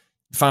world?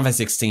 Final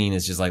Fantasy 16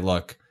 is just like,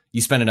 look,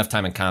 you spend enough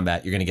time in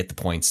combat, you're going to get the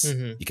points.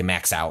 You can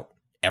max out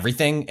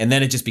everything, and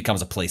then it just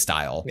becomes a play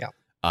style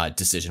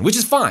decision, which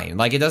is fine.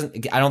 Like, I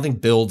don't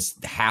think builds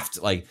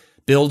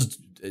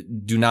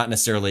do not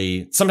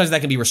necessarily, sometimes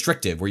that can be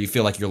restrictive where you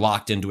feel like you're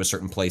locked into a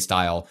certain play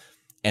style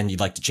and you'd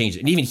like to change it.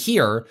 And even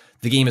here,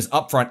 the game is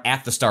upfront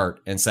at the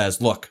start and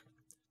says, look,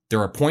 there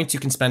are points you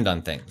can spend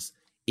on things.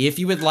 If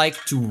you would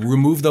like to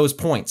remove those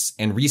points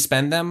and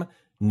respend them,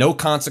 no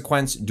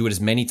consequence, do it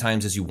as many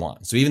times as you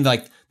want. So even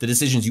like the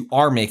decisions you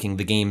are making,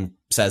 the game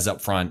says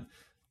up front,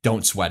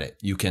 don't sweat it.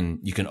 You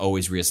can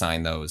always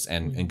reassign those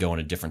and go in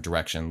a different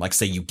direction. Like,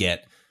 say you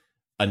get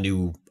a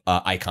new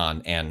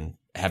icon and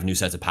have new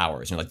sets of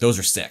powers. And you're like, those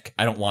are sick.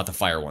 I don't want the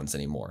fire ones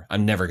anymore.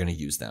 I'm never going to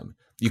use them.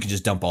 You can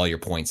just dump all your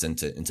points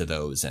into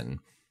those and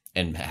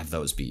have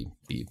those be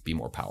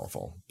more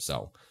powerful.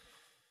 So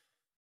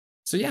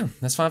yeah,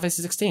 that's Final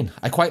Fantasy 16.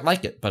 I quite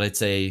like it, but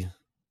it's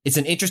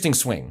an interesting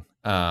swing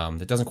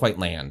that doesn't quite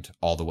land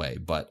all the way.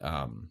 But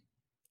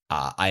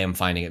I am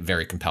finding it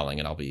very compelling,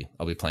 and I'll be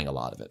playing a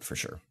lot of it for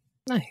sure.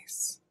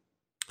 Nice.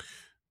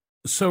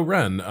 So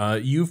Ren,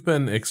 you've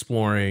been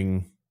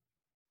exploring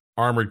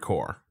Armored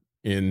Core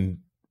in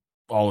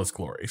all its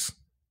glories.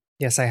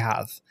 Yes, I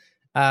have.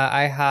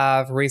 I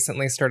have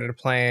recently started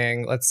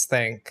playing, let's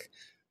think,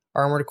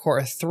 Armored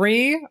Core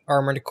 3,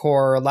 Armored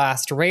Core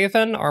Last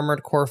Raven,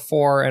 Armored Core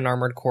 4, and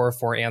Armored Core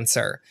 4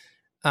 Answer.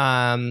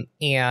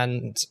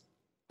 And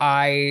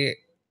I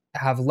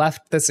have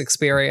left this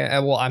experience.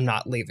 Well, I'm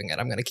not leaving it.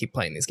 I'm going to keep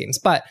playing these games.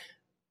 But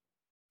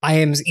I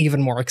am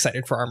even more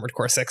excited for Armored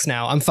Core 6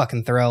 now. I'm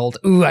fucking thrilled.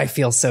 Ooh, I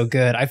feel so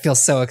good. I feel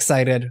so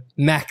excited.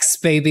 Mechs,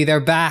 baby, they're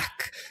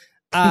back.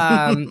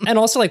 And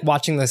also, like,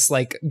 watching this,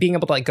 like, being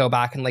able to, like, go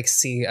back and, like,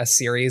 see a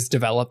series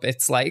develop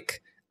its,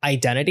 like,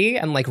 identity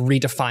and like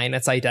redefine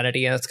its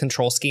identity and its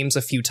control schemes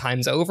a few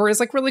times over is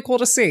like really cool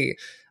to see.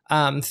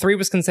 3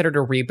 was considered a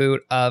reboot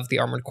of the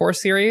Armored Core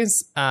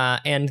series,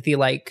 and the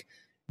like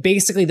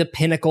basically the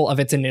pinnacle of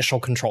its initial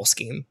control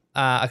scheme.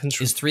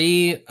 Is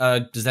 3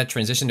 does that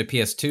transition to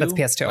PS2? That's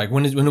PS2. Like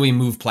when do we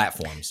move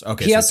platforms?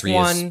 Okay,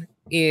 PS1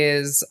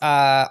 is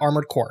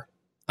Armored Core.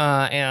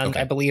 and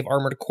I believe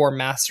Armored Core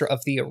Master of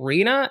the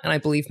Arena, and I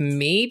believe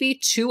maybe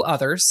 2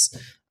 others.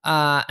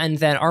 And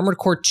then Armored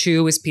Core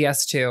 2 is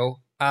PS2.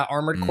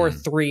 Armored Core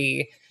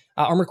 3,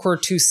 Armored Core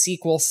 2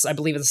 sequels, I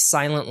believe is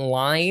Silent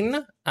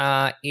Line,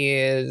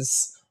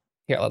 is...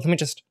 Here, let me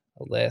just...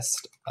 A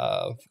list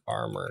of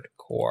Armored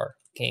Core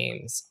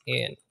games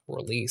in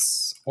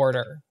release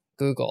order.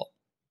 Google.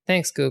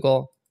 Thanks,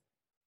 Google.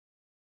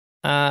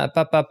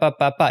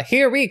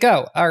 Here we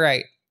go. All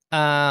right.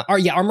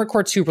 Armored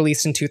Core 2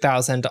 released in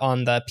 2000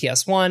 on the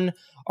PS1.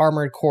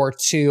 Armored Core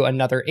 2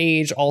 Another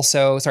Age,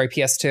 also,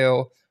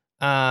 PS2.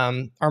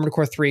 Armored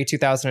Core 3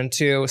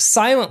 2002.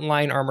 Silent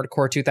Line Armored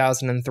Core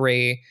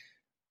 2003.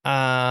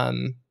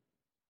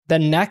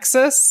 Then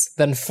Nexus,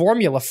 then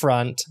Formula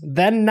Front,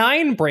 then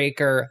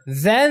Ninebreaker,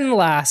 then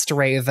Last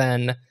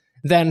Raven,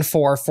 then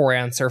 4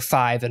 Answer,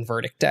 5, and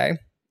Verdict Day.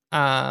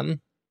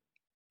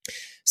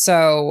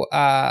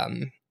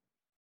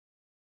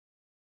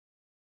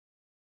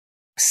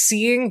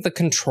 Seeing the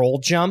control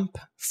jump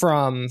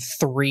from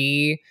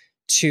 3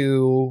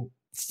 to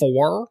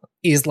 4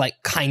 is like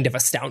kind of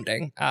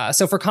astounding.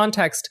 So for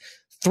context,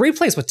 3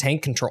 plays with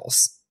tank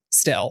controls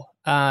still.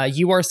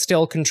 You are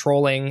still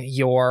controlling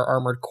your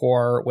Armored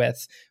Core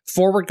with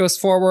forward goes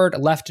forward,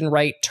 left and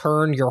right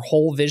turn your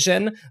whole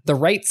vision. The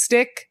right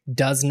stick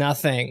does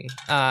nothing.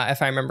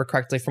 If I remember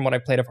correctly from what I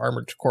played of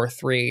Armored Core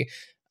 3,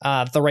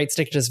 the right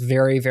stick does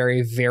very,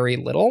 very, very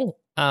little.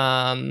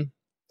 However,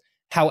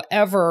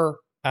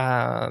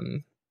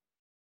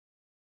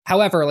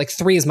 like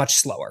 3 is much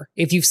slower.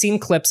 If you've seen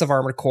clips of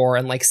Armored Core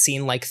and like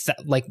seen like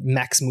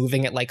mechs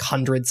moving at like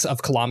hundreds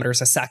of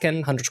kilometers a second,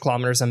 100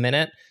 kilometers a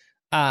minute,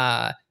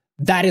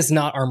 that is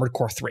not Armored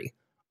Core 3.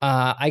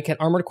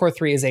 Armored Core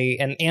 3 is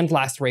and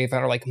Last Raven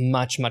are like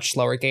much, much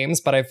slower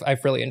games, but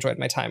I've really enjoyed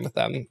my time with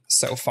them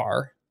so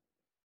far.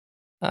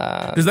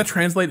 Does that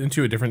translate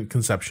into a different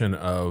conception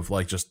of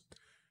like just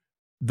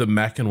the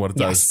mech and what it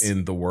does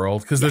in the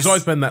world? Because there's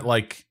always been that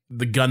like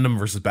the Gundam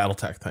versus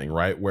Battletech thing,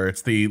 right? Where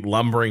it's the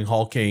lumbering,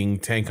 hulking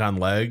tank on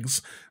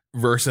legs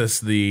versus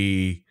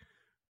the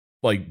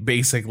like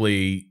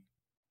basically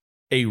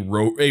a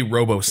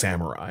robo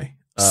samurai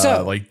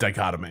like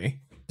dichotomy.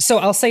 So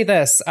I'll say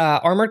this,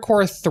 Armored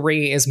Core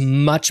 3 is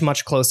much,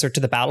 much closer to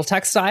the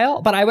Battletech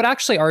style, but I would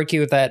actually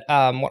argue that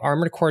what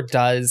Armored Core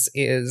does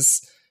is,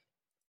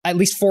 at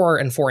least 4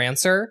 and 4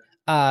 Answer,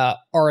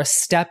 are a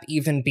step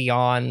even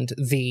beyond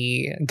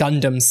the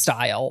Gundam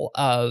style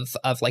of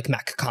like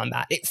mech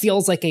combat. It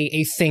feels like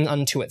a thing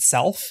unto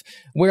itself,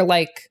 where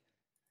like,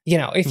 you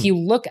know, if you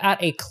look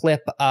at a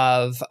clip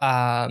of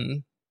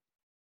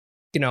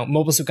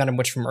Mobile Suit Gundam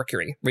Witch from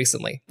Mercury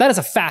recently. That is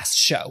a fast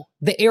show.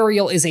 The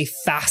Aerial is a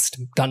fast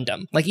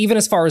Gundam. Like, even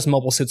as far as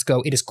mobile suits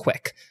go, it is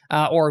quick.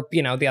 Or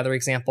the other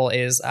example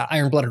is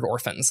Iron-Blooded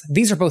Orphans.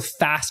 These are both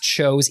fast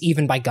shows,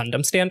 even by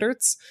Gundam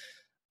standards.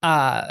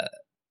 The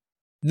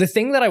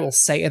thing that I will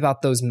say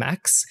about those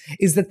mechs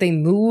is that they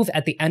move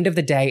at the end of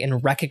the day in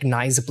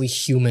recognizably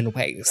human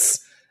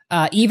ways.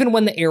 Even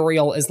when the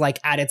Aerial is like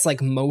at its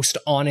like most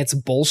on its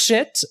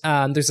bullshit,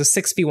 there's a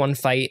 6v1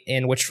 fight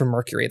in Witch from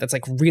Mercury that's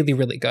like really,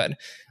 really good.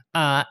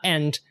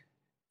 And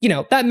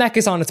that mech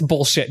is on its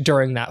bullshit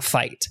during that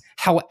fight.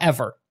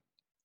 However,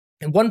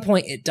 at one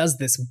point it does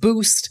this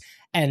boost,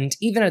 and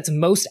even at its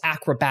most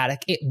acrobatic,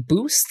 it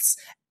boosts,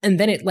 and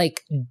then it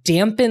like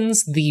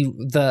dampens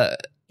the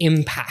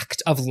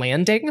impact of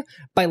landing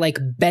by like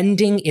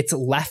bending its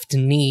left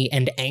knee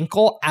and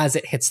ankle as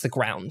it hits the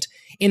ground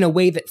in a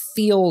way that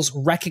feels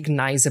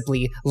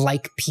recognizably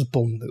like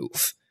people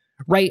move,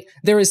 right?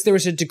 There is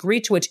a degree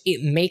to which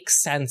it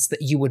makes sense that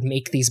you would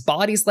make these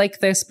bodies like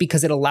this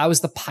because it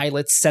allows the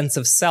pilot's sense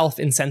of self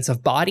and sense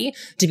of body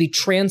to be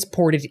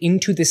transported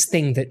into this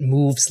thing that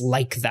moves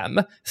like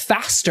them.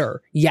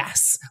 Faster,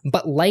 yes,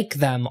 but like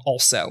them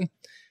also.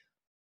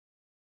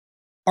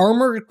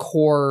 Armored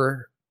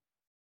Core,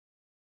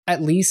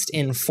 at least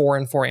in 4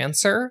 and 4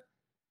 Answer,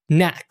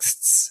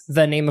 Nexts,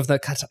 the name of the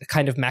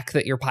kind of mech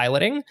that you're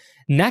piloting,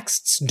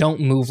 Nexts don't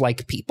move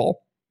like people.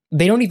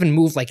 They don't even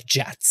move like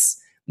jets.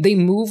 They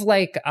move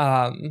like,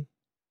 how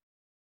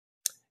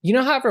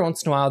every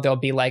once in a while there'll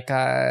be like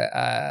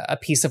a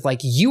piece of like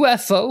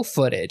UFO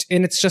footage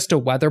and it's just a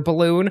weather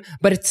balloon,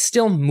 but it's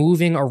still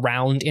moving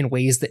around in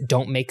ways that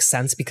don't make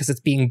sense because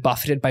it's being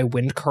buffeted by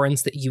wind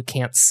currents that you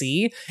can't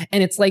see.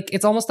 And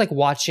it's almost like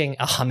watching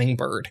a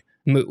hummingbird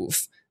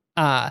move.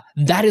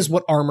 That is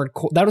what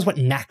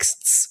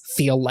Nexts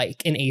feel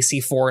like in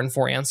AC4 and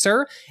 4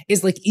 Answer,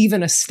 is like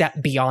even a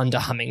step beyond a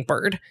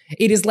hummingbird.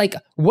 It is like,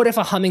 what if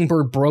a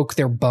hummingbird broke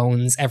their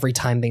bones every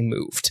time they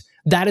moved?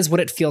 That is what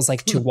it feels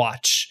like to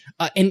watch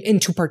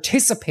and to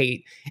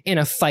participate in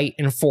a fight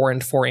in 4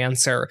 and 4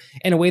 Answer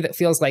in a way that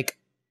feels like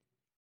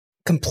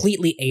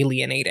completely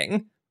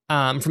alienating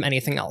from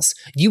anything else.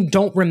 You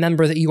don't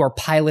remember that you are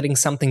piloting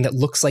something that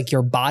looks like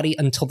your body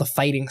until the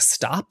fighting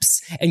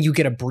stops and you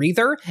get a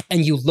breather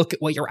and you look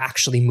at what you're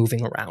actually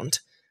moving around.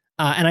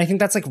 And I think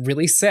that's like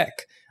really sick.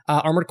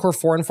 Armored Core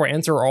 4 and 4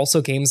 Answer are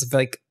also games of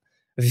like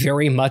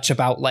very much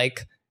about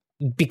like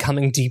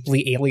becoming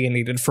deeply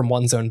alienated from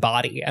one's own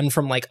body and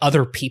from like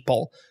other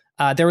people.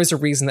 There is a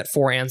reason that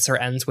For Answer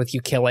ends with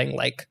you killing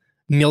like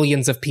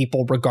millions of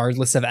people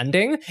regardless of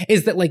ending,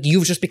 is that like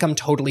you've just become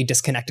totally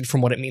disconnected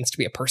from what it means to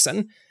be a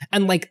person.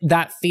 And like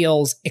that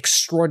feels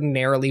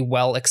extraordinarily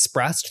well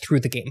expressed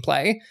through the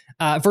gameplay.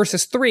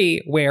 Versus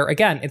 3, where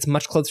again, it's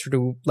much closer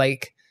to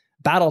like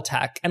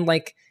Battletech and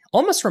like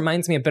almost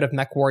reminds me a bit of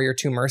MechWarrior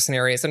 2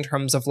 Mercenaries in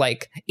terms of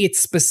like its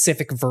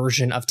specific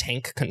version of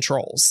tank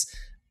controls.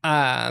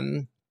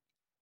 And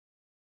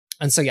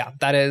so yeah,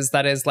 that is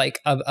like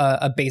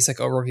a basic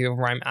overview of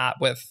where I'm at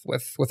with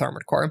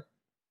Armored Core.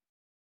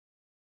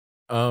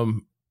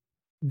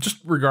 Just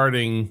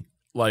regarding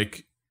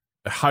like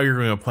how you're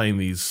going to play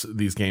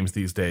these games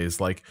these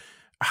days, like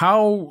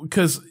how,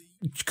 because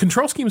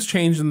control schemes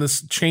change in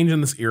this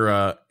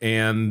era,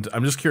 and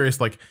I'm just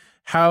curious, like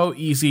how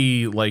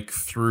easy, like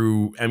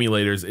through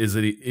emulators,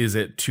 is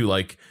it to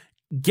like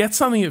get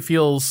something that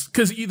feels,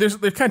 because there's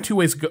kind of two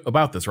ways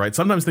about this, right?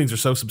 Sometimes things are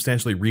so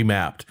substantially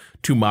remapped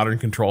to modern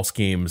control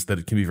schemes that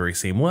it can be very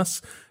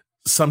seamless.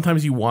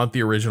 Sometimes you want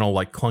the original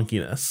like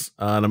clunkiness,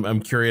 and I'm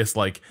curious,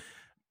 like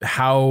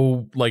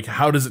how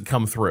does it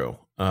come through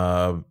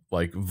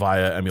like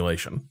via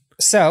emulation?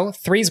 So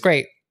 3's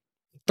great.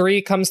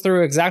 3 comes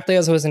through exactly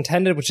as it was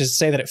intended, which is to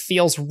say that it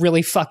feels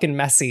really fucking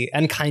messy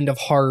and kind of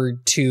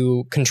hard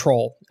to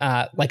control,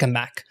 like a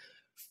mech.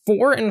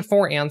 4 and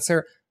 4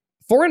 Answer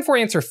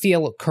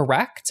feel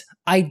correct.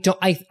 I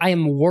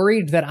am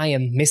worried that I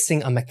am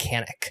missing a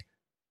mechanic.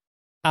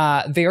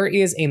 There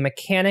is a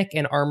mechanic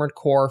in Armored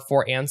Core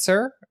 4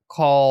 Answer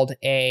called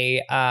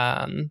a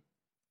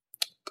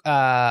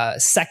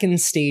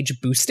second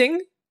stage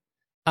boosting.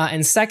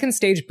 And second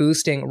stage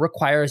boosting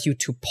requires you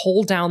to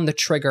pull down the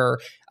trigger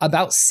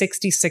about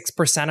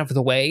 66% of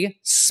the way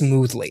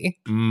smoothly.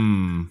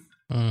 And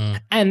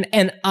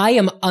I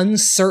am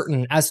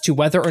uncertain as to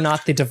whether or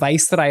not the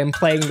device that I am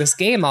playing this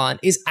game on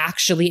is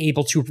actually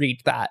able to read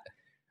that.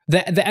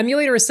 The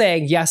emulator is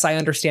saying, yes, I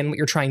understand what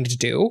you're trying to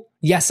do.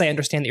 Yes, I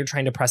understand that you're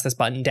trying to press this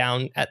button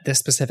down at this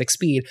specific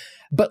speed.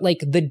 But like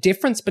the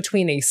difference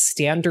between a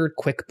standard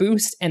quick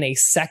boost and a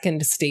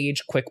second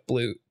stage quick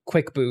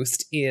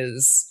boost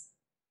is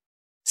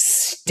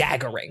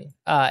staggering.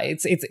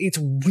 It's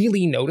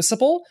really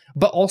noticeable.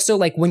 But also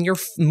like when you're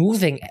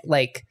moving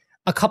like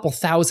a couple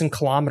thousand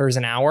kilometers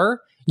an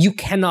hour, you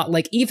cannot,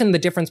 like, even the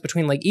difference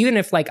between, like, even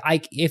if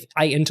I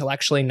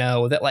intellectually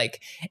know that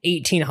like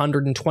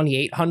 1800 and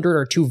 2800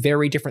 are two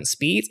very different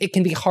speeds, it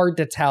can be hard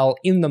to tell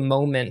in the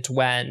moment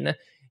when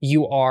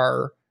you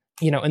are,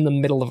 you know, in the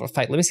middle of a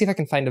fight. Let me see if I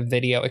can find a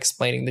video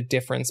explaining the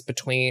difference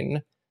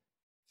between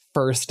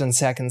first and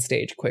second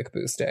stage quick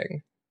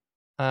boosting.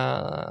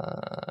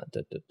 Yeah,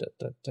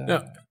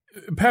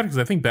 Pat, because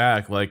I think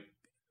back, like,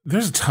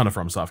 there's a ton of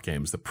FromSoft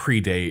games that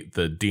predate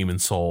the Demon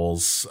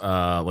Souls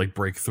like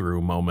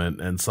breakthrough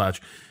moment and such.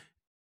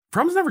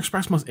 From's never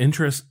expressed much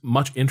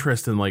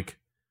interest in like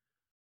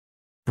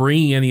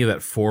bringing any of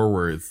that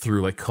forward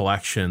through like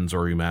collections or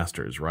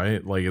remasters,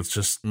 right? Like it's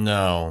just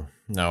no.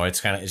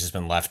 It's just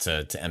been left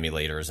to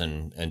emulators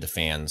and to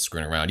fans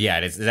screwing around. Yeah,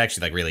 it's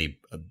actually like really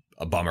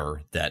a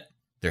bummer that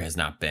there has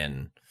not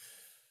been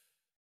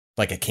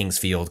like a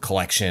Kingsfield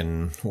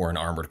collection or an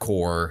Armored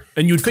Core.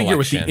 And you'd figure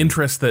with the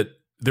interest that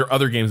their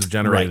other games have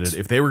generated, right,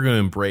 if they were going to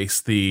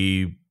embrace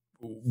the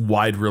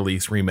wide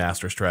release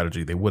remaster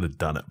strategy, they would have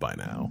done it by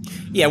now.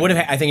 Yeah,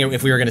 I think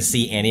if we were going to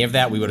see any of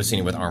that, we would have seen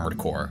it with Armored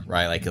Core,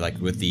 right? Like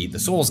with the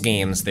Souls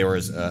games, there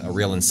was a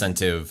real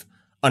incentive,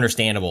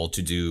 understandable,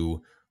 to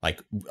do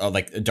like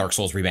Dark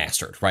Souls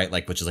remastered, right?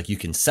 Like, which is like you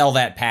can sell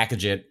that,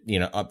 package it, you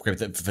know, upgrade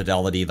the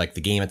fidelity. Like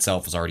the game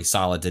itself was already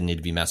solid, didn't need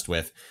to be messed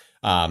with.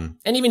 And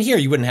even here,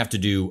 you wouldn't have to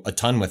do a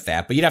ton with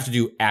that, but you'd have to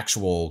do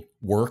actual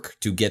work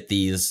to get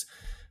these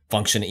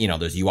function, you know,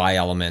 there's UI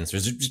elements,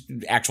 there's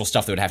actual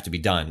stuff that would have to be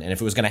done. And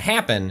if it was going to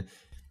happen,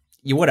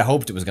 you would have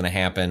hoped it was going to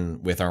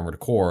happen with Armored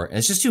Core. And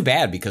it's just too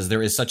bad because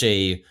there is such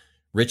a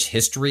rich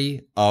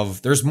history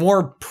of, there's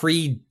more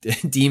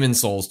pre-Demon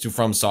Souls to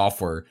From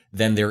Software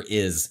than there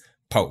is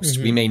post.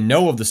 Mm-hmm. We may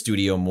know of the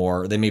studio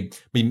more. They may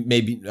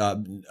be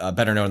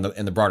better known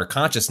in the broader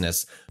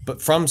consciousness,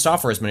 but From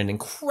Software has been an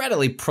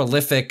incredibly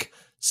prolific,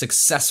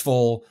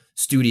 successful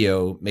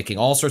studio making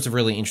all sorts of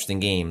really interesting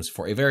games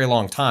for a very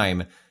long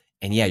time.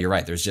 And yeah, you're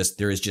right. There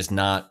is just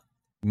not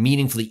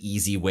meaningfully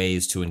easy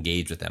ways to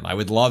engage with them. I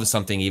would love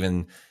something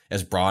even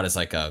as broad as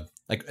like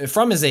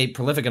From is a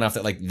prolific enough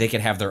that like they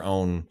could have their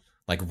own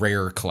like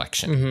rare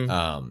collection.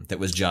 Mm-hmm. That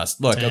was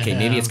just okay,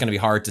 maybe it's going to be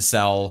hard to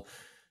sell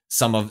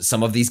some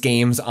of these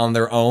games on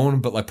their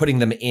own, but like putting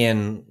them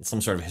in some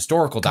sort of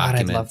historical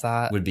document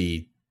would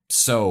be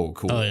so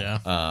cool. Oh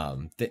yeah.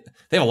 They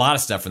have a lot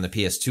of stuff from the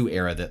PS2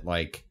 era that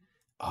like,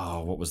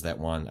 oh, what was that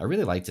one? I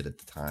really liked it at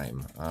the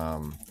time.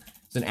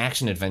 It's an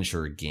action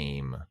adventure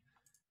game.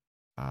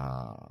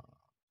 Evergrace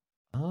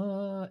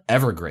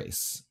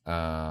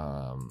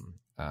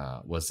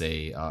was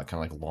a kind of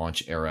like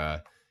launch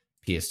era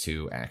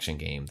PS2 action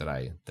game that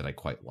I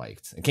quite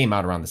liked. It came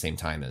out around the same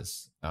time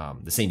as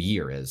the same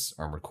year as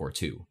Armored Core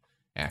 2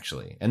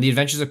 actually. And The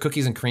Adventures of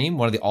Cookies and Cream,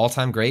 one of the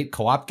all-time great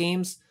co-op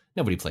games.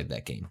 Nobody played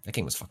that game. That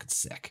game was fucking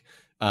sick.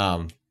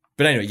 But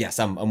anyway, yes,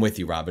 I'm with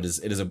you, Rob. It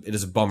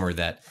is a bummer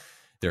that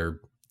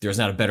there's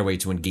not a better way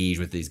to engage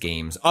with these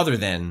games other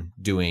than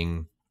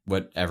doing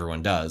what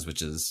everyone does,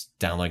 which is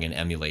downloading an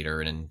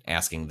emulator and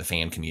asking the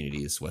fan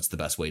communities what's the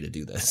best way to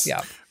do this.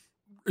 Yeah.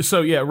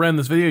 So yeah, Ren,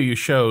 this video you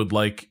showed,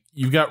 like,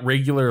 you've got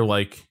regular,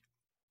 like,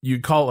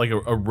 you call it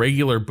like a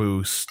regular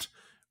boost,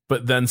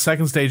 but then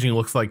second staging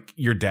looks like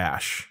your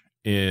dash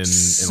in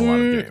a lot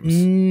of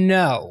games.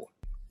 No.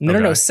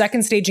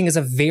 Second staging is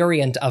a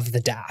variant of the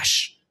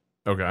dash.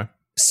 Okay.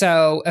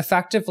 So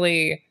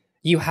effectively,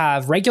 you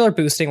have regular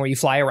boosting where you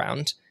fly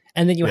around,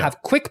 and then you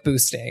have quick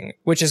boosting,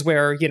 which is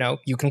where,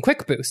 you can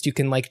quick boost. You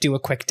can like do a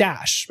quick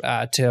dash,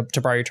 to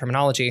borrow your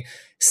terminology.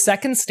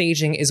 Second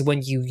staging is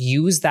when you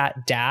use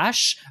that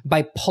dash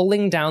by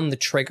pulling down the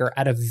trigger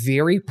at a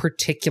very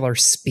particular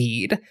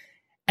speed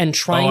and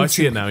trying to... Oh, I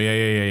see it now.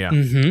 Yeah.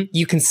 Mm-hmm,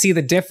 you can see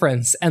the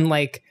difference. And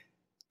like,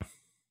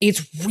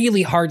 it's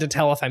really hard to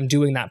tell if I'm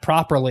doing that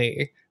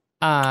properly.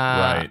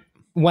 Right.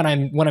 When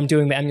I'm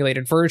doing the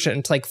emulated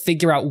version, to like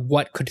figure out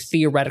what could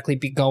theoretically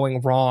be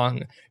going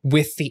wrong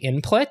with the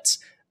input.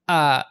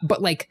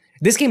 But like,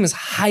 this game is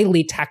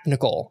highly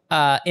technical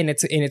in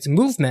its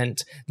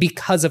movement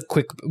because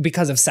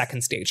of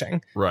second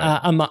staging, right?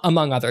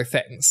 Among other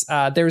things.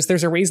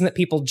 There's a reason that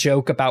people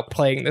joke about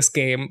playing this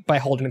game by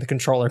holding the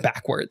controller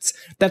backwards.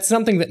 That's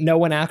something that no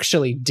one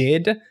actually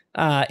did.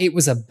 It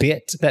was a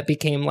bit that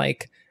became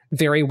like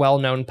very well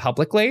known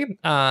publicly,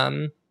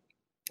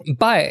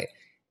 but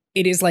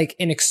it is like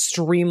an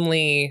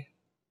extremely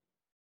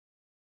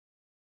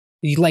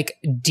like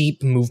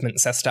deep movement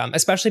system,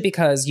 especially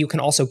because you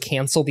can also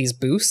cancel these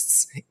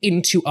boosts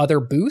into other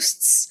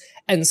boosts.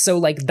 And so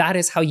like that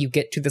is how you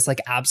get to this like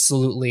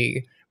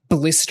absolutely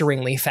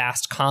blisteringly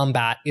fast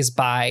combat, is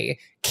by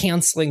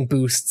canceling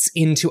boosts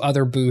into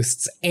other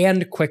boosts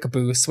and quick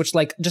boosts, which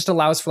like just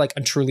allows for like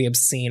a truly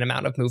obscene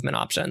amount of movement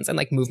options and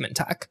like movement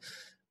tech.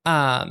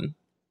 And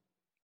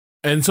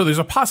so there's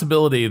a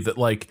possibility that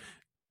like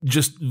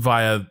just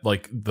via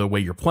like the way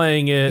you're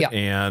playing it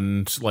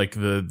and like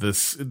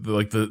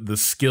the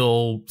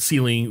skill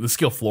ceiling, the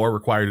skill floor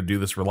required to do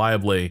this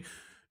reliably,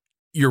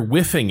 you're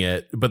whiffing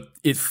it, but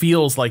it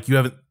feels like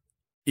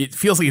it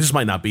just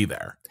might not be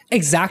there.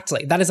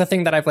 Exactly. That is a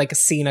thing that I've like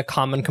seen a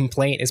common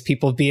complaint, is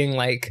people being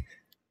like,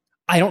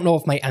 I don't know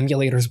if my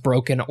emulator's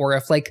broken, or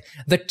if like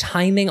the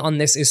timing on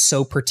this is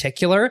so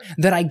particular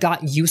that I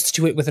got used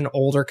to it with an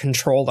older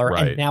controller,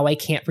 and now I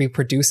can't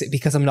reproduce it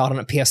because I'm not on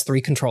a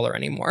PS3 controller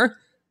anymore.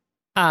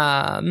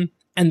 And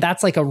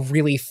that's like a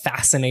really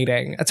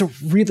fascinating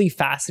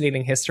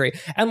history.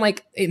 And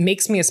like, it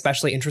makes me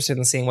especially interested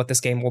in seeing what this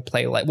game will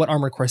play like, what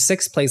Armored Core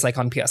 6 plays like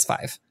on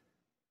PS5.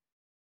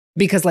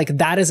 Because like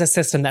that is a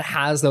system that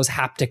has those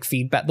haptic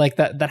feedback, like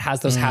that has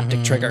those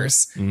haptic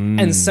triggers.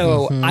 And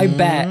so I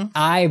bet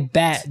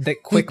that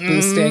quick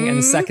boosting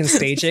and second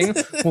staging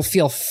will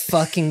feel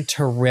fucking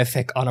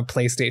terrific on a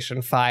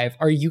PlayStation 5.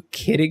 Are you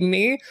kidding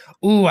me?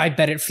 Ooh, I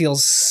bet it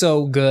feels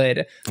so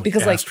good.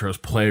 Because like Astro's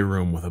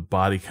Playroom with a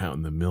body count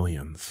in the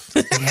millions.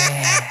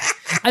 Yeah.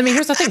 I mean,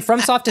 here's the thing.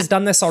 FromSoft has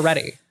done this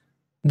already.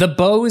 The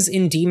bows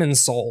in Demon's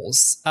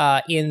Souls,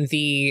 in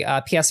the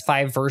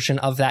PS5 version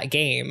of that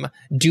game,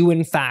 do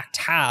in fact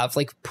have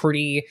like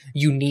pretty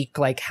unique,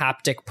 like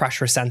haptic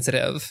pressure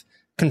sensitive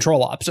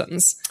control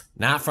options.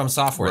 Not from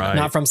software. Right.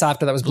 Not from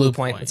software. That was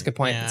Bluepoint. That's a good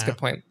point. That's a good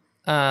point.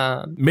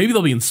 Maybe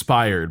they'll be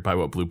inspired by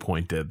what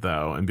Bluepoint did,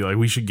 though, and be like,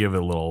 we should put a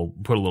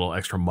little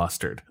extra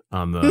mustard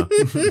on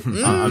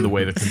the on the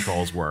way the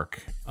controls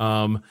work.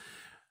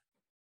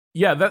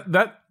 Yeah,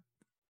 that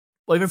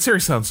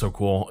series sounds so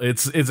cool.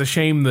 It's a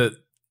shame that,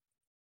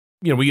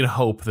 we can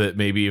hope that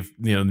maybe if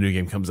the new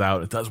game comes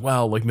out, it does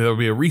well. Like there'll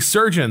be a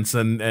resurgence,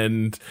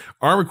 and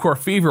Armored Core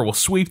Fever will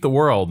sweep the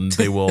world, and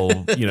they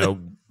will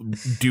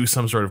do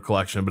some sort of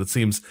collection. But it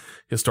seems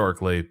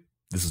historically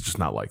this is just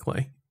not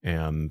likely,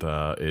 and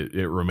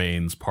it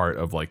remains part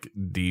of like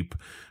deep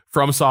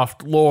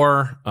FromSoft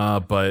lore.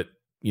 But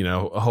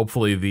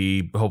hopefully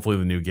the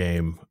new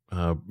game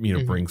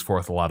brings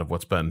forth a lot of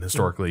what's been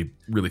historically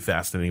really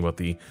fascinating about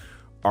the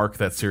arc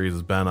that series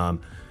has been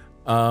on.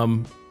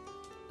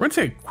 We're going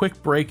to take a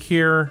quick break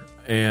here,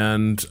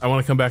 and I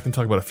want to come back and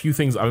talk about a few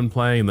things I've been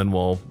playing, and then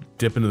we'll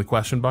dip into the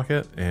question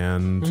bucket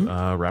and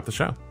wrap the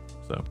show.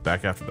 So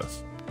back after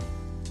this.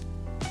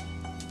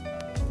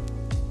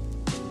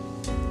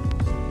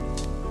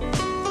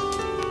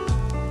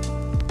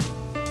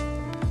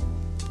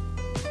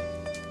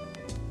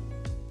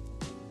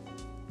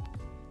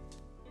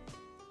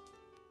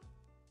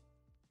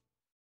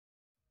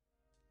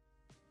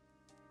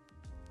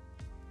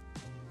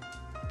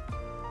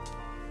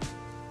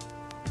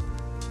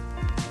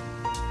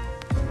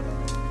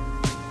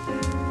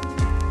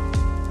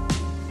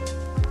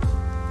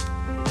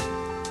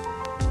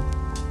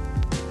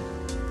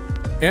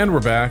 And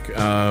we're back.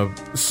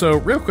 So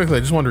real quickly,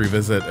 I just wanted to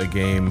revisit a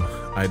game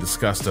I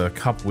discussed a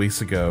couple weeks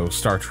ago,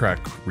 Star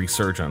Trek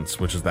Resurgence,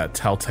 which is that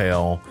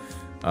Telltale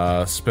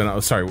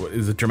spin. Sorry,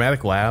 is it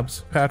Dramatic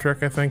Labs,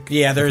 Patrick? I think.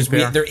 Yeah, there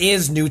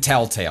is new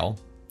Telltale.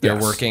 They're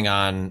Yes. working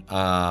on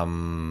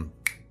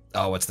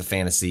what's the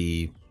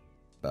fantasy?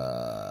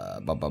 I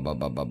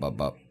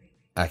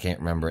can't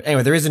remember.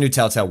 Anyway, there is a new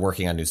Telltale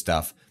working on new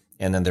stuff,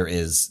 and then there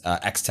is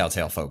ex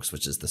Telltale folks,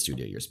 which is the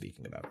studio you're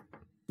speaking about.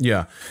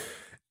 Yeah.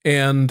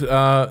 And,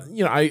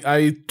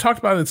 I talked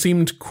about it. It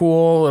seemed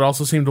cool. It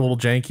also seemed a little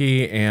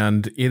janky,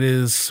 and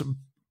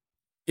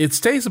it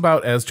stays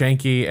about as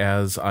janky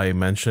as I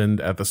mentioned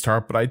at the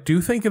start, but I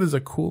do think it is a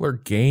cooler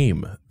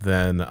game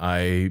than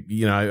I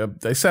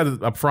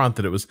said up front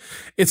that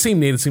it seemed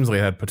neat. It seems like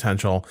it had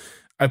potential.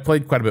 I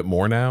played quite a bit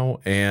more now,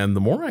 and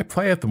the more I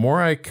play it, the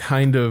more I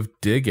kind of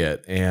dig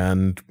it,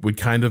 and would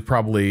kind of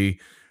probably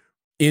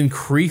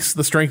increase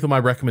the strength of my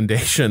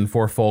recommendation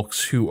for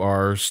folks who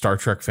are Star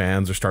Trek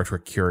fans or Star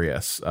Trek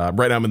curious.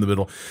 Right now I'm in the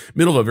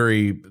middle of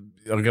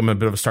I'm a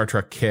bit of a Star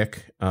Trek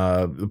kick.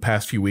 The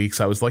past few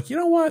weeks I was like, you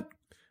know what?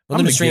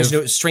 Well,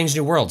 then Strange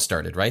New World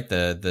started, right?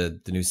 The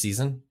new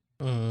season.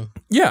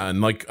 Yeah,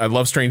 and like I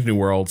love Strange New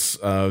Worlds.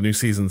 New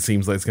season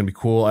seems like it's gonna be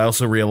cool. I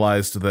also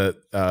realized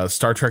that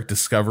Star Trek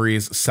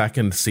Discovery's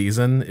second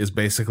season is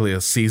basically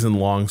a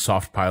season-long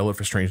soft pilot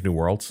for Strange New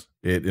Worlds.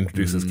 It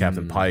introduces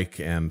Captain Pike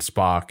and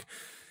Spock,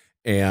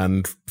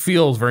 and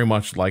feels very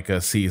much like a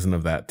season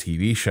of that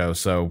TV show.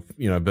 So,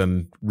 I've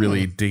been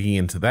really digging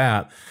into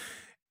that.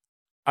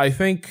 I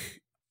think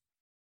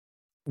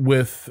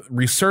with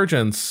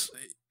Resurgence,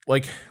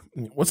 like,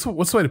 what's the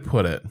way to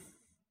put it?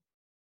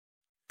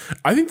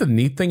 I think the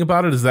neat thing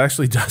about it is it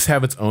actually does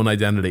have its own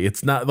identity.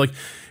 It's not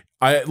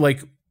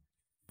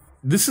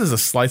this is a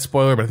slight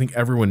spoiler, but I think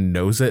everyone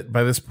knows it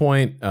by this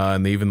point.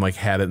 And they even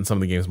had it in some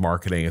of the game's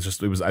marketing. I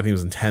think it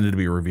was intended to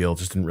be revealed,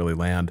 just didn't really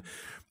land.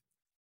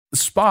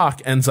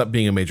 Spock ends up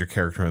being a major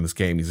character in this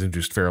game. He's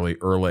introduced fairly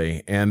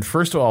early. And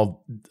first of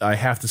all, I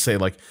have to say,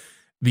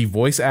 the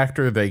voice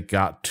actor they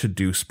got to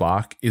do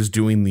Spock is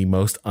doing the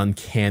most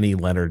uncanny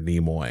Leonard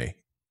Nimoy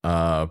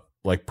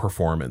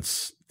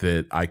performance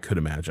that I could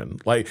imagine.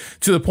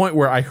 To the point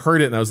where I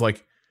heard it and I was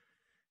like,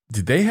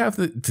 did they have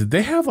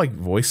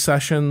voice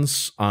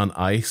sessions on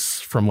ICE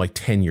from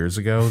 10 years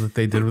ago that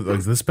they did?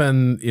 Has this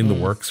been in the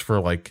works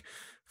for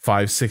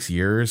 5-6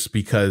 years?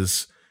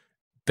 Because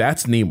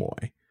that's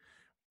Nimoy.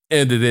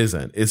 And it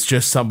isn't. It's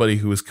just somebody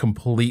who is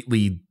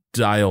completely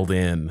dialed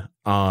in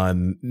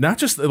on not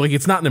just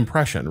it's not an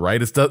impression, right?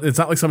 It's not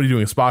like somebody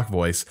doing a Spock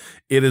voice.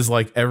 It is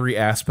every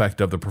aspect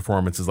of the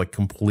performance is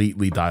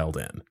completely dialed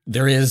in.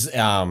 There is,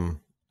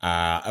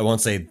 I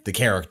won't say the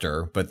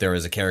character, but there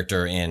is a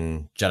character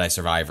in Jedi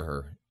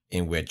Survivor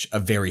in which a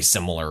very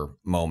similar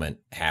moment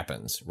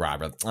happens.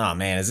 Robert, oh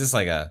man, is this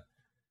a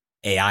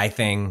AI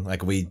thing? Are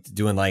we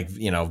doing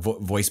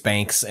voice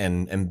banks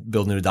and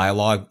build new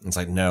dialogue? It's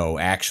no,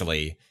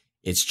 actually.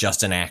 It's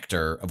just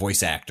a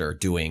voice actor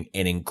doing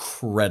an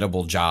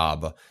incredible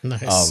job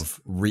of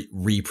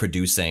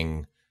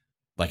reproducing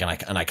an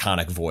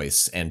iconic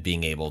voice and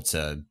being able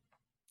to,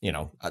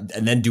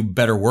 and then do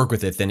better work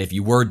with it than if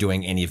you were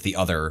doing any of the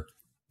other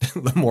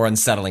more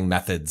unsettling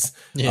methods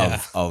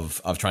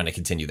of trying to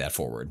continue that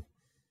forward.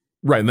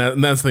 Right.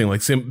 And that's the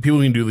thing. People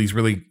can do these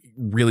really,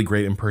 really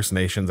great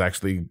impersonations.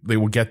 Actually, they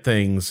will get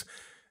things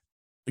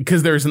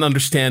because there's an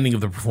understanding of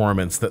the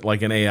performance that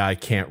an AI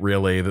can't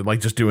really, that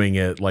just doing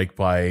it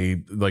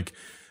by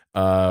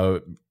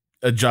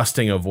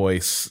adjusting a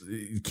voice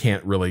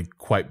can't really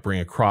quite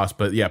bring across.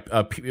 But yeah,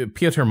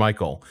 Pieter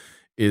Michael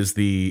is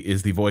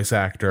the voice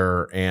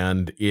actor,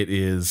 and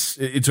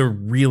it's a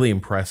really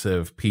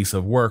impressive piece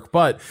of work.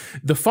 But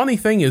the funny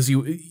thing is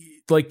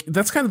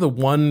that's kind of the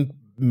one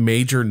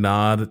major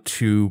nod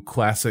to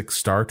classic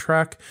Star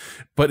Trek,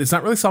 but it's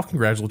not really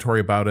self-congratulatory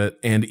about it.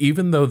 And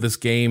even though this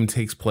game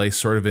takes place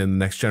sort of in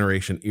the Next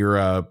Generation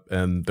era,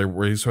 and there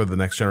were sort of the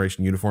Next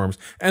Generation uniforms,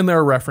 and there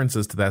are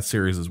references to that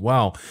series as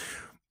well,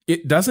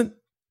 it doesn't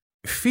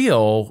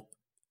feel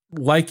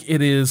like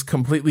it is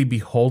completely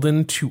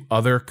beholden to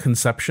other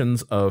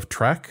conceptions of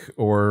Trek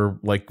or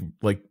like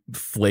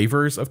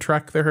flavors of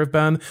Trek there have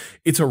been.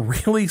 It's a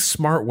really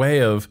smart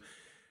way of,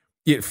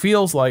 it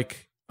feels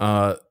like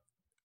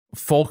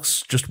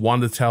folks just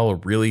wanted to tell a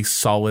really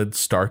solid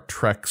Star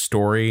Trek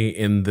story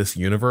in this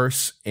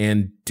universe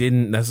and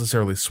didn't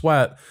necessarily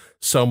sweat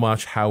so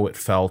much how it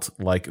felt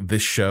like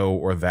this show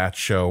or that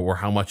show, or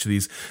how much of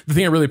these. The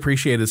thing I really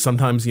appreciate is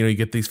sometimes, you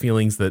get these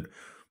feelings that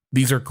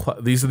these are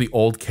the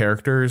old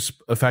characters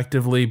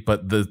effectively,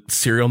 but the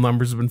serial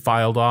numbers have been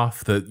filed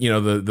off.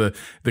 The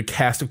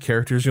cast of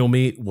characters you'll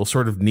meet will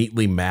sort of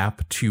neatly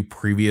map to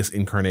previous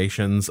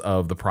incarnations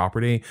of the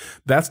property.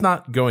 That's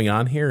not going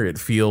on here. It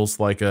feels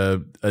like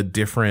a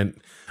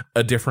different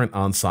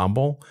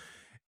ensemble.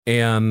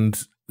 And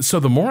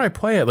so the more I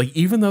play it,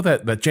 even though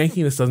that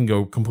jankiness doesn't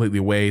go completely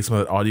away, some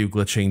of that audio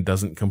glitching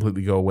doesn't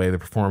completely go away, the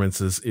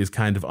performance is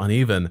kind of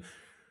uneven.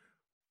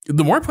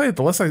 The more I play it,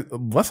 the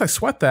less I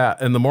sweat that,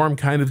 and the more I'm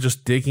kind of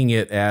just digging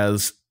it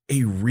as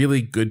a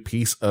really good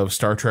piece of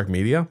Star Trek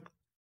media,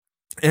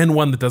 and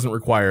one that doesn't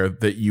require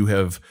that you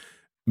have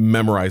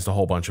memorized a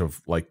whole bunch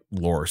of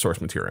lore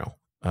source material.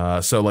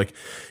 So like,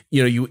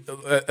 you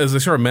as I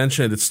sort of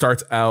mentioned, it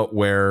starts out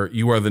where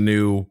you are the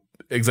new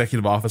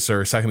executive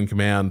officer, second in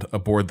command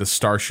aboard the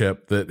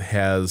starship that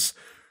has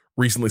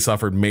recently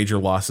suffered major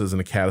losses in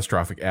a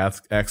catastrophic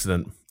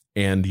accident,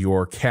 and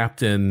your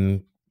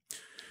captain.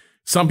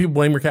 Some people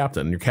blame your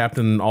captain. Your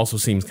captain also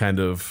seems kind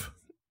of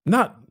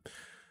not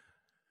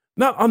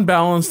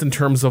unbalanced in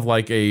terms of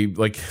like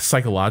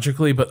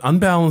psychologically, but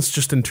unbalanced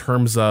just in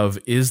terms of,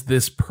 is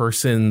this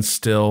person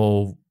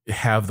still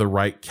have the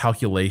right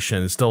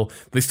calculation? They still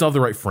have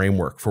the right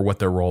framework for what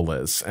their role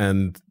is,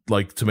 and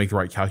like to make the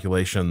right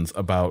calculations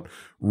about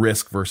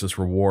risk versus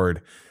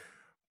reward.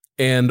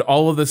 And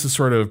all of this is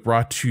sort of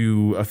brought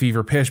to a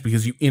fever pitch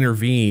because you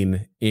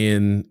intervene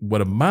in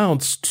what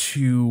amounts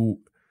to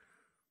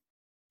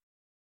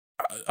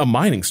a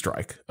mining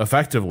strike,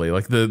 effectively.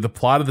 Like the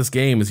plot of this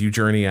game is you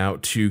journey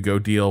out to go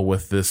deal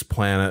with this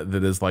planet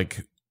that is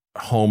like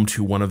home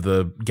to one of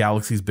the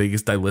galaxy's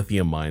biggest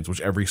dilithium mines,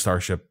 which every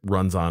starship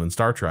runs on in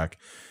Star Trek.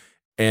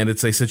 And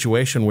it's a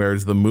situation where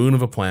it's the moon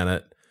of a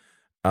planet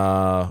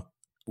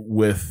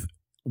with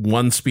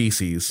one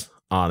species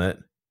on it.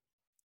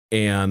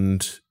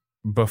 And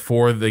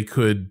before they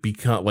could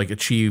become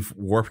achieve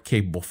warp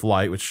capable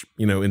flight, which,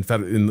 in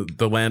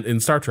the land in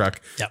Star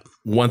Trek, yep.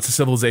 Once the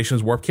civilization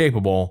is warp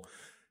capable,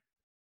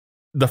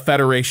 the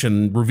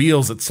Federation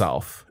reveals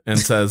itself and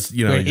says,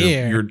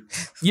 you're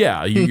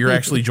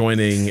actually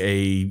joining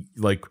a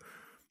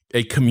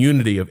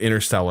community of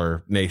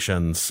interstellar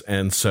nations.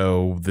 And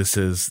so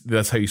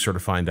that's how you sort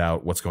of find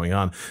out what's going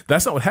on.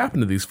 That's not what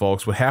happened to these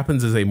folks. What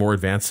happens is a more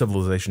advanced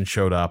civilization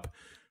showed up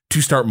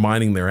to start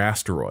mining their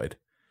asteroid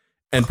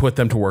and put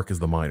them to work as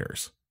the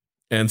miners.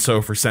 And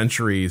so for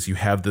centuries, you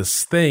have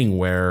this thing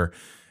where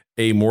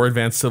a more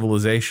advanced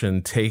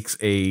civilization takes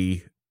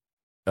a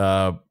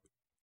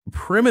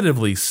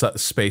primitively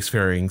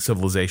spacefaring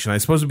civilization. I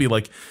suppose it'd be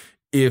like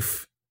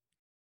if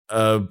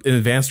an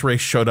advanced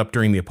race showed up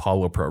during the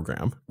Apollo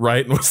program,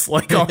 right? And was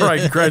like, all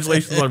right,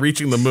 congratulations on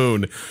reaching the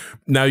moon.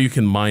 Now you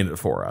can mine it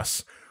for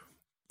us.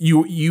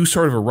 You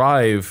sort of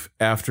arrive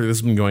after this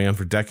has been going on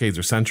for decades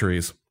or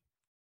centuries,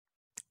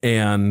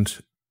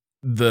 and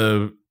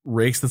the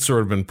race that's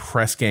sort of been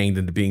press ganged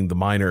into being the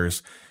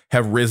miners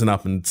have risen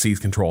up and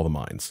seized control of the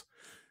mines.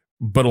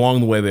 But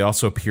along the way, they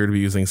also appear to be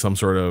using some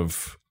sort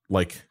of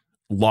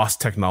lost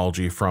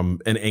technology from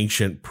an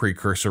ancient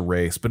precursor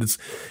race. But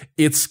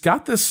it's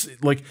got this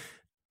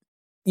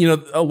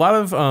a lot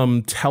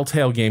of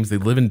Telltale games, they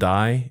live and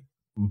die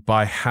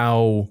by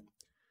how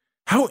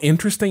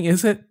interesting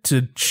is it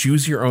to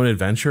choose your own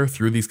adventure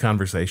through these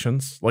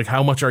conversations? Like,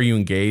 how much are you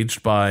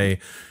engaged by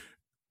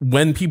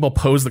when people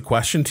pose the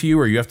question to you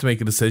or you have to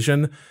make a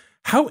decision?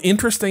 How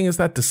interesting is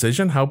that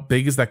decision? How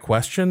big is that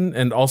question?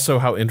 And also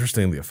how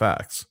interesting the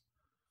effects?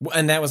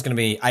 And that was going to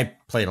be, I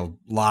played a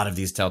lot of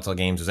these Telltale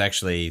games. It was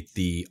actually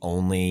the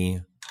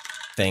only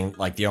thing,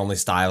 the only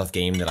style of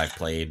game that I've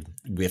played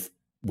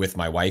with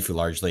my wife, who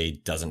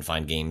largely doesn't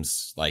find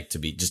games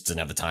just doesn't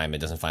have the time. It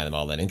doesn't find them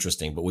all that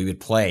interesting, but we would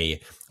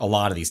play a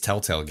lot of these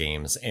Telltale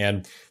games.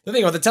 And the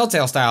thing about the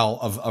Telltale style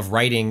of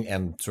writing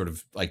and sort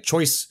of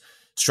choice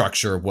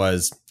structure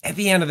was, at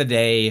the end of the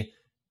day,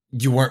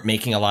 you weren't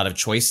making a lot of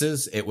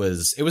choices. It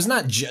was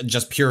not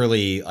just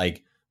purely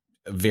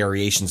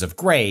variations of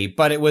gray,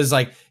 but it was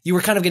you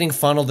were kind of getting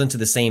funneled into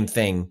the same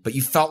thing, but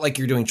you felt like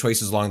you're doing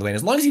choices along the way. And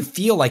as long as you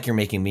feel like you're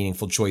making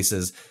meaningful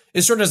choices,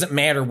 it sort of doesn't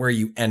matter where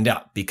you end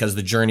up, because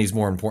the journey is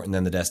more important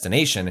than the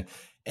destination.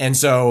 And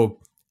so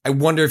I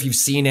wonder if you've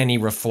seen any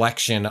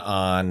reflection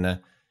on,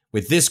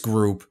 with this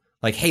group,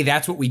 hey,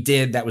 that's what we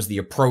did. That was the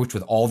approach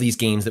with all these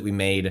games that we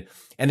made.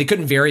 And they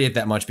couldn't vary it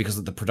that much because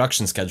of the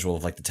production schedule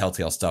of the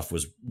Telltale stuff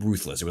was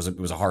ruthless. It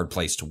was a hard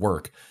place to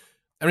work.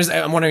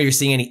 I'm wondering if you're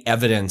seeing any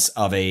evidence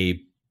of a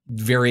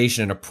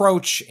variation in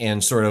approach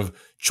and sort of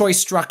choice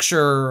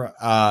structure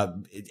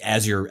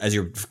as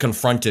you're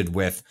confronted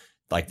with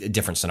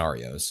different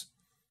scenarios.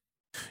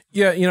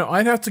 Yeah,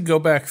 I'd have to go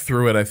back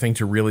through it, I think,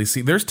 to really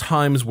see. There's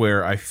times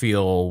where I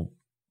feel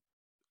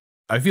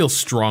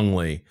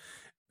strongly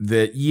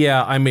that,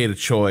 yeah, I made a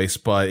choice,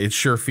 but it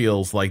sure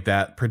feels like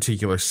that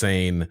particular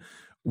scene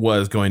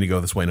was going to go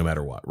this way no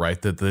matter what, right?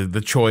 That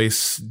the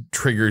choice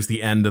triggers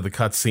the end of the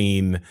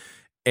cutscene,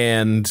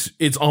 and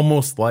it's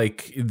almost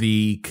like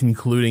the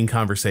concluding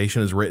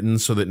conversation is written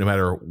so that no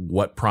matter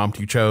what prompt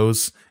you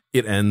chose,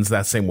 it ends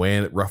that same way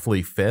and it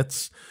roughly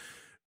fits.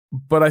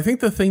 But I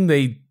think the thing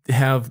they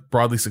have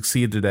broadly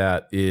succeeded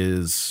at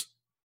is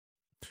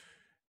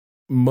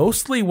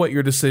mostly what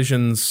your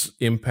decisions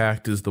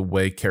impact is the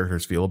way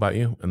characters feel about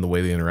you and the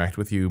way they interact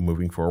with you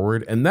moving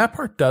forward. And that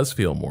part does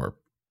feel more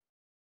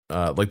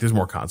there's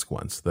more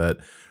consequence, that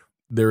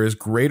there is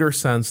greater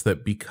sense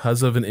that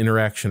because of an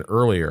interaction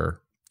earlier,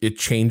 it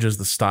changes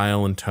the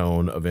style and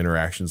tone of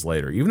interactions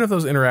later. Even if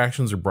those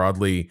interactions are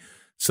broadly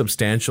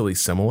substantially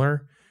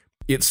similar,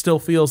 it still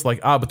feels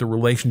like, but the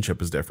relationship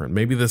is different.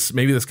 Maybe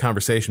this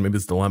conversation, maybe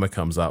this dilemma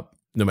comes up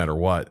no matter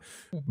what,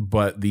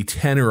 but the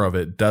tenor of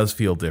it does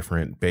feel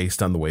different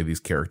based on the way these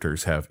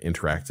characters have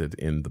interacted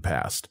in the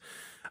past.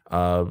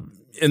 And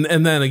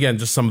then again,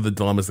 just some of the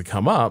dilemmas that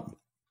come up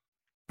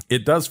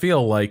it does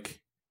feel like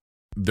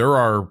there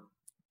are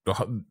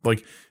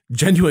like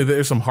genuinely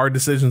there's some hard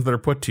decisions that are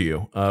put to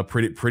you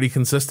pretty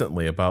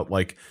consistently about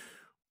like,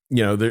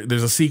 you know,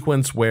 there's a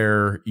sequence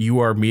where you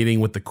are meeting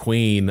with the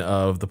queen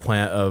of the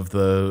plant of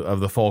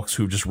the folks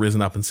who've just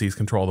risen up and seized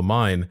control of the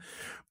mine.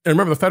 And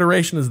remember, the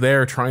Federation is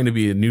there trying to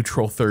be a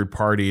neutral third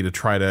party to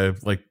try to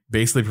like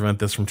basically prevent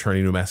this from turning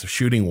into a massive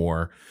shooting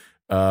war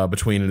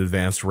between an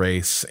advanced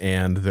race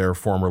and their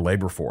former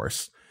labor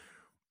force.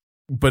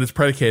 But it's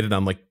predicated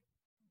on like,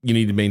 you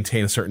need to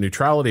maintain a certain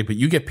neutrality, but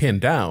you get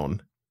pinned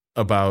down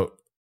about,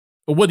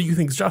 well, what do you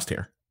think is just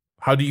here?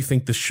 How do you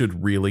think this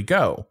should really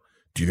go?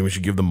 Do you think we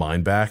should give the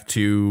mine back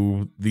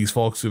to these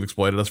folks who've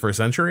exploited us for a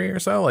century or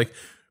so? Like,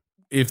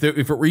 if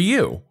it were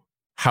you,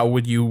 how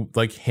would you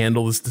like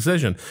handle this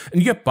decision?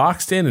 And you get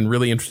boxed in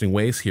really interesting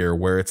ways here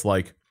where it's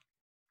like,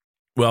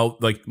 well,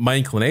 like my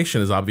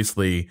inclination is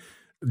obviously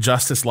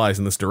justice lies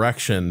in this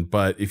direction,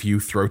 but if you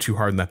throw too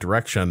hard in that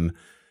direction,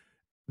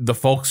 the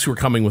folks who are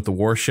coming with the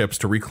warships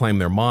to reclaim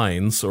their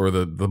mines or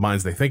the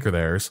mines they think are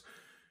theirs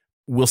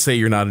will say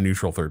you're not a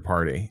neutral third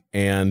party.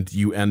 And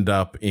you end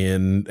up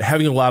in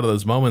having a lot of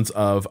those moments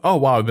of, oh,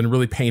 wow, I've been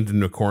really painted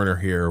in a corner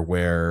here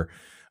where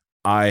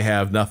I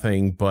have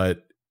nothing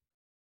but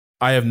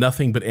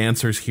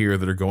answers here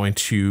that are going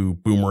to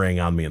boomerang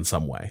on me in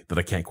some way that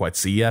I can't quite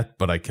see yet,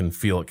 but I can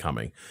feel it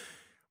coming.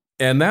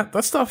 And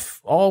that stuff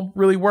all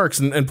really works.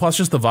 And plus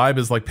just the vibe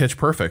is like pitch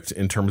perfect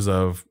in terms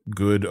of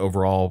good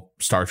overall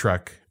Star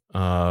Trek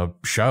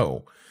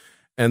show.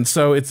 And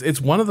so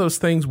it's one of those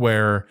things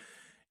where,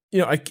 you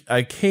know,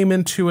 I came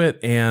into it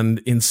and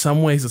in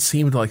some ways it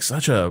seemed like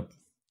such a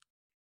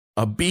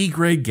B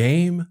grade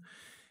game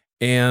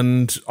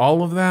and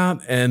all of that.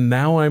 And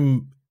now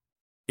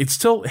it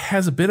still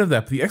has a bit of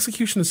that, but the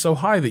execution is so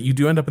high that you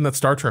do end up in that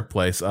Star Trek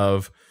place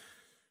of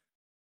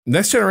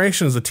Next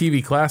Generation is a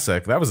TV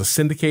classic. That was a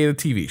syndicated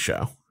TV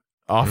show,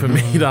 often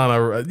made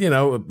on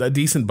a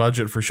decent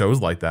budget for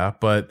shows like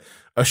that, but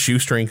a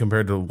shoestring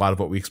compared to a lot of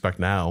what we expect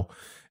now.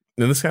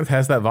 And this kind of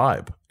has that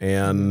vibe.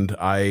 And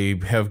I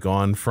have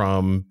gone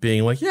from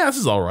being like, yeah, this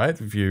is all right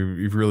if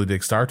you really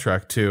dig Star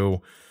Trek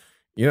to,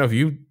 you know, if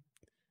you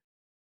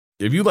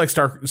like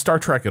Star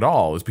Trek at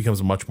all, it becomes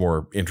a much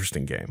more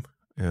interesting game.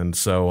 And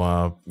so,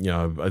 I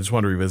just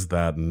want to revisit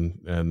that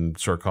and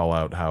sort of call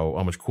out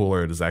how much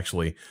cooler it has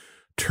actually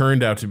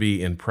turned out to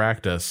be in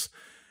practice.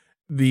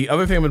 The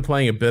other thing I've been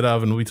playing a bit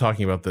of, and we'll be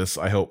talking about this,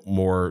 I hope,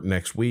 more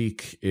next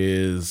week,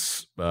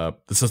 is the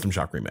System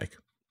Shock remake.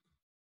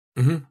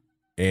 Mm-hmm.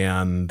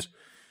 And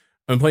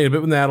I've been playing a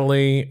bit with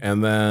Natalie,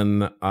 and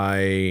then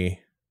I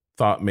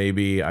thought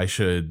maybe I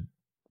should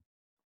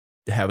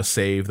have a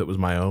save that was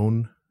my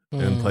own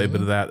and play a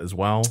bit of that as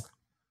well.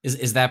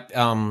 Is that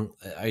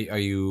are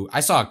you?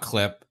 I saw a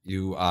clip.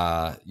 You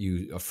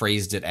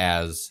phrased it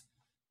as,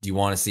 "Do you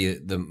want to see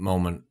the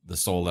moment the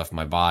soul left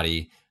my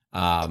body?"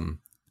 I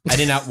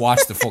did not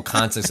watch the full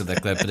context of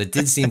that clip, but it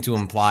did seem to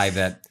imply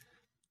that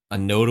a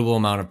notable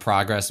amount of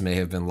progress may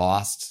have been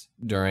lost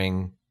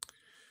during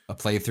a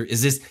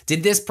playthrough.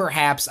 Did this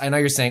perhaps, I know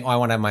you're saying, oh, I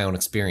want to have my own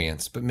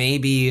experience, but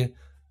maybe,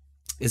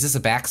 is this a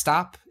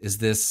backstop? Is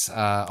this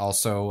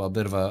also a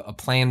bit of a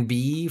plan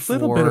B? A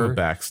little bit of a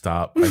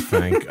backstop, I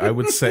think. I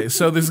would say.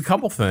 So there's a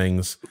couple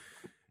things.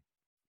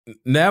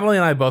 Natalie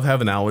and I both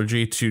have an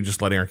allergy to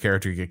just letting our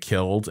character get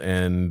killed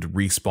and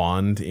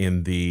respawned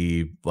in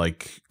the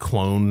like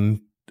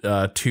clone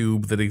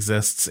tube that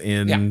exists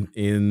in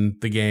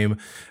the game.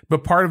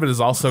 But part of it is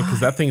also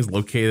because that thing is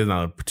located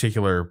on a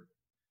particular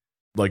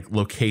like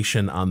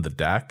location on the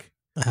deck.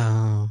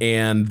 Oh.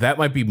 And that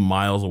might be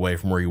miles away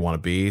from where you want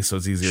to be. So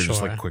it's easier to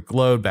just like quick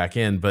load back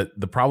in. But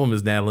the problem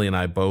is Natalie and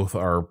I both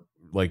are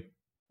like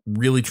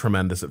really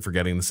tremendous at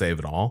forgetting to save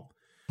it all.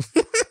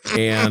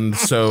 And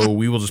so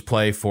we will just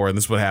play for, and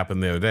this is what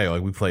happened the other day.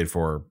 Like we played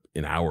for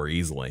an hour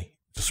easily,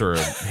 just sort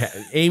of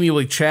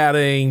amiably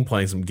chatting,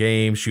 playing some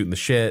games, shooting the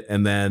shit.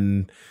 And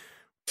then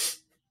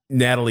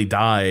Natalie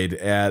died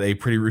at a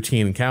pretty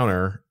routine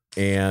encounter.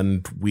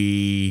 And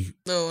we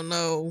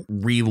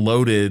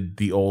reloaded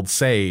the old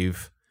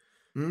save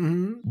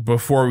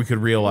before we could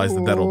realize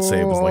that old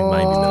save was like 90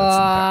 minutes in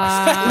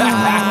the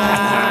past.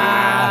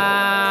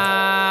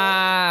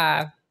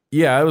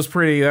 Yeah, that was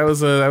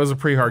a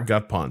pretty hard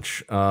gut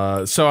punch.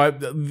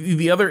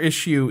 The other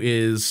issue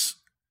is,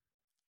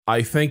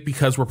 I think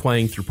because we're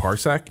playing through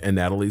Parsec and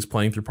Natalie's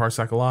playing through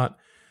Parsec a lot,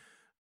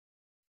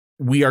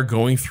 we are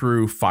going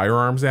through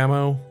firearms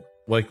ammo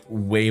like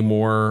way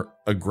more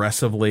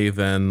aggressively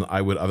than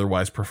I would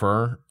otherwise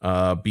prefer,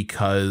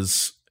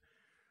 because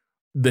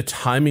the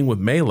timing with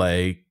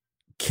melee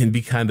can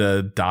be kind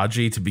of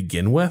dodgy to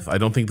begin with. I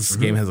don't think this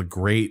game has a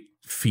great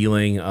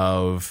feeling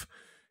of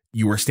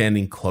you are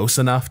standing close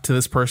enough to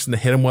this person to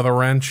hit him with a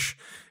wrench,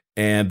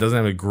 and doesn't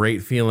have a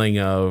great feeling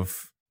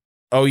of,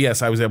 oh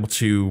yes, I was able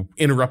to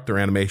interrupt their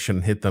animation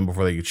and hit them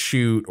before they could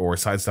shoot or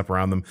sidestep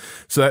around them.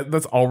 So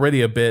that's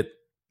already a bit,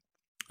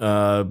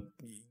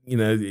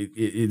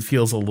 it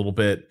feels a little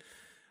bit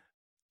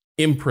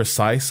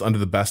imprecise under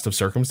the best of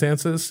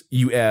circumstances.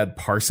 You add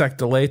parsec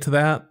delay to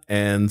that,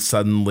 and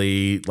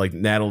suddenly, like,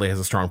 Natalie has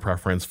a strong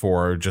preference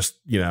for just,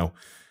 the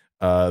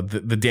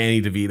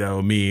Danny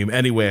DeVito meme.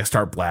 Anyway, I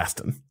start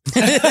blasting.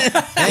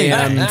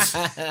 And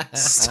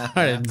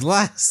started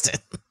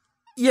blasting.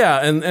 Yeah,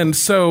 and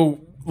so,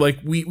 like,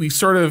 we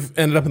sort of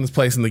ended up in this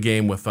place in the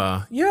game with,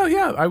 I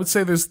would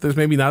say there's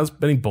maybe not as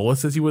many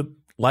bullets as you would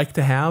like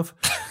to have.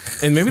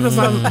 And maybe there's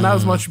not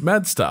as much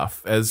med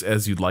stuff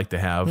as you'd like to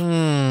have.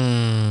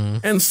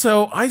 And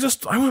so I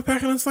went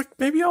back and it's like,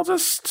 maybe I'll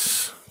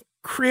just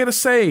create a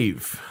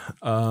save.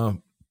 Where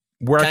Can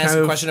I ask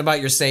a question about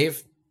your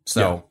save?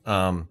 So,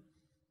 I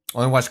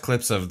only watched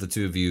clips of the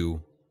two of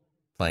you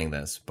playing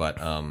this, but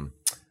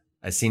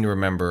I seem to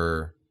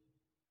remember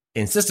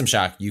in System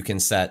Shock, you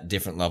can set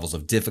different levels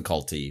of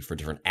difficulty for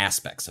different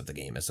aspects of the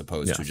game as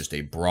opposed to just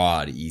a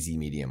broad, easy,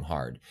 medium,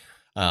 hard.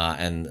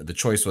 And the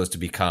choice was to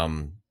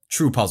become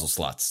true puzzle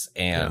sluts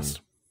and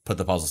put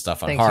the puzzle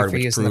stuff on Thank hard. You for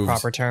using the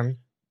proper term.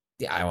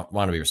 Yeah, I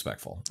want to be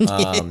respectful.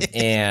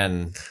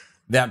 And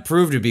that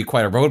proved to be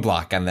quite a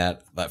roadblock on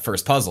that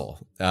first puzzle,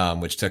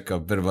 which took a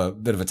bit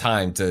of a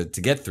time to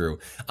get through.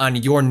 On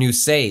your new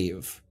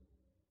save,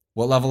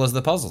 what level is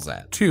the puzzles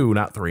at? 2,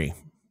 not 3.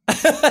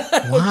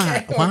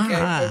 Why?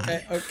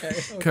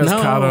 Because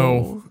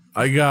Kato,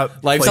 I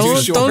got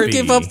don't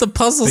give up the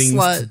puzzle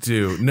slut. To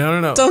do.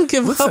 No. Don't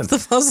give up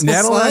the puzzle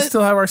Natalie slut. and I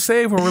still have our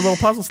save where we're little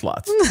puzzle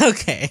slots.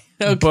 Okay.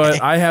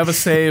 But I have a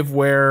save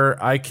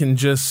where I can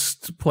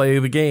just play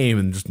the game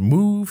and just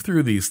move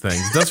through these things.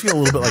 It does feel a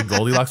little bit like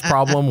Goldilocks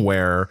problem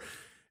where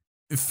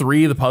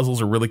 3, the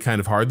puzzles are really kind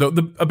of hard. Though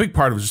a big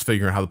part of it is just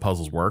figuring out how the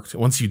puzzles worked.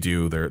 Once you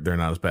do, they're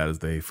not as bad as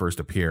they first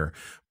appear.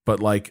 But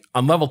like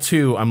on level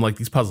 2, I'm like,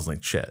 these puzzles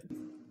ain't shit.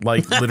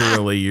 Like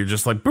literally, you're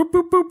just like boop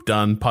boop boop,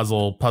 done.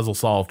 Puzzle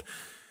solved.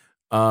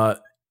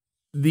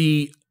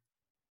 The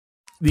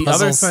puzzle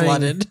other thing,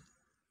 slutted.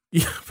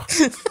 Yeah,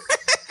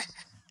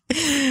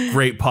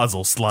 great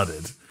puzzle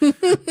slutted.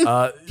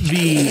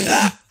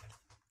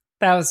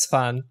 That was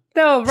fun.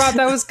 No, Rob,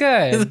 that was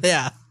good.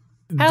 Yeah.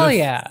 Hell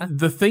yeah.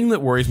 The thing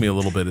that worries me a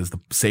little bit is the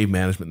save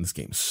management in this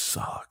game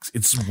sucks.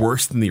 It's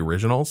worse than the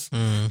originals.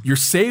 Your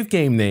save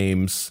game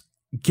names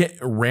get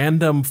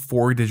random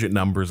 4-digit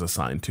numbers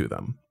assigned to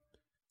them.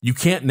 You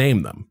can't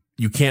name them.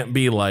 You can't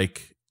be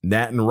like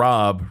Nat and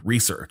Rob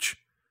research.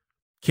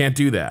 Can't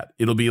do that.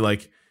 It'll be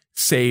like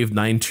save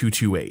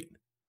 9228.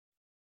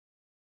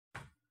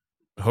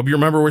 I hope you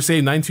remember where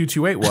save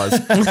 9228 was.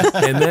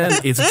 And then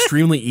it's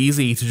extremely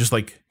easy to just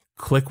like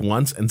click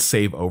once and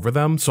save over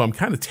them. So I'm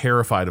kind of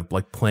terrified of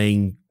like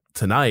playing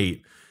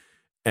tonight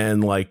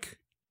and like,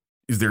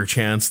 is there a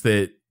chance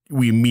that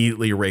we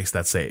immediately erase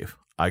that save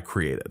I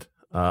created?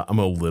 I'm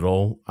a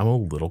little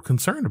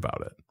concerned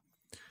about it.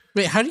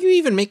 Wait, how do you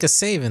even make a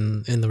save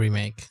in the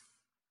remake?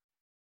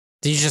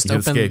 Do you just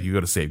open? You go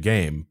to save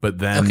game, but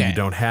then you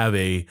don't have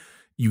you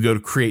go to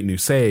create new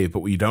save,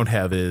 but what you don't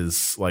have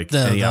is like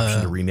any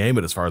option to rename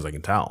it as far as I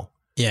can tell.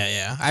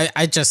 Yeah.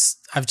 I've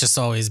just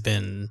always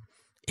been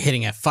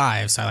hitting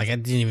F5, so like I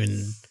didn't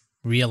even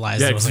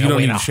realize it was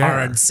like a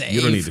hard save.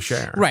 You don't need to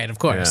share. Right, of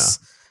course.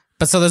 Yeah.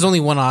 But so there's only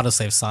one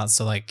autosave slot,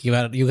 so like you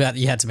had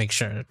to make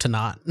sure to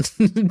not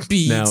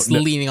be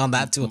leaning on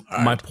that too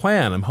hard. My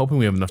plan, I'm hoping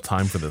we have enough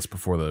time for this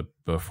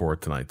before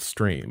tonight's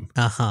stream.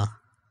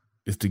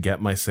 Is to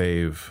get my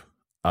save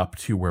up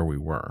to where we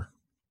were.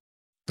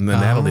 And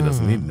then Natalie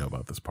doesn't need to know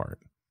about this part.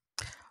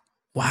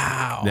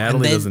 Wow.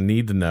 Natalie doesn't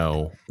need to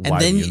know why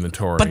the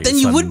inventory. But then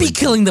you would be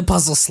killing the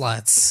puzzle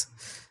sluts.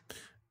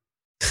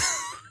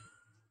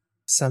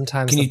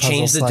 Sometimes can you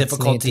change the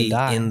difficulty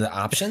in the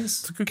options?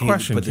 It's a good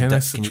question. Can I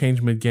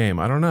change mid-game?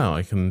 I don't know.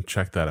 I can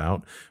check that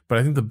out. But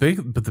I think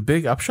the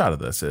big upshot of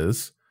this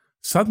is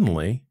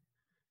suddenly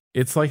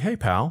it's like, hey,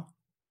 pal.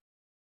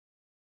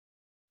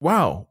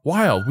 Wow,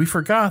 wild. We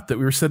forgot that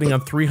we were sitting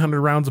on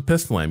 300 rounds of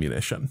pistol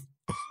ammunition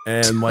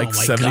and like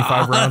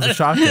 75 rounds of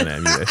shotgun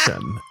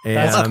ammunition. And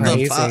that's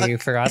crazy. You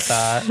forgot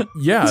that.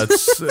 Yeah,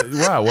 it's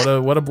wow,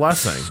 what a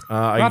blessing.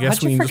 I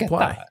guess we can just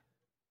play. That?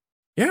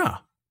 Yeah.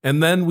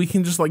 And then we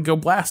can just like go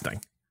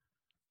blasting.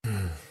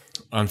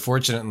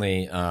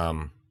 Unfortunately,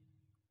 to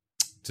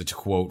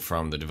quote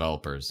from the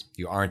developers,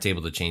 you aren't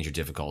able to change your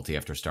difficulty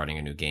after starting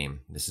a new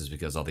game. This is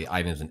because all the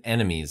items and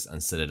enemies on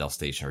Citadel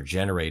Station are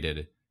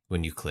generated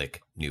when you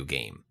click new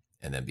game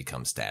and then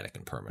become static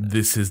and permanent.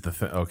 This is the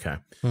thing. Okay.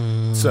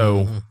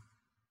 So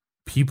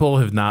people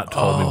have not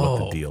told me what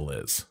the deal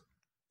is.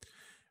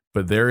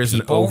 But there is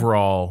an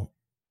overall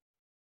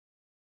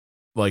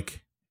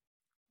like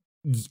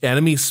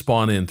enemies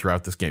spawn in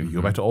throughout this game. You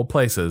go back to old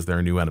places, there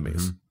are new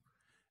enemies.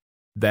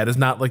 That is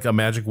not like a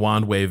magic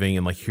wand waving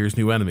and like, here's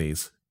new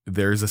enemies.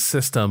 There's a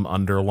system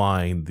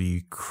underlying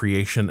the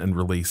creation and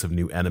release of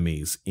new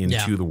enemies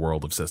into the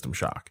world of System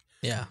Shock.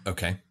 Yeah.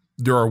 Okay.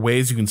 There are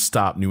ways you can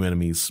stop new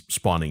enemies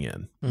spawning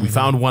in. We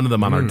found one of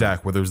them on our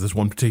deck where there was this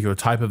one particular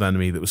type of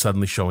enemy that was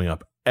suddenly showing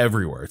up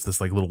everywhere. It's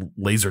this like little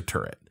laser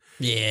turret.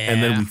 Yeah.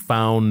 And then we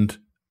found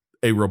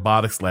a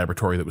robotics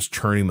laboratory that was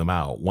churning them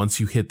out. Once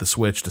you hit the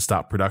switch to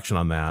stop production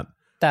on that,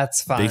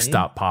 That's fun. They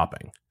stop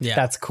popping. Yeah.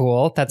 That's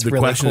cool. That's really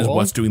cool. The question is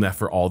what's doing that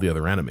for all the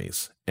other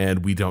enemies?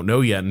 And we don't know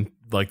yet. And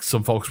like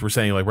some folks were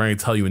saying, like, we're going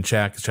to tell you in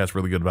chat because chat's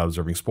really good about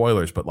observing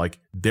spoilers. But like,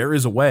 there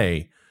is a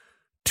way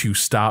to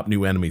stop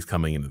new enemies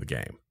coming into the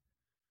game.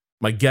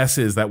 My guess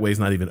is that way is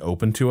not even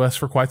open to us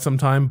for quite some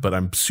time, but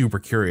I'm super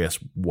curious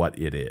what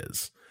it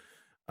is.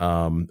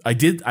 I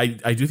do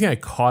think I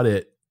caught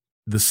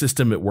the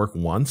system at work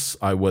once.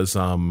 I was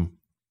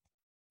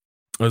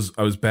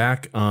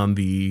back on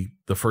the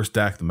first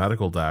deck, the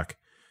medical deck,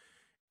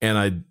 and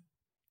I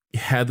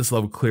had this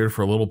level cleared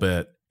for a little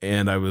bit,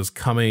 and I was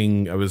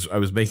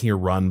making a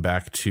run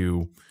back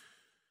to,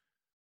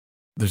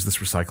 there's this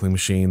recycling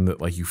machine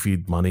that like you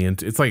feed money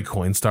into. It's like a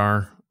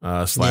Coinstar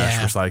slash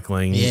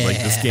recycling. Yeah. Like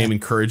this game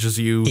encourages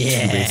you to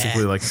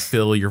basically like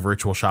fill your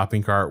virtual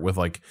shopping cart with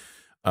like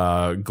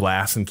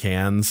glass and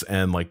cans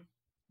and like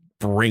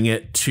bring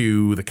it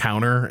to the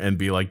counter and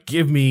be like,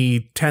 give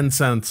me 10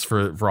 cents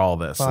for all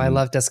this. Well, and I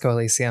love Disco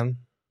Elysium.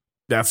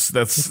 this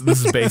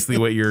is basically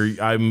what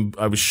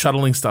I was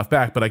shuttling stuff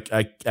back, but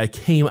I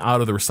came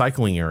out of the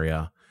recycling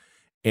area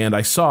and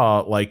I saw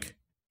like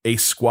a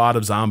squad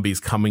of zombies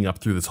coming up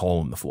through this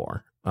hole in the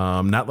floor.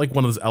 Not like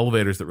one of those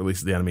elevators that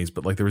releases the enemies,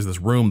 but like there was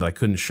this room that I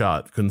couldn't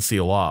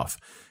seal off.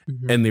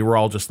 Mm-hmm. And they were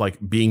all just like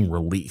being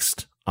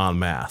released en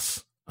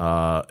masse.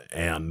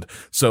 And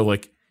so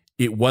like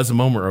it was a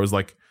moment where I was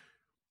like,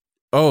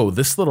 oh,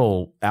 this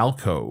little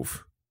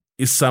alcove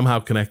is somehow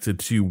connected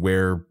to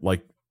where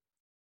like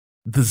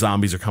the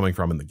zombies are coming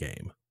from in the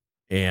game.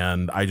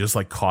 And I just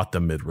like caught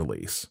them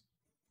mid-release.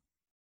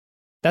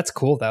 That's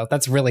cool though.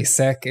 That's really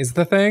sick is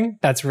the thing.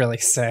 That's really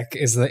sick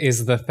is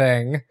the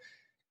thing.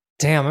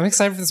 Damn, I'm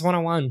excited for this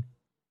 101.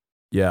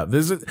 Yeah,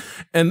 this is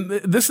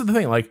the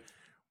thing. Like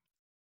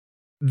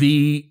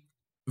the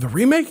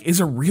remake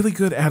is a really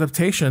good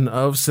adaptation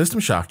of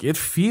System Shock. It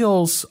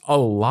feels a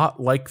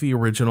lot like the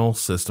original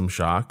System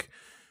Shock.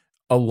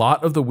 A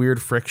lot of the weird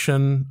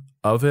friction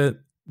of it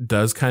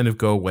does kind of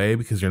go away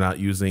because you're not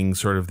using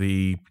sort of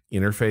the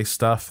interface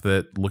stuff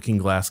that Looking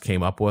Glass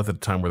came up with at a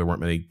time where there weren't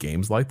many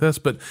games like this.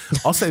 But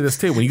I'll say this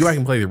too, when you go back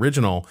and play the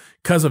original,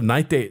 because of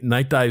Night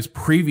Dive's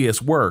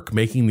previous work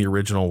making the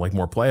original like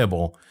more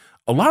playable,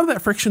 a lot of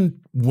that friction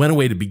went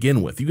away to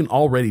begin with. You can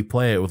already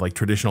play it with like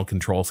traditional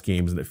control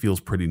schemes and it feels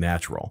pretty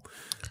natural.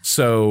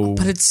 So,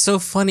 but it's so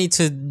funny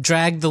to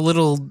drag the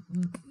little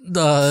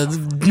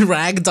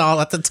rag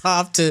doll at the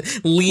top to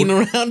lean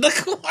around the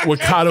corner. What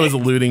Kato is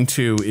alluding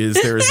to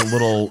is there is a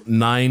little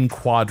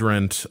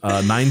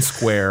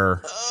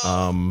 9-square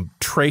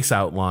trace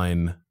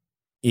outline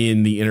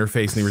in the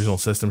interface in the original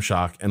System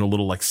Shock and a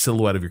little like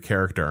silhouette of your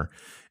character.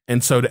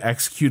 And so to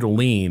execute a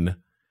lean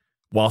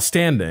while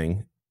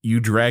standing, you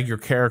drag your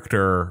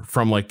character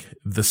from like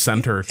the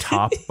center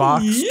top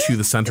box to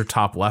the center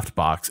top left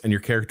box, and your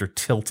character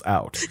tilts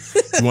out.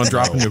 If you want to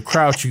drop into a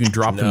crouch, you can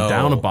drop them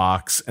down a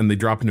box, and they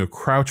drop into a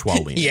crouch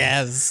while leaning.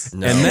 Yes.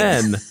 No.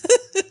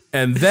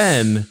 And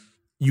then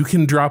you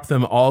can drop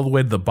them all the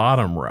way to the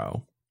bottom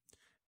row,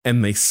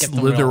 and they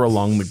slither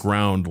along the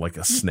ground like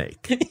a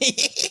snake.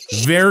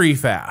 Very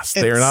fast.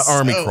 They are not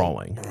army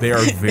crawling. They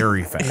are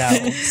very fast.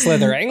 No,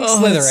 slithering.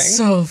 That's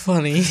so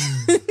funny.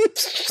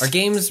 Are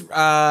games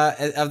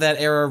of that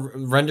era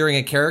rendering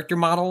a character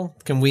model?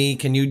 Can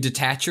you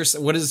detach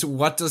yourself?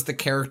 What does the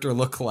character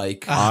look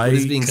like? What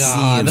is being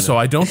seen? So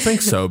I don't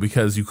think so,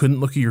 because you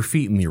couldn't look at your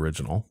feet in the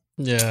original.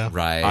 Yeah.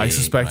 Right. I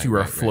suspect you were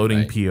a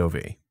floating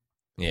POV.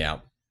 Yeah.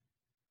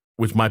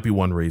 Which might be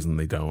one reason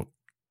they don't.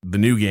 The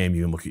new game,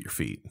 you can look at your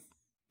feet.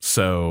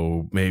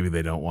 So maybe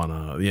they don't want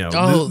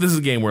to, this is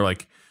a game where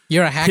like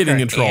you're a hacker hitting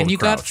control and you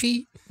crouch. got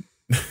feet.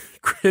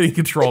 Hitting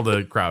control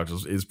to crouch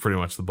is pretty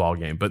much the ball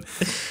game. But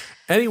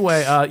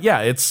anyway,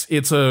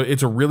 it's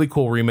a really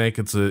cool remake.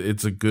 It's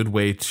a good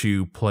way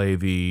to play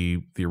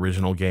the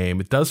original game.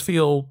 It does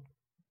feel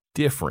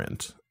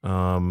different.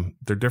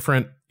 They're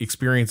different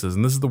experiences,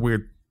 and this is the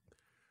weird.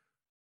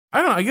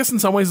 I don't know. I guess in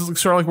some ways it's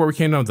sort of like where we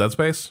came down with Dead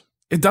Space.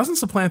 It doesn't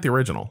supplant the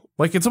original.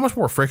 Like it's a much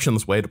more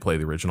frictionless way to play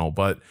the original,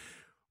 but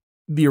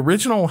the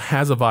original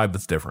has a vibe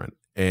that's different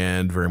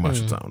and very much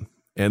its own.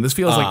 And this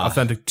feels like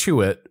authentic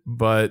to it,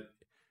 but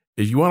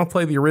if you want to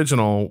play the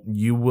original,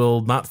 you will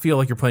not feel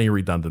like you're playing a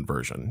redundant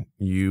version.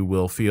 You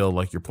will feel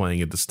like you're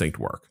playing a distinct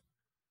work.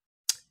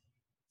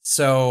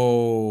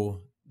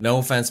 So, no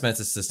offense meant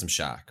to System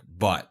Shock,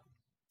 but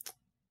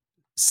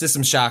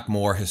System Shock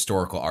more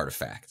historical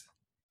artifact.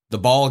 The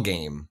ball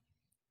game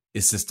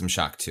is System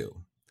Shock 2.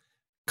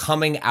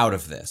 Coming out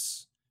of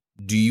this,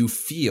 do you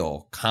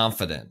feel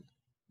confident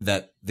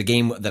that the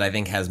game that I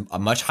think has a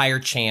much higher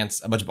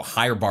chance, a much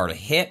higher bar to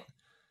hit,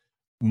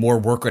 more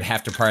work would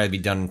have to probably be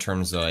done in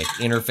terms of like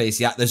interface?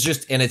 Yeah,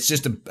 it's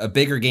just a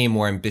bigger game,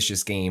 more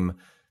ambitious game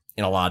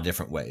in a lot of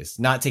different ways.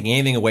 Not taking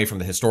anything away from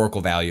the historical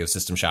value of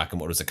System Shock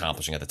and what it was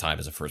accomplishing at the time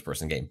as a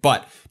first-person game.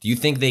 But do you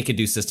think they could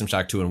do System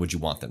Shock 2, and would you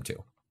want them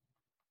to?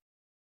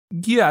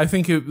 Yeah, I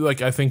think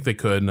they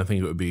could, and I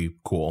think it would be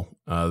cool,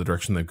 the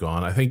direction thing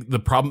gone. I think the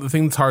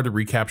thing that's hard to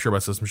recapture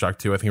about System Shock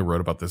 2, I think I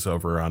wrote about this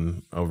over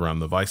on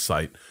the Vice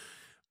site,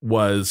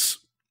 was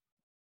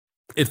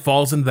it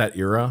falls into that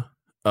era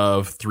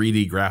of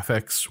 3D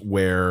graphics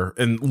where,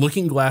 and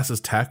Looking Glass's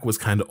tech was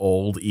kind of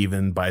old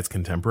even by its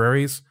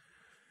contemporaries.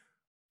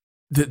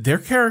 Their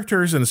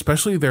characters, and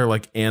especially their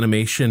like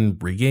animation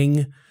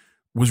rigging,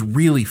 was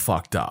really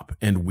fucked up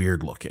and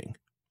weird looking.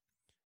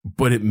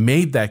 But it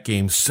made that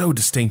game so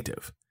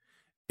distinctive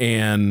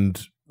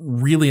and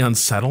really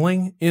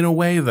unsettling in a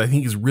way that I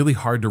think is really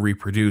hard to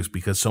reproduce,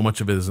 because so much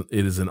of it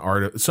is an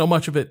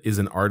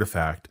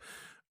artifact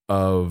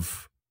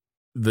of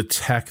the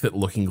tech that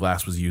Looking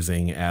Glass was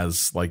using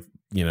as, like,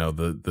 you know,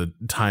 the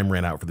time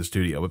ran out for the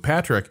studio. But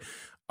Patrick,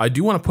 I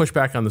do want to push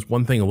back on this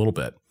one thing a little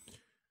bit.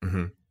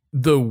 Mm-hmm.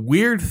 The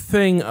weird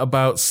thing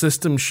about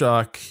System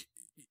Shock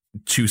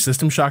to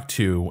System Shock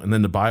 2 and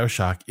then to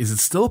BioShock is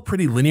it's still a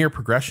pretty linear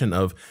progression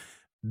of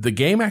the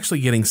game actually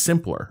getting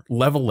simpler,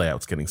 level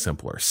layouts getting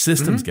simpler,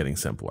 systems getting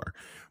simpler.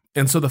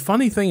 And so the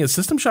funny thing is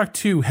System Shock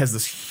 2 has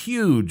this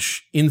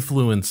huge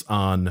influence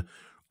on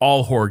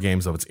all horror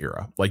games of its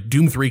era. Like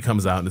Doom 3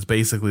 comes out and it's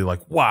basically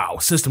like, wow,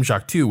 System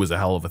Shock 2 was a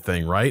hell of a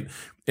thing, right?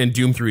 And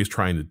Doom 3 is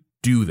trying to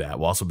do that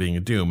while also being a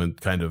Doom, and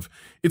kind of,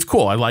 it's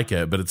cool. I like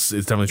it, but it's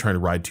definitely trying to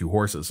ride two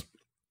horses.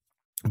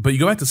 But you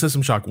go back to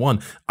System Shock 1,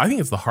 I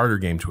think it's the harder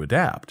game to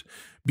adapt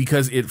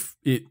because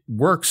it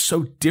works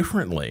so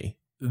differently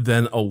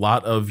than a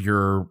lot of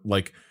your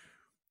like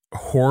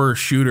horror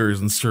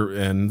shooters and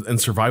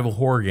survival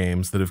horror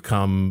games that have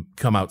come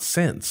out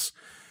since.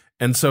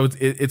 And so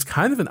it's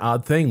kind of an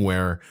odd thing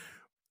where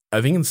I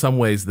think in some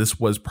ways this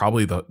was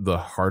probably the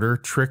harder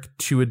trick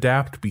to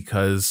adapt,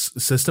 because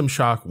System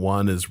Shock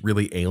 1 is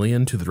really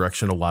alien to the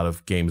direction a lot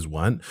of games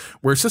went,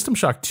 where System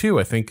Shock 2,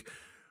 I think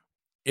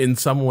in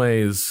some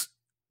ways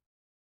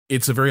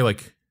it's a very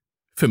like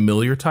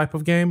familiar type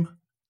of game.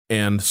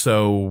 And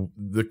so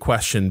the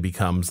question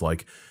becomes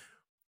like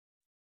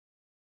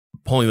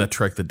pulling that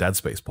trick that Dead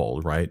Space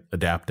pulled, right?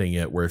 Adapting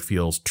it where it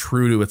feels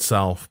true to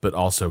itself, but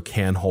also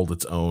can hold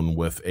its own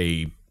with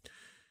a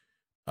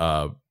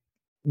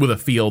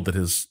field that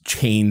has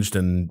changed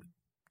and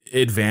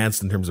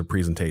advanced in terms of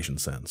presentation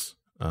sense.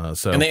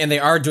 And they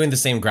are doing the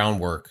same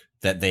groundwork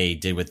that they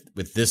did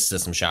with this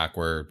System Shock,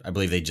 where I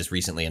believe they just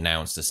recently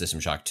announced the System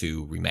Shock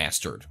 2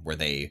 remastered, where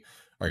they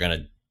are going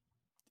to,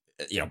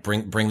 you know,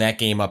 bring that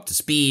game up to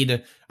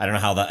speed. I don't know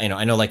how that, you know,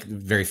 I know like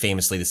very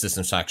famously the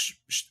System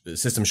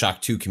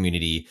Shock 2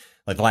 community,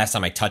 like the last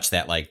time I touched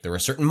that, like there were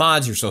certain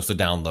mods you're supposed to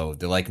download.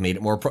 They like made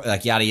it more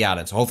like yada yada.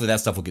 And so hopefully that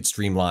stuff will get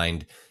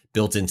streamlined,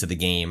 built into the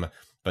game.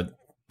 But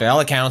by all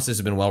accounts, this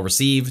has been well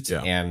received.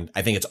 Yeah. And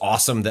I think it's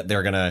awesome that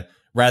they're going to,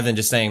 rather than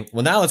just saying,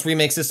 well, now let's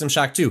remake System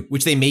Shock 2,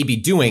 which they may be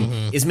doing,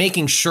 is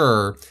making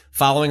sure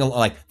following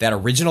like that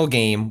original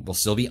game will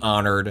still be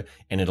honored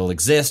and it'll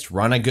exist,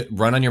 run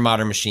on your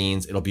modern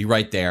machines. It'll be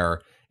right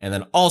there. And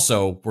then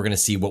also we're going to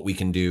see what we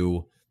can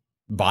do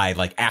by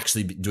like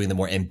actually doing the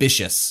more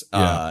ambitious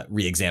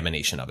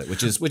re-examination of it,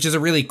 which is a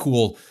really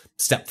cool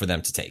step for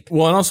them to take.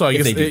 Well, and also I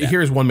guess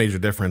here's one major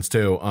difference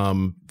too.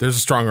 There's a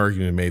strong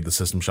argument made that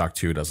System Shock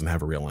 2 doesn't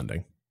have a real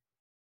ending.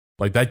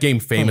 Like that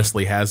game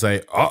famously has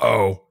a,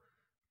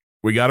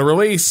 we got a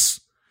release,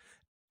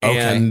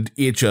 and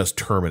it just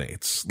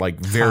terminates like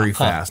very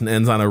fast and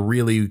ends on a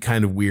really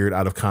kind of weird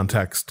out of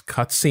context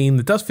cutscene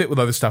that does fit with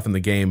other stuff in the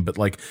game. But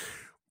like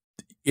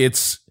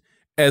it's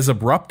as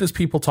abrupt as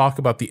people talk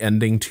about the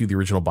ending to the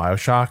original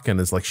BioShock and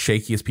as like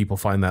shaky as people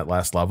find that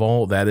last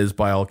level, that is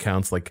by all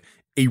accounts like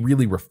a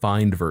really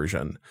refined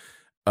version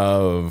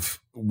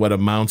of what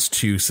amounts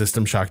to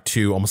System Shock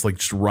 2, almost like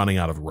just running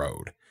out of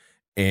road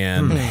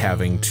and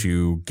having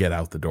to get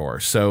out the door.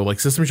 So like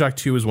System Shock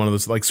 2 is one of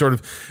those like sort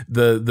of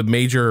the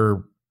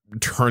major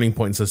turning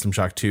point in System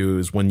Shock 2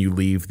 is when you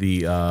leave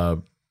the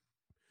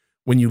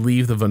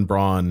Von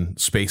Braun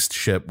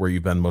spaceship where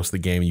you've been most of the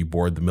game, you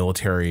board the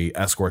military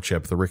escort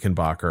ship, the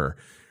Rickenbacker.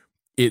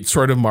 It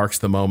sort of marks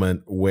the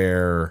moment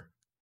where,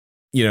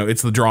 you know,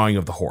 it's the drawing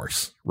of the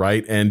horse,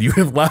 right? And you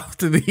have left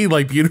the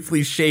like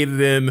beautifully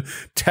shaded in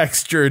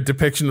textured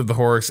depiction of the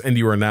horse, and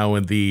you are now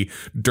in the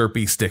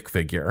derpy stick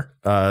figure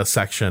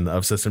section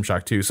of System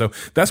Shock 2. So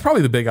that's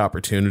probably the big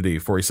opportunity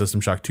for a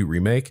System Shock 2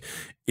 remake,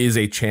 is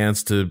a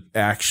chance to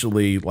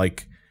actually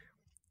like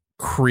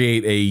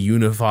create a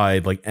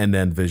unified like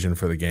end-to-end vision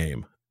for the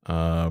game.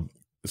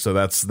 So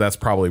that's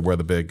probably where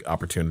the big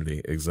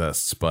opportunity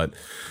exists. But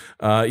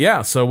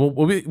so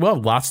we'll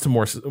have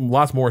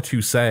lots more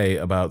to say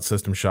about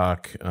System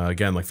Shock.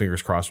 Again, like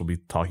fingers crossed, we'll be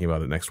talking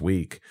about it next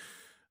week.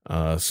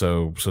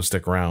 So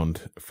stick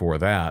around for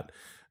that.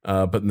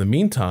 But in the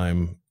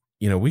meantime,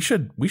 you know, we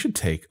should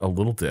take a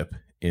little dip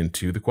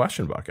into the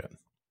question bucket.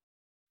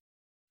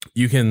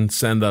 You can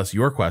send us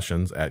your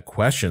questions at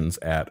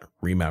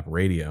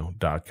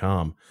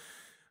questions@remapradio.com.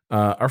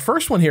 Our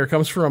first one here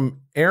comes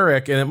from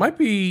Eric, and it might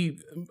be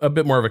a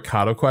bit more of a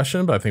Kato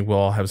question, but I think we'll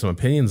all have some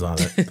opinions on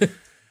it.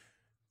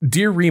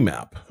 Dear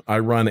Remap, I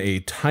run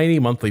a tiny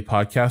monthly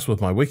podcast with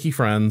my wiki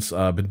friends.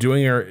 Been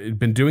doing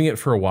it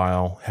for a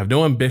while. Have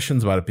no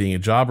ambitions about it being a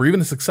job or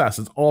even a success.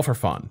 It's all for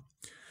fun.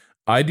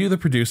 I do the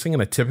producing,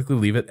 and I typically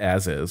leave it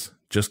as is,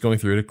 just going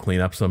through to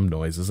clean up some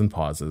noises and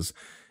pauses.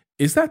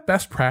 Is that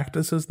best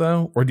practices,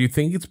 though? Or do you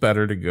think it's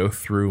better to go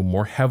through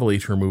more heavily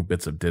to remove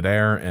bits of dead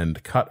air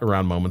and cut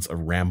around moments of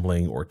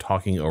rambling or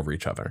talking over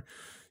each other?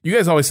 You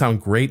guys always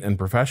sound great and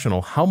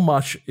professional. How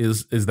much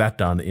is that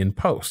done in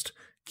post?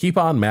 Keep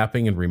on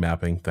mapping and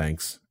remapping.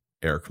 Thanks,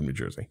 Eric from New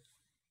Jersey.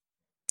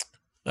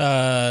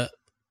 I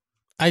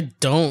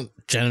don't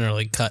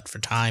generally cut for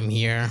time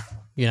here.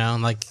 You know,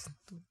 like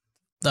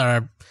there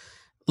are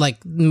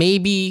like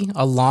maybe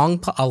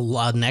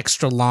an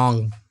extra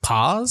long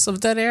pause of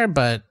dead air,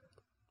 but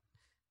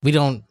we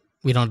don't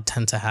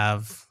tend to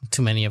have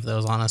too many of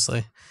those,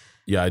 honestly.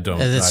 Yeah, I don't.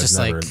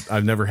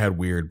 I've never had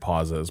weird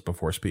pauses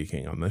before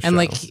speaking on this show. And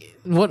like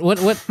what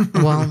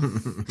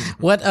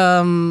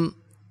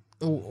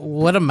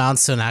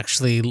amounts to an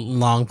actually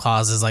long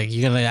pause is like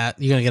you're gonna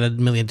get a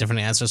million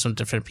different answers from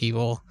different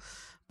people,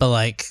 but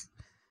like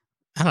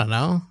I don't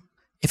know,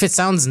 if it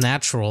sounds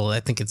natural, I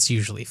think it's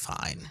usually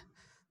fine.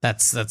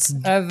 That's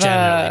generally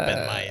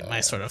been my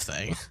sort of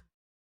thing.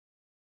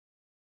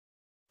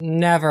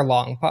 Never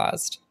long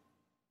paused.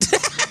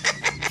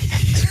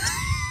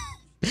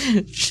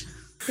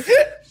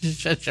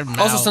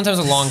 Also, sometimes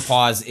a long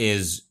pause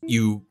is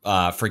you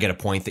forget a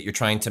point that you're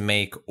trying to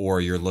make,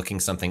 or you're looking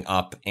something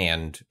up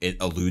and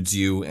it eludes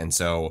you. And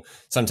so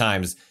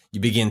sometimes you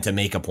begin to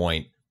make a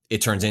point,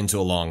 it turns into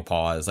a long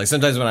pause. Like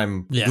sometimes when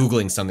I'm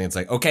Googling something, it's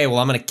like, okay, well,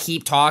 I'm going to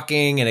keep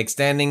talking and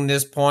extending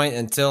this point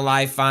until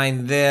I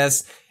find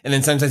this. And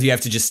then sometimes you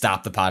have to just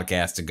stop the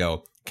podcast to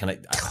go,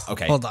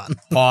 okay, hold on,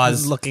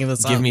 pause, looking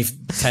this give up. Me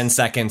 10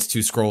 seconds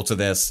to scroll to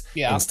this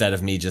instead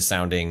of me just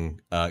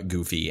sounding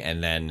goofy.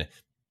 And then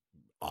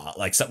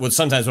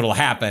sometimes what'll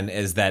happen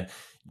is that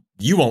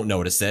you won't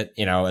notice it,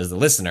 you know, as the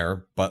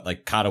listener, but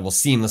like Kata will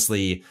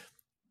seamlessly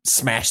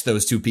smash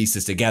those two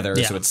pieces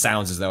together. So it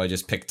sounds as though I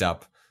just picked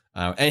up.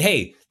 And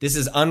hey, this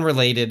is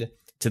unrelated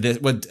to this,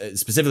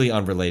 specifically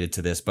unrelated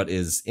to this, but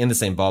is in the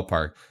same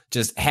ballpark.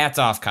 Just hats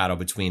off, Kato,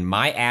 between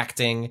my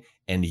acting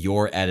and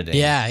your editing.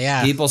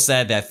 Yeah. People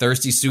said that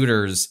Thirsty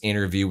Suitors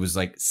interview was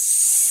like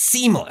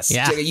seamless.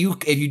 Yeah.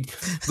 We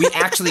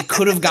actually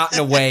could have gotten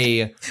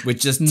away with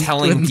just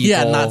telling people.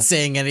 Yeah, not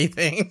saying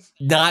anything.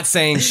 Not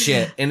saying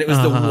shit. And it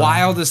was the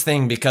wildest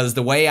thing because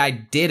the way I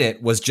did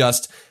it was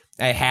just,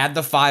 I had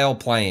the file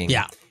playing.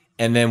 Yeah.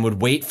 And then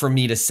would wait for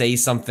me to say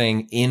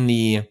something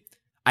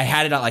I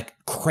had it like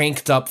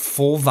cranked up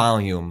full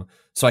volume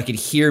so I could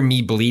hear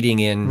me bleeding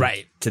in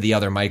to the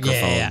other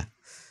microphone. Yeah.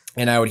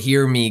 And I would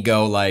hear me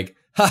go like,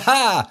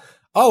 ha,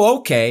 oh,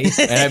 okay.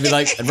 And I'd be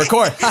like,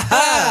 record,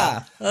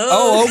 ha,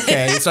 oh,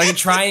 okay. So I could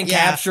try and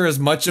capture as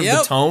much of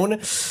the tone.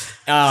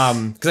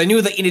 Because I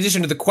knew that in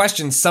addition to the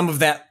questions, some of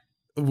that,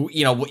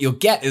 you know, what you'll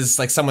get is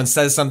like someone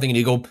says something and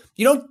you go,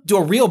 you don't do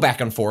a real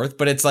back and forth,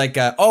 but it's like,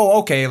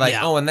 oh, okay. Like,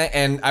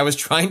 and I was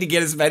trying to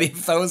get as many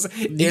of those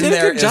in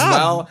there as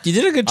well. You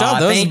did a good job.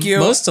 Thank you.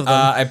 Most of them.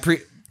 I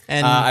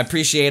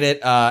appreciate it.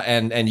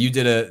 And you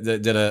did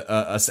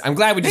a I'm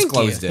glad we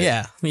disclosed it.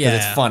 Yeah.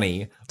 It's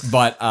funny,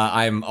 but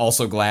I'm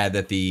also glad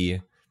that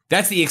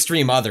that's the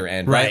extreme other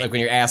end, right? Like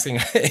when you're asking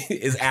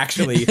is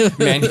actually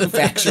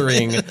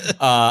manufacturing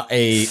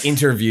a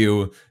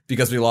interview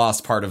because we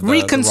lost part of the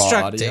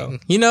raw audio.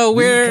 You know,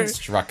 we're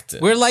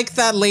like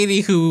that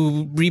lady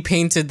who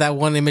repainted that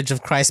one image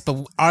of Christ,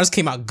 but ours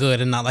came out good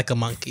and not like a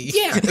monkey.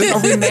 Yeah, a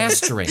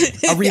remastering.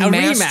 A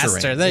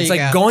remaster. It's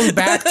like going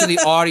back to the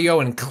audio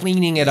and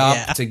cleaning it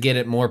up to get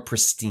it more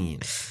pristine.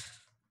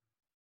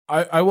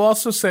 I will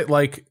also say,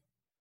 like,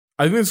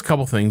 I think there's a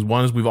couple things.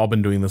 One is we've all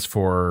been doing this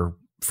for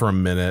a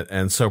minute,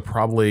 and so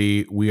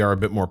probably we are a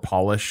bit more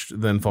polished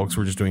than folks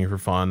who are just doing it for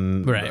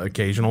fun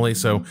occasionally.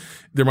 So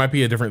there might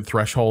be a different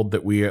threshold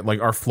that we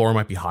like. Our floor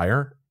might be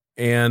higher,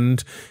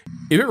 and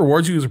if it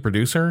rewards you as a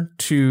producer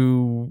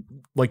to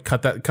like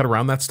cut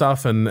around that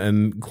stuff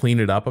and clean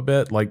it up a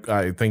bit, like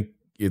I think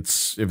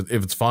it's if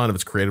it's fun, if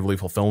it's creatively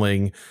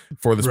fulfilling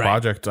for this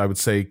project, I would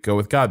say go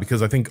with God,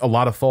 because I think a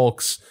lot of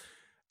folks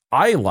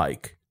I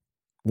like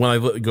when I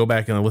go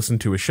back and I listen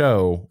to a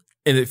show.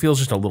 And it feels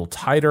just a little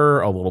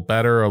tighter, a little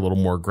better, a little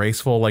more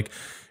graceful. Like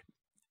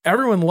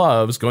everyone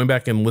loves going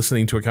back and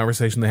listening to a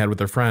conversation they had with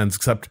their friends,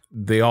 except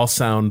they all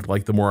sound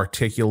like the more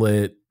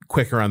articulate,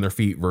 quicker on their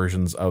feet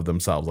versions of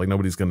themselves. Like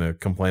nobody's going to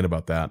complain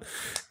about that.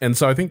 And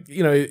so I think,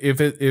 you know,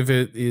 if it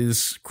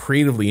is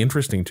creatively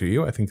interesting to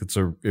you, I think it's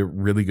a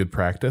really good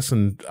practice.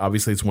 And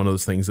obviously it's one of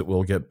those things that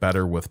will get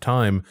better with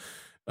time.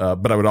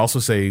 But I would also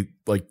say,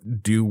 like,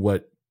 do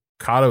what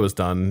Kato has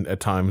done at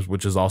times,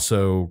 which is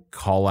also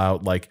call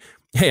out like,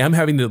 hey, I'm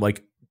having to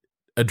like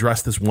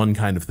address this one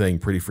kind of thing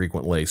pretty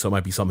frequently. So it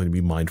might be something to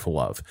be mindful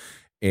of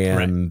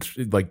and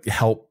like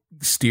help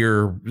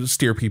steer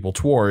people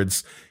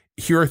towards,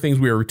 here are things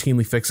we are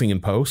routinely fixing in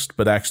post,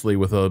 but actually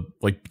with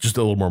just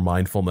a little more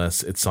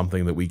mindfulness, it's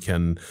something that we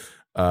can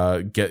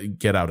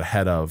get out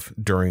ahead of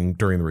during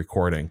the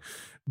recording.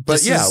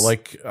 But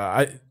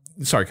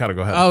sorry, Kato,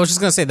 go ahead. I was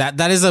just gonna say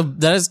that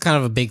is kind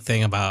of a big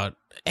thing about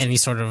any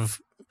sort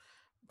of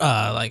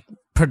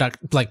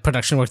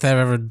production work that I've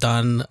ever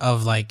done,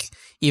 of like,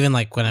 even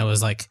like when I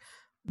was like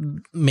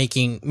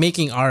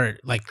making art,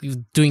 like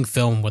doing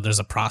film where there's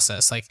a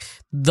process, like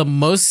the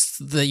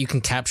most that you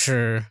can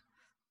capture,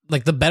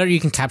 like the better you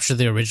can capture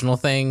the original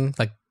thing,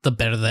 like the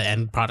better the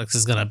end product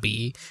is gonna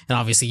be. And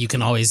obviously you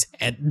can always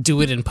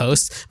do it in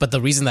post, but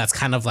the reason that's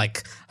kind of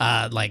like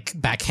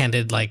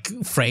backhanded like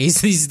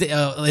phrase is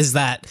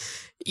that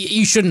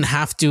you shouldn't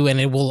have to, and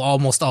it will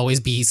almost always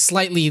be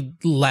slightly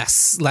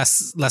less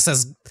as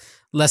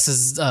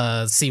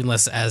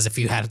seamless as if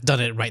you had done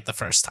it right the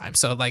first time.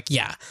 So like,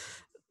 yeah,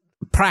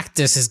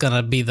 practice is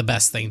gonna be the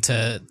best thing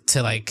to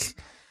like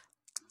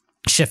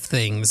shift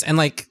things, and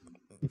like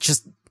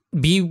just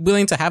be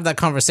willing to have that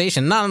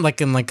conversation, not like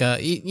in like a,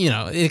 you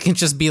know, it can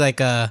just be like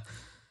a,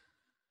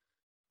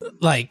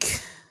 like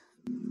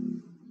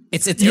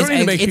it's you don't need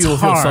to make people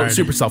feel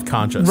super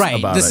self-conscious right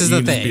about this it. Is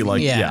you the thing. Just be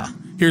like, yeah,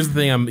 here's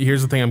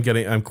the thing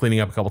I'm cleaning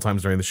up a couple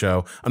times during the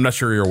show. I'm not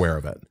sure you're aware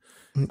of it.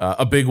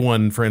 A big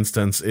one, for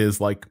instance, is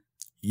like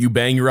you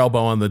bang your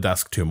elbow on the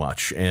desk too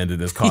much and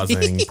it is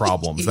causing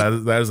problems.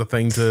 That is a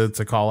thing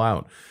to call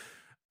out.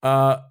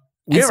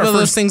 And some of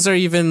those things are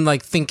even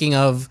like thinking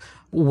of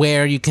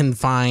where you can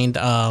find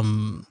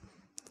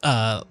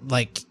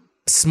like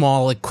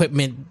small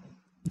equipment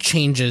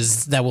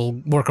changes that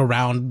will work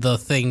around the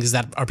things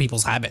that are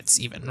people's habits,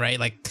 even, right?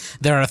 Like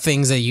there are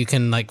things that you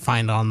can like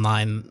find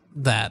online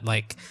that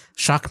like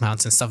shock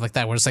mounts and stuff like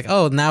that, where it's like,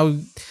 oh, now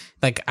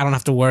like I don't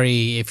have to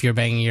worry if you're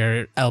banging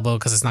your elbow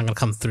because it's not going to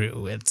come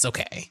through. It's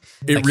okay.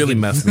 It like, really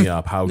messed me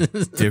up how much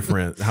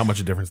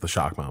a difference the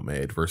shock mount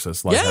made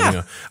versus like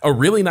having a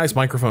really nice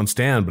microphone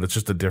stand, but it's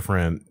just a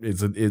different.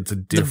 It's a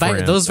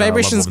different. Those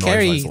vibrations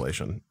carry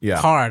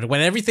hard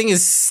when everything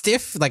is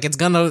stiff. Like it's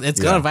gonna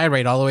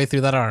vibrate all the way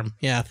through that arm.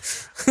 Yeah.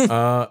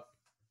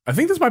 I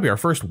think this might be our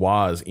first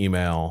WAS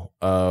email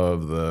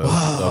of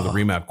the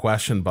remap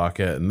question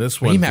bucket, and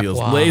this one feels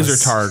laser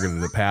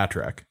targeted at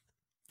Patrick.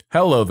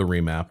 Hello, the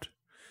Remapped.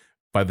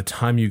 By the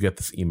time you get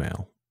this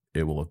email,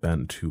 it will have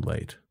been too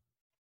late.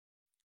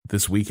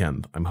 This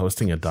weekend, I'm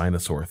hosting a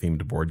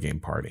dinosaur-themed board game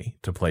party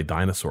to play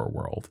Dinosaur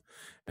World,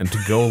 and to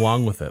go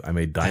along with it, I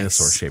made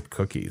dinosaur-shaped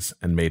cookies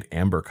and made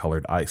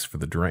amber-colored ice for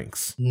the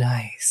drinks.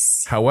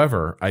 Nice.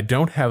 However, I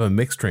don't have a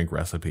mixed drink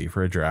recipe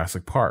for a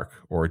Jurassic Park,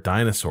 or a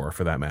dinosaur,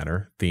 for that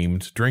matter,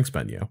 themed drinks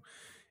menu.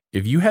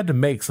 If you had to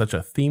make such a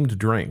themed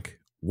drink,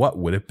 what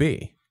would it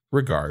be?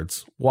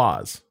 Regards,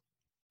 Waz.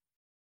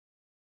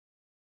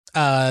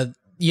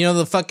 You know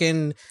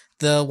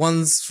the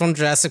ones from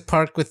Jurassic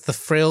Park with the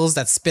frills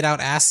that spit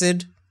out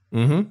acid?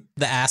 Mm-hmm.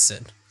 The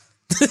acid.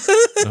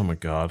 Oh my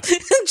god.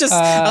 Just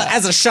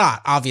as a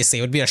shot, obviously.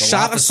 It would be a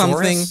shot of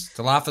something.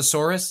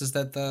 Dilophosaurus? Is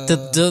that the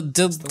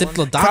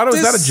Diplodocus? Kato,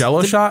 is that a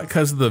Jello shot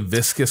because of the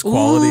viscous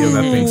quality of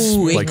that thing?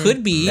 Like, it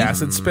could be.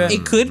 Acid spit?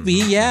 It could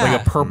be, yeah.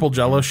 Like a purple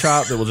Jello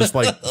shot that will just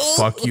like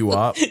fuck you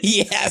up?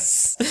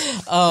 Yes.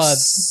 Oh,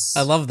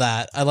 I love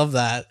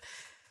that.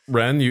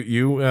 Ren,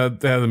 you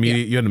had an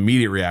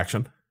immediate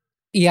reaction.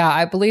 Yeah,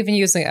 I believe in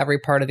using every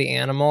part of the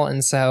animal,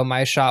 and so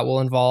my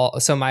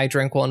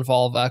drink will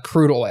involve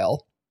crude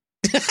oil.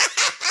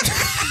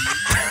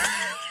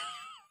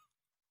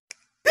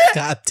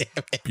 God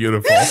damn it!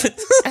 Beautiful.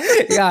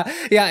 yeah.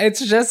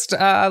 It's just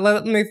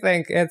let me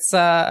think. It's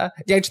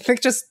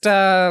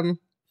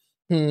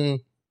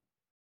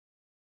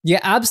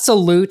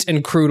Absolute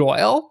and crude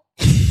oil.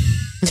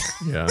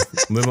 Yeah,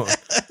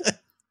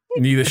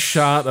 you need a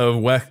shot of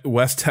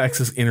West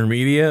Texas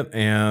Intermediate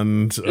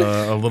and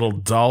a little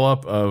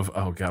dollop of,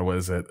 oh God, what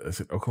is it? Is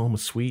it Oklahoma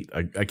Sweet?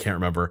 I can't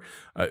remember.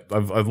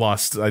 I've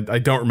lost. I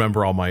don't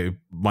remember all my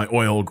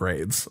oil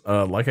grades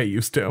like I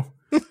used to.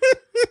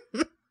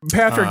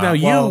 Patrick, now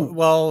you.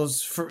 Well,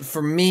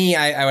 for me,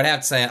 I would have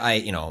to say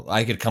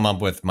I could come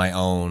up with my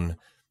own.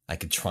 I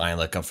could try and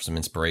look up for some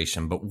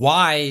inspiration, but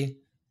why?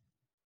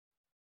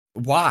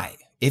 Why?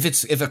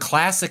 If a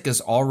classic is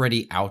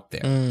already out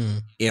there,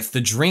 if the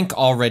drink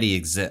already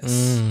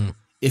exists,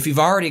 if you've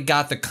already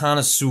got the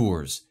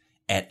connoisseurs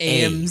at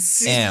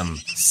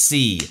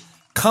AMC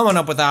coming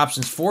up with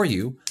options for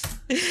you,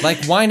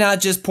 like why not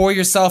just pour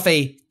yourself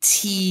a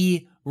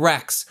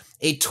T-Rex,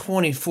 a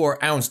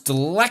 24-ounce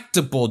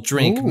delectable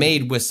drink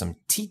made with some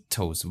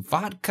Tito's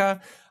vodka?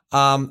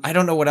 I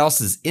don't know what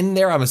else is in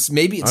there. I'm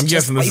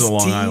guessing this is a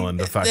Long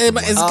Island effect. It's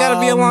got to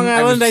be a Long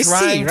Island iced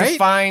tea, right?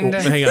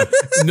 Hang on.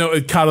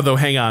 No, Kato, though,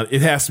 hang on.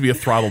 It has to be a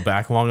throttle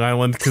back Long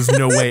Island because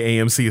no way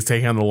AMC is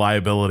taking on the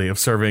liability of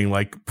serving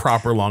like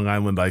proper Long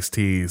Island iced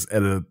teas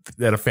at a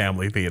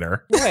family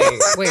theater.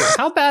 Wait.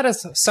 How bad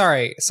is?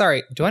 Sorry.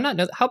 Do I not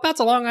know? How bad's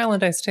a Long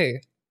Island iced tea?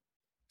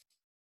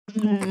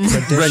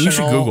 Ren, you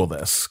should Google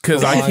this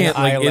because I can't.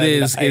 Like,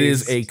 it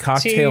is a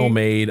cocktail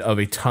made of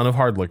a ton of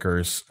hard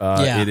liquors.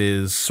 It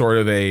is sort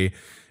of it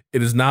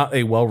is not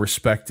a well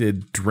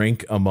respected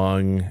drink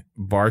among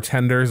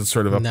bartenders. It's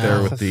sort of up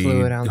there with the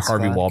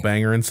Harvey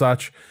Wallbanger and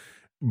such.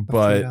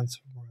 But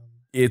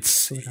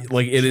it's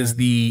like it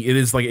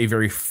is like a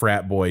very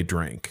frat boy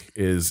drink.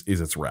 Is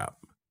its rap.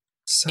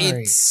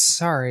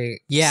 Sorry.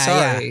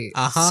 Yeah.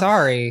 Uh-huh.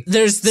 Sorry.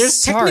 There's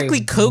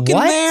technically Coke in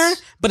there,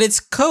 but it's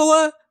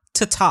cola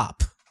to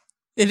top.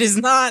 It is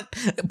not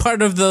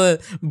part of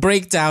the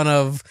breakdown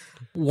of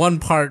 1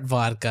 part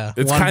vodka,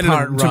 it's 1 kind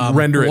part of rum, to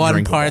render it 1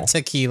 drinkable. part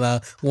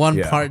tequila,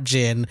 1 part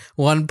gin,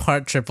 1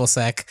 part triple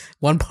sec,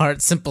 1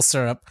 part simple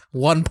syrup,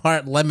 1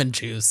 part lemon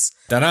juice.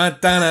 Okay.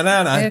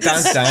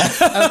 That's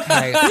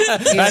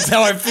That's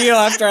how I feel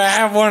after I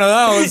have one of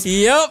those.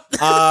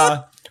 Yep.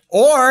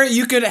 Or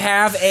you could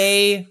have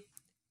a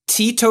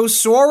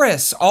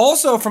Titosaurus,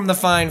 also from the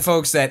fine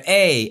folks at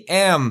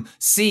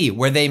AMC,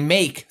 where they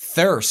make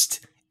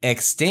thirst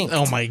extinct.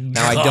 Oh my god!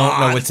 Now I don't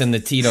know what's in the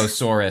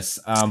Titosaurus,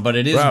 but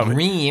it is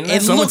green.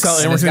 Someone tell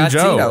Emerson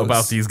Joe Tito's.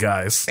 about these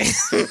guys.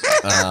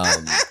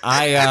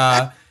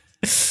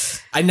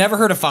 I never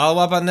heard a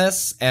follow up on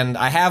this, and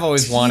I have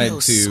always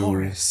wanted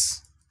to.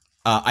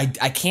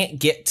 I can't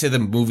get to the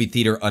movie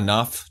theater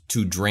enough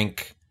to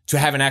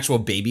have an actual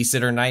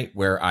babysitter night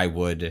where I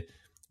would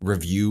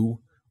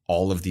review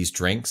all of these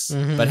drinks.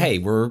 But hey,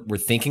 we're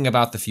thinking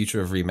about the future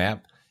of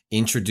Remap,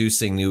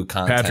 introducing new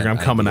content. Patrick, I'm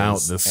coming out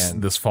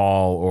this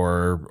fall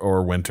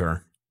or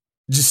winter.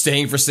 Just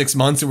staying for 6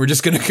 months, and we're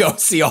just gonna go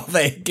see all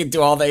the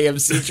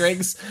AMC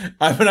drinks.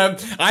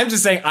 I'm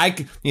just saying,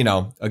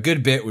 a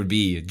good bit would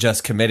be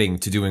just committing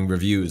to doing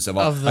reviews of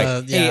all.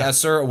 Hey,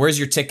 sir, where's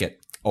your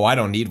ticket? Oh, I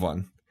don't need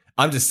one.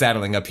 I'm just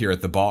saddling up here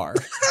at the bar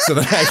so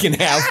that I can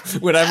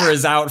have whatever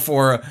is out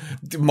for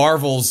The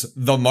Marvels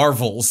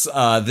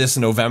this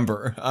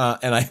November,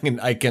 and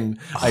I can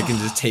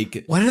just take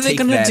it. What are they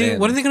gonna do?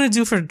 What are they gonna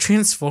do for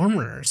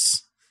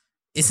Transformers?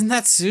 Isn't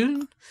that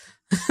soon?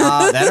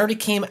 That already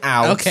came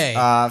out. Okay.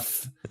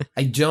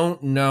 I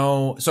don't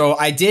know. So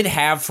I did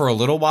have for a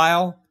little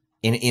while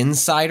an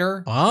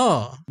insider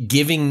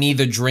giving me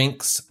the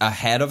drinks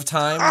ahead of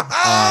time.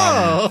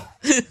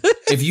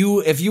 If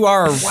you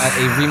are a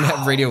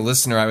Remap Radio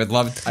listener, I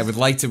would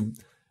like to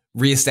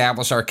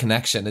reestablish our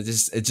connection.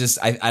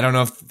 I don't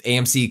know if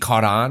AMC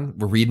caught on.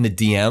 We're reading the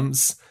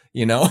DMs,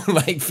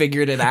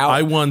 figured it out.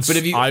 I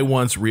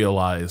once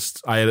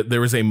realized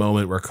there was a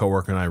moment where a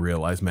coworker and I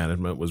realized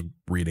management was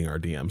reading our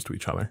DMs to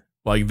each other.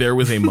 Like there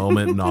was a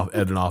moment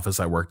at an office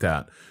I worked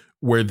at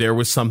where there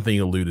was something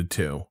alluded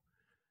to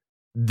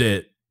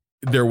that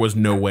there was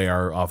no way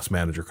our office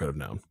manager could have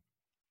known,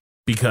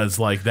 because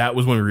like that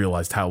was when we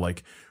realized how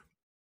like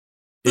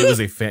it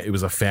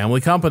was a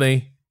family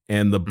company,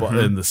 and the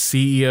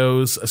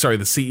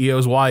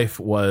CEO's wife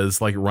was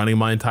like running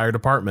my entire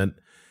department,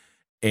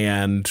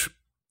 and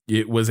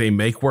it was a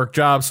make work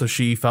job. So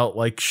she felt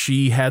like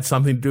she had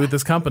something to do with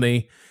this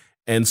company.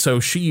 And so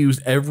she used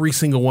every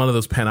single one of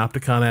those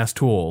Panopticon ass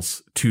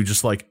tools to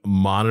just like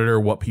monitor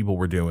what people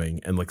were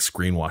doing and like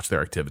screen watch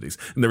their activities.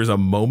 And there was a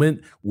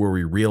moment where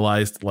we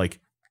realized like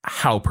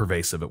how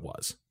pervasive it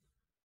was.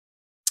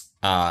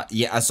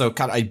 So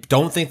I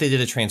don't think they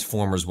did a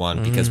Transformers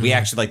one, because we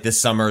actually this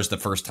summer is the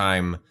first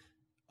time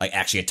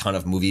actually a ton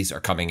of movies are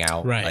coming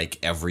out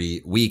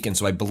every week. And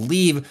so I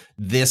believe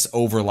this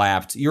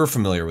overlapped. You're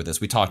familiar with this.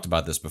 We talked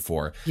about this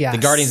before. Yes.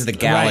 The Guardians of the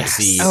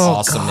Galaxy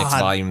Awesome Mix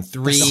Volume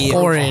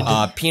 3.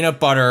 Peanut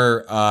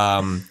butter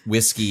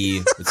whiskey.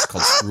 It's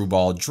called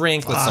Screwball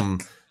drink with some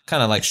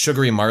kind of like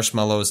sugary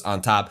marshmallows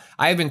on top.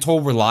 I have been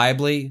told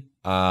reliably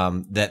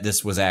that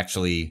this was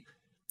actually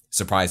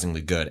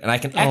surprisingly good. And I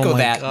can echo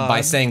that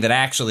by saying that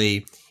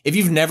actually, if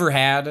you've never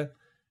had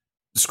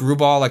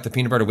Screwball, like the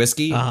peanut butter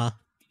whiskey,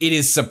 it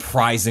is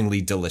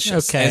surprisingly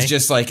delicious. Okay. It's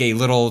just like a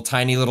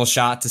tiny little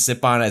shot to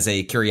sip on as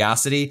a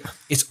curiosity.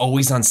 It's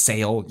always on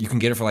sale. You can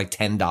get it for like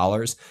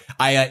 $10.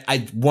 I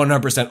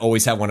 100%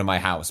 always have one in my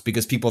house,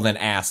 because people then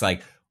ask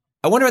like,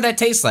 I wonder what that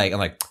tastes like. I'm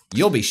like,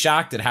 you'll be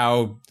shocked at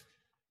how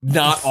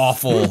not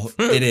awful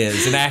it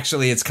is. And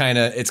actually it's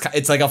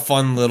like a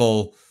fun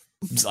little,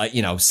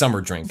 summer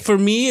drink. For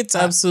me, it's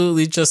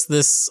absolutely just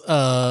this,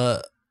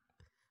 the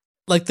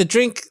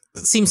drink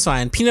seems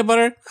fine. Peanut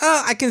butter,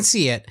 I can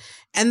see it.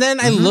 And then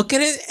I look at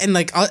it and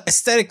like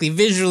aesthetically,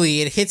 visually,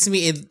 it hits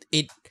me.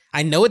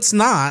 I know it's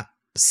not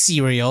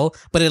cereal,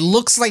 but it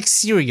looks like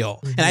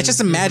cereal. And I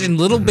just imagine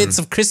little bits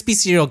of crispy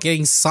cereal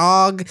getting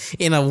sog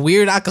in a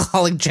weird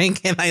alcoholic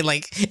drink, and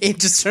it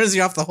just turns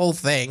you off the whole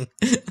thing.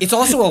 It's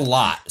also a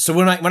lot. So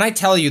when I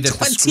tell you that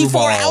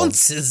 24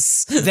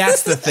 ounces,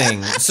 that's the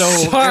thing. So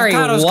sorry,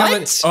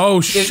 what?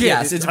 Oh shit!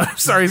 I'm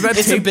sorry. Is that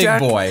it's a big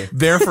boy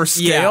there for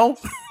scale?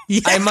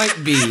 Yeah. I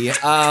might be.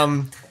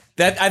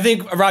 That I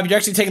think, Rob, you're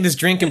actually taking this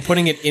drink and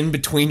putting it in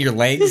between your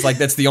legs. Like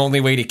that's the only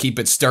way to keep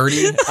it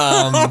sturdy.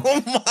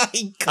 Oh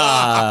my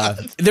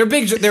god! They're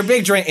big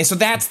drinks, and so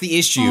that's the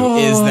issue.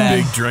 Is that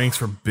big drinks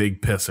for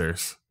big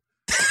pissers?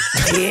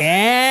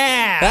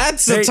 Yeah,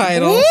 that's the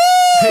title.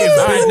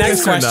 Hey,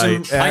 next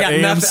question.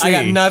 I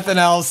got nothing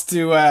else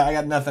to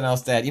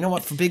add. You know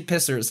what? For big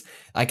pissers,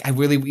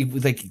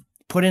 we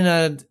put in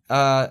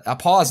a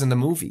pause in the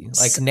movie,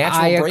 like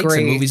natural breaks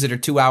in movies that are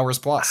 2 hours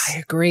plus. I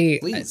agree.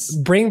 Please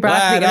bring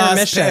back the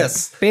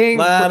intermission.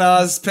 Let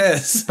us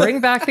piss.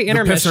 Bring back the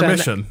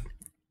intermission.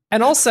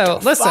 And also,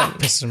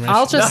 listen,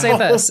 I'll just say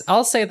this.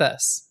 I'll say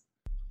this.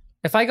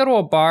 If I go to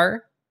a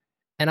bar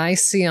and I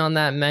see on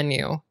that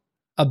menu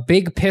a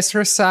big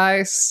pisser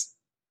size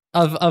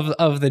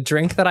of the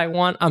drink that I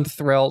want, I'm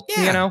thrilled.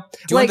 Yeah. You know, do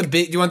you want the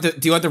big? Do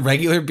you want the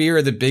regular beer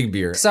or the big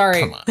beer?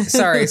 Sorry, Come on.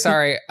 sorry.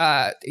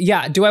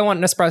 Yeah. Do I want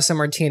an espresso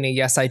martini?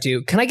 Yes, I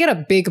do. Can I get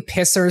a big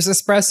Pissers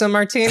espresso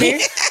martini?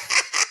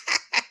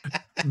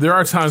 There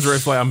are times where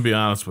it's like, I'm gonna be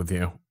honest with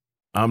you,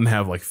 I'm gonna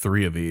have like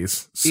 3 of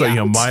these, so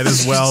you might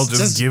as well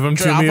just give them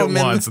to me at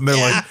once. And they're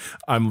like,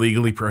 I'm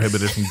legally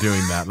prohibited from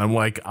doing that, and I'm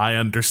like, I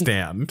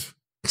understand.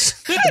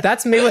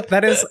 That's me with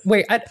that is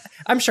wait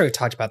I'm sure we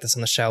talked about this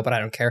on the show, but I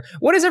don't care.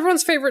 What is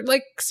everyone's favorite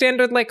like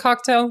standard like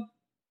cocktail?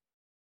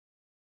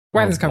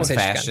 We're having this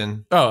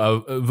conversation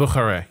again. Vin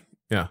Carré.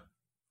 Yeah.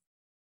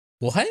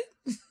 What?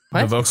 The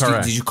Vin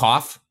Carré. Did you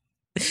cough?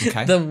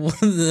 Okay.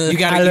 You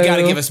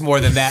gotta give us more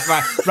than that.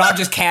 Rob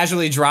just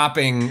casually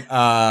dropping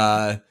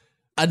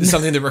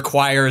something that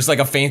requires like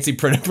a fancy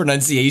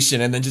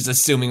pronunciation, and then just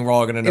assuming we're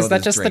all gonna know. Is that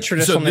this just drink. the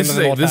traditional name of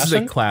an old This is a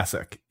fashioned?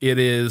 classic. It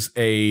is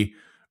a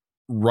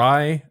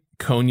rye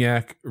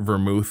cognac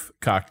vermouth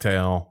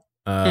cocktail,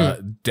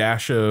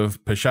 dash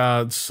of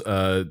Peychaud's,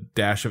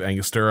 dash of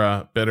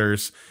Angostura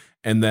bitters,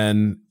 and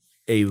then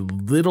a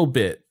little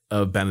bit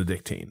of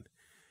Benedictine.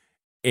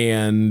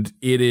 And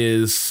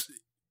it's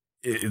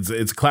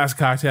a classic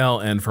cocktail,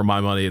 and for my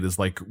money, it is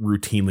like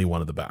routinely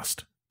one of the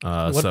best.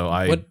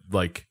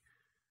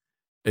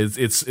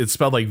 It's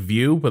spelled like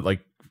View, but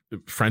like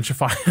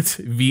Frenchify it,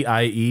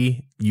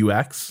 Vieux.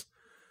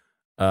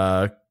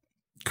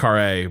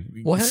 Carré,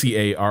 What?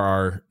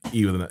 Carre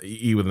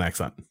with an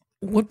accent.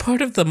 What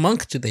part of the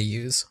monk do they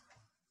use?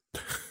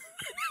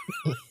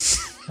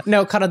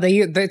 No, Kata,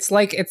 it's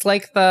like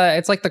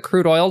the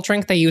crude oil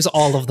drink. They use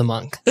all of the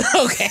monk.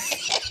 Okay.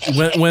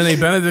 When a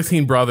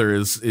Benedictine brother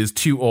is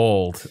too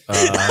old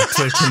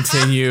to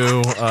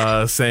continue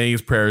saying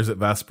his prayers at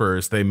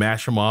Vespers, they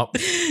mash him up.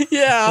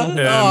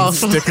 Yeah. And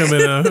stick him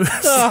in a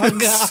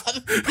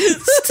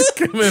stick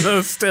him in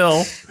a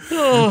still.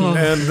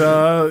 And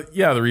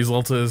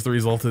the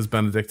result is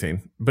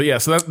Benedictine. But yeah,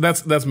 so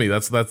that's me.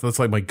 That's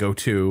like my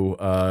go-to.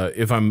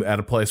 If I'm at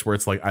a place where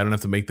it's like I don't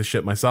have to make the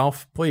shit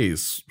myself,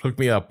 please hook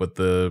me up with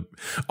the.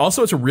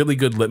 Also, it's a really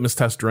good litmus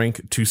test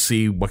drink to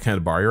see what kind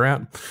of bar you're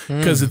at,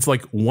 because it's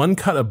like one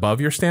cut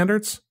above your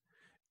standards,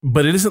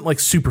 but it isn't like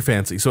super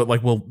fancy. So it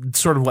like will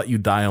sort of let you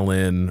dial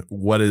in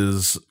what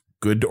is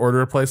good to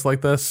order a place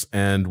like this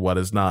and what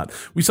is not.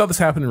 We saw this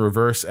happen in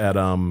reverse at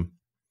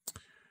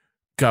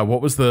God,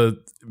 what was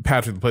the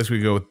place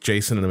we go with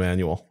Jason and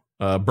Emmanuel?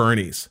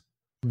 Bernie's.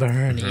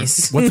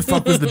 Bernie's. What the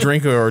fuck was the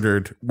drink I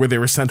ordered where they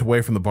were sent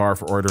away from the bar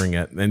for ordering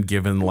it and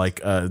given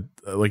like a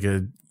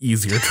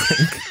easier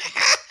drink?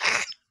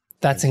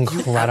 That's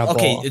incredible.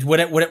 Okay,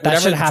 whatever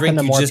that should happen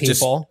to more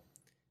people.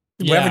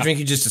 Whatever drink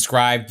you just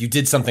described, you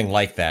did something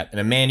like that. An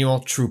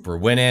Emmanuel trooper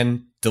went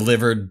in,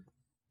 delivered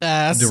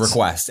the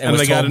request, and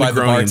was told by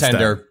the bartender,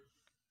 instead.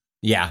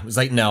 Yeah, it was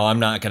like, no, I'm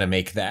not going to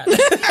make that.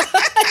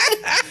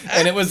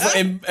 And it was,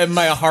 and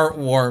my heart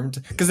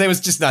warmed because it was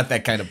just not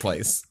that kind of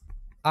place.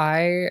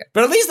 But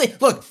at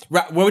least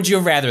what would you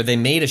have rather? They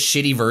made a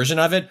shitty version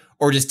of it,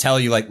 or just tell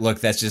you like,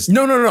 look, that's just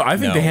no. I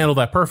think they handled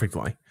that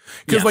perfectly.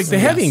 Because they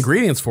have the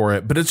ingredients for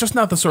it, but it's just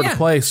not the sort of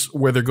place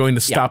where they're going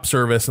to stop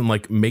service and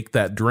like make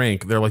that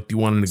drink. They're like, do you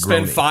want a Negroni?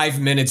 Spend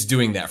 5 minutes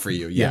doing that for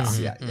you. Yes.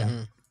 Yeah.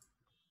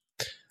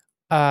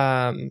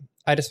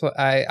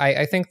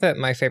 I think that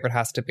my favorite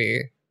has to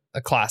be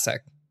a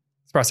classic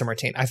espresso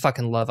martini. I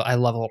love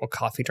a little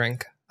coffee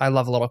drink. I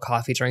love a little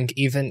coffee drink,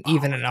 even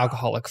in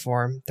alcoholic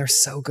form. They're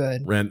so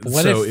good. Ren,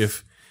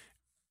 if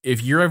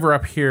you're ever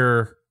up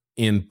here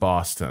in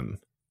Boston,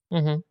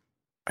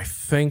 I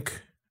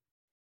think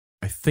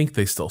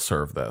they still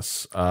serve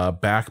this.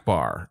 Back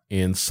Bar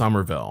in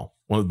Somerville,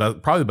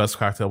 probably the best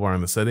cocktail bar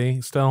in the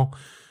city still,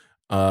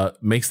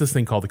 makes this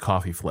thing called the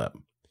coffee flip.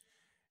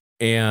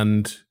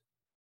 And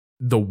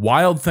the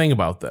wild thing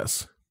about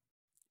this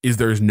is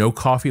there's no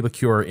coffee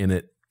liqueur in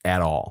it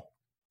at all,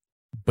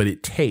 but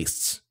it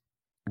tastes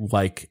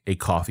like a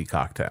coffee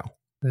cocktail.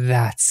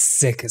 That's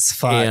sick as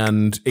fuck.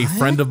 And a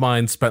friend of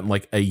mine spent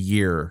like a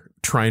year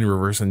trying to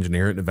reverse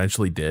engineer it and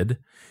eventually did.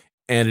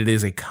 And it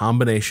is a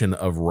combination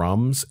of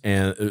rums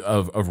and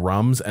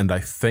and I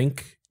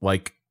think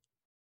like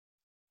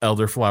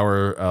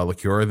elderflower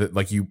liqueur that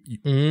like and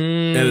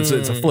it's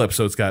a flip,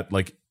 so it's got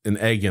like an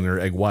egg in it or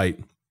egg white,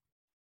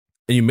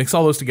 and you mix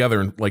all those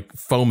together and like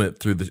foam it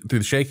through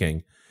the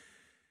shaking,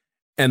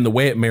 and the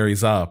way it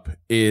marries up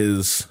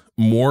is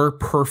more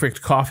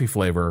perfect coffee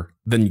flavor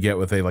than you get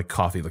with a like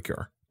coffee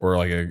liqueur or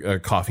like a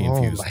coffee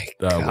infused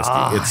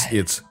whiskey.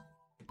 It's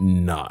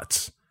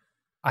nuts.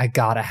 I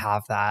gotta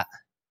have that.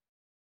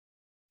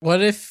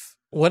 What if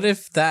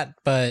that,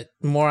 but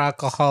more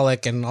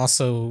alcoholic and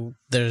also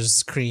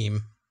there's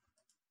cream?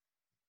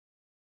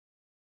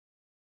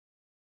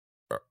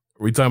 Are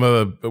we talking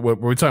about what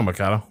were we talking about,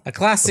 Kato? A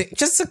classic,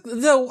 just a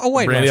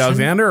white Brandy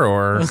Russian. Alexander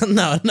or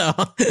no,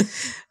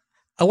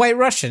 a white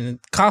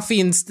Russian coffee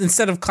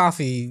instead of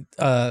coffee.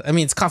 I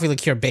mean, it's coffee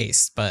liqueur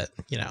based, but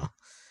you know,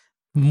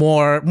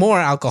 more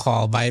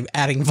alcohol by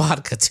adding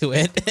vodka to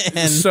it,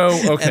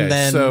 and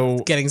then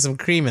getting some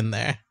cream in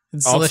there.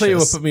 It's I'll delicious. tell you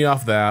what put me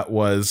off that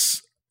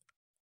was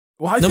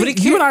Well, I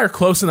think you and I are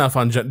close enough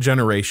on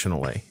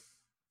generationally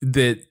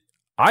that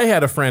I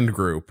had a friend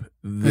group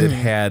that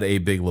had a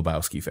Big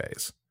Lebowski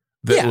phase.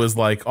 That was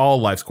like all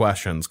life's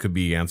questions could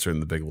be answered in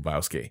the Big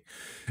Lebowski.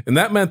 And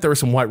that meant there were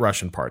some White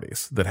Russian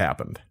parties that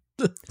happened.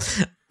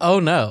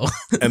 Oh, no.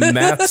 And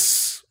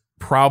that's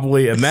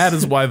probably, and that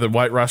is why the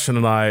White Russian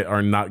and I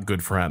are not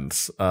good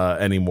friends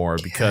anymore,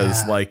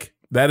 because like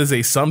that is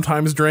a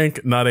sometimes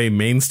drink, not a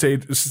mainstay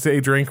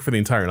drink for the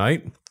entire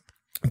night,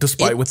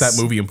 despite what that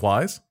movie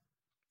implies.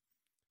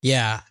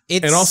 Yeah.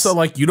 And also,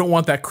 like, you don't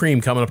want that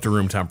cream coming up to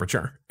room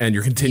temperature, and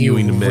you're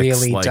continuing to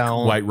mix really like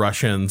White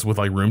Russians with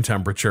like room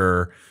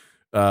temperature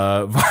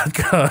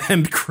vodka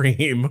and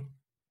cream.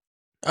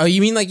 Oh,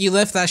 you mean like you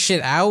left that shit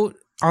out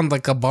on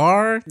like a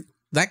bar?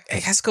 That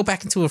it has to go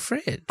back into a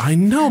fridge. I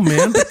know,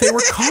 man, but they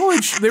were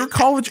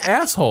college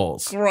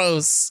assholes.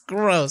 Gross. No,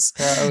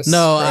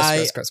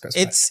 gross.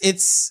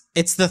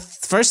 It's the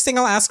first thing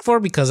I'll ask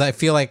for, because I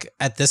feel like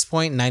at this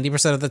point,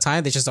 90% of the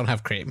time they just don't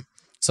have cream.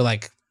 So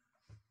like,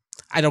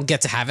 I don't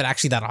get to have it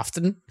actually that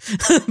often.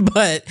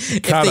 But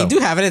if they do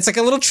have it, it's like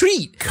a little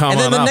treat. Come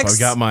on up. I've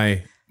got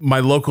my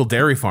local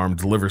dairy farm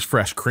delivers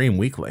fresh cream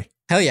weekly.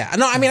 Hell yeah.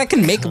 No, I mean, I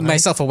can make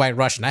myself a White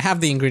Russian. I have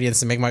the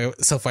ingredients to make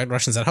myself White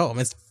Russians at home.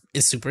 It's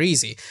super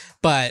easy.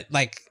 But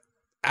like,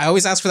 I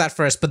always ask for that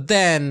first. But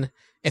then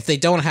if they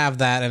don't have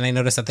that and I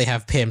notice that they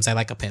have Pimm's, I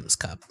like a Pimm's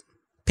cup.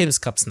 Pimm's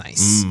cup's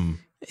nice.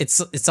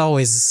 It's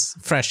always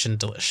fresh and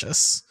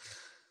delicious.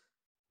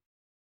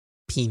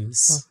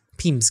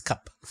 Pimm's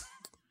cup.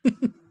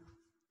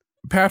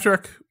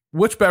 Patrick,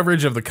 which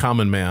beverage of the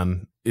common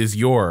man is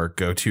your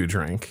go-to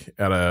drink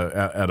at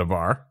a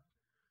bar?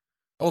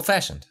 Old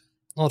fashioned.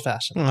 Well,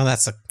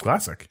 that's a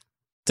classic.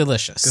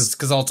 Delicious.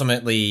 Because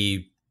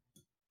ultimately,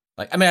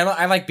 like, I mean,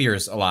 I like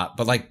beers a lot,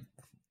 but like,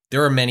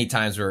 there are many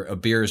times where a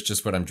beer is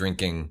just what I'm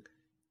drinking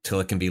till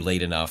it can be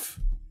late enough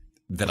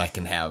that I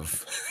can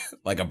have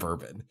like a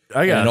bourbon.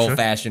 I got an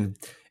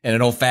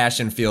old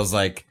fashioned feels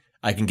like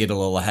I can get a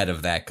little ahead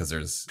of that because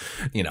there's,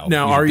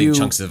 big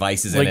chunks of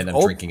ices in it and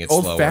I'm drinking it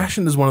slower. Old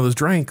fashioned is one of those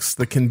drinks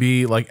that can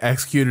be like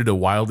executed at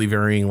wildly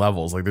varying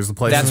levels. Like there's a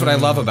place. That's what I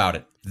love about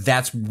it.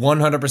 That's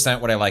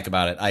 100% what I like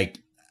about it.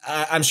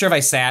 I'm sure if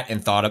I sat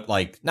and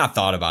not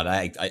thought about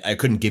it, I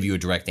couldn't give you a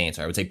direct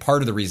answer. I would say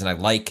part of the reason I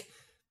like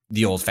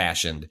the old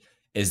fashioned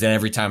is that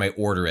every time I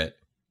order it,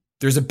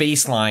 there's a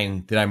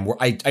baseline that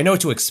I know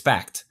what to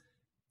expect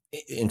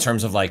in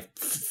terms of like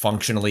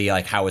functionally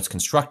like how it's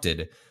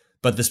constructed.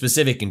 But the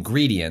specific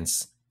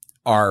ingredients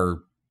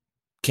can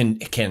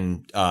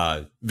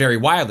vary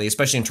wildly,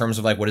 especially in terms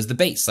of like what is the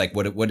base, like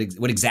what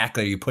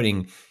exactly are you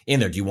putting in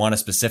there? Do you want a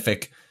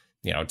specific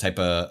type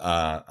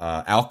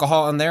of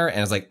alcohol in there?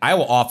 And it's like I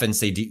will often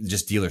say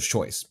just dealer's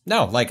choice.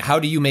 No, like how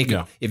do you make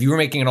it? If you were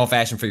making an old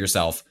fashioned for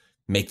yourself,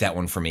 make that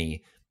one for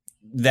me.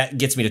 That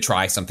gets me to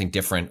try something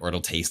different, or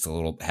it'll taste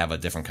have a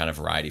different kind of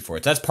variety for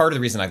it. So that's part of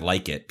the reason I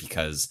like it,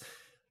 because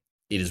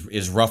it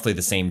is roughly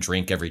the same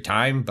drink every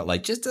time, but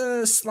like just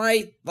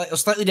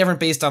slightly different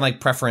based on like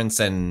preference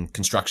and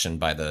construction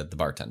by the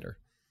bartender.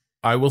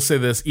 I will say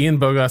this: Ian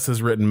Bogost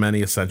has written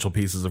many essential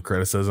pieces of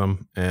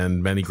criticism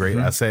and many great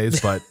essays,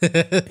 but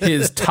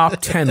his top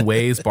 10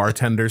 ways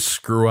bartenders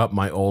screw up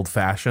my old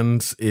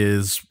fashions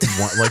is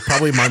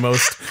probably my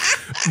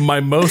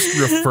most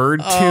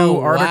referred to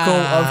article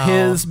of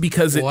his,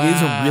 because it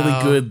is a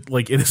really good,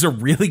 it is a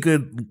really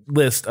good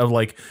list of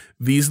like,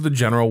 these are the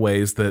general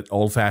ways that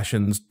old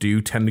fashions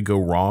do tend to go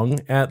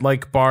wrong at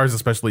like bars,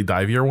 especially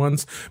divier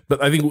ones.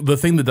 But I think the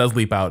thing that does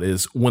leap out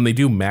is when they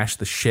do mash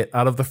the shit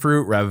out of the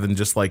fruit rather than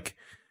just like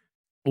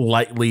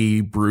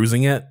lightly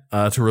bruising it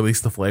to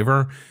release the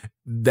flavor.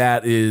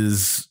 That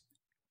is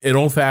an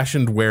old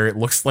fashioned where it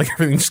looks like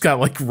everything just got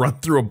like run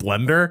through a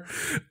blender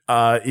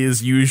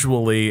is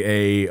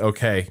usually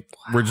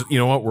we're just,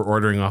 we're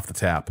ordering off the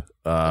tap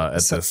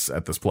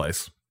at this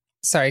place.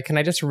 Sorry, can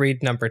I just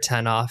read number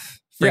 10 off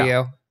for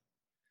you?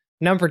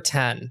 Number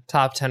 10,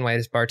 top 10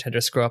 ways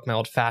bartenders screw up my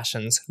old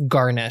fashions.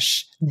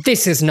 Garnish.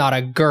 This is not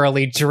a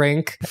girly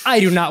drink. I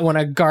do not want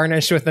to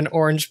garnish with an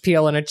orange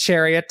peel and a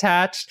cherry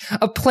attached.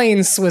 A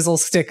plain swizzle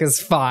stick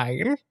is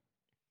fine.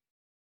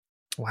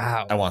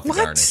 Wow. I want the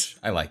garnish.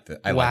 I like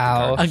the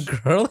garnish. A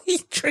girly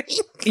drink?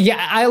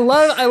 Yeah, I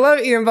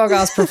love Ian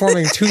Bogost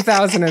performing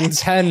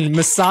 2010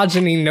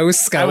 misogyny no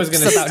scouts. I was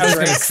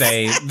gonna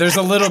say there's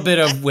a little bit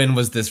of when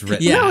was this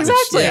written? Yeah,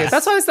 exactly. Yes.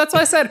 That's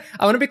why I said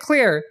I want to be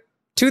clear.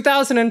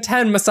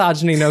 2010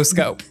 misogyny no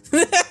scope.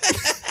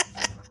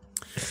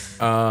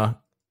 All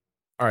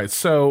right,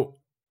 so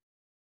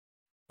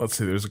let's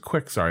see. There's a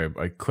quick. Sorry,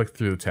 I clicked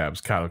through the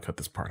tabs. Kyle, cut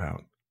this part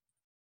out.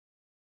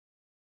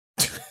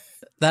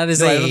 That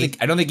is I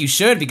don't think you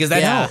should, because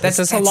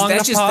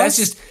that's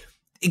just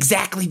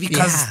exactly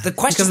because the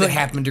questions that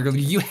happened earlier.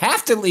 You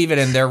have to leave it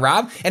in there,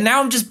 Rob. And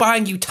now I'm just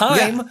buying you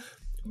time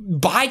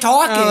by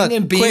talking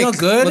and being a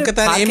good. Look at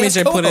that image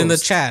I put in the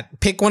chat.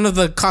 Pick one of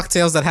the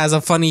cocktails that has a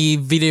funny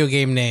video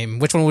game name.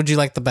 Which one would you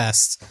like the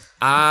best?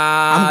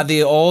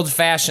 The old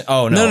fashioned.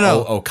 Oh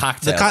no! Oh,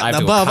 cocktail.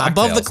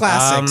 Above the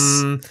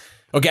classics.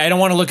 Okay, I don't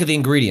want to look at the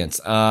ingredients.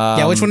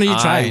 Yeah, which one are you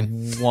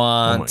trying? I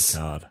want Oh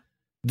my God.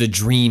 the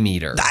Dream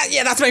Eater.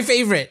 Yeah, that's my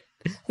favorite.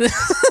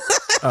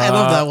 I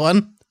love that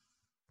one.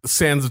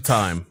 Sands of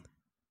Time.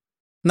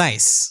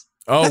 Nice.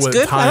 Oh, That's with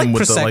good. I time like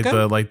with the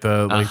Prosecco. like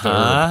the Like the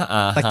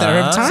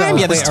herb time.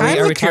 Yeah, there's time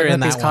are we liquor talking in about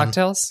that these one.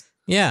 cocktails?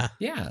 Yeah.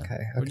 Yeah.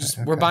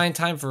 Okay. We're buying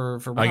time for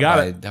Rob I got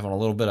by it. having a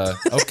little bit of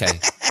okay.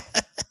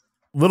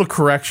 Little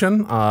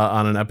correction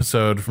on an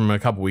episode from a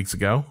couple weeks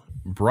ago.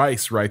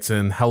 Bryce writes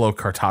in, "Hello,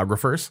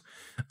 cartographers.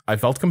 I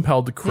felt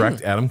compelled to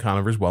correct Adam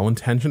Conover's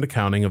well-intentioned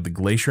accounting of the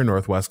Glacier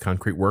Northwest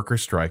concrete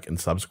workers' strike and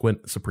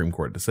subsequent Supreme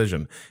Court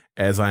decision,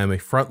 as I am a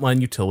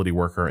frontline utility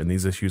worker and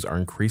these issues are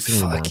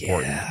increasingly more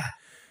important.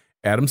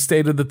 Adam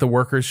stated that the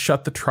workers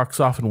shut the trucks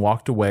off and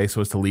walked away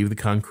so as to leave the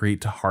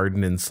concrete to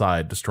harden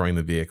inside, destroying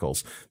the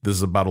vehicles. This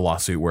is about a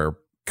lawsuit where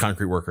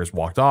concrete workers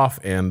walked off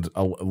and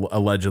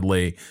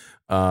allegedly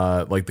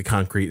the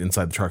concrete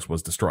inside the trucks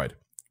was destroyed."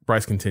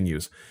 Bryce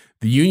continues,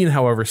 "The union,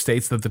 however,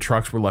 states that the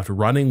trucks were left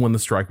running when the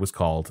strike was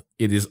called.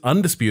 It is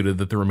undisputed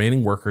that the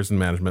remaining workers and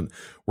management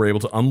were able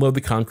to unload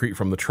the concrete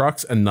from the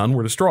trucks and none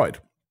were destroyed.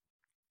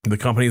 The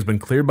company has been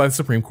cleared by the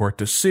Supreme Court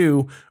to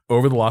sue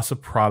over the loss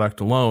of product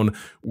alone,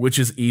 which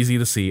is easy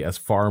to see as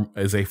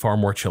a far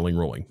more chilling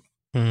ruling.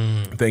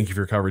 Thank you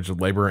for your coverage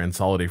of labor and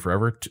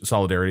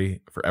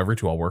solidarity forever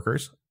to all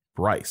workers.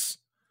 Bryce."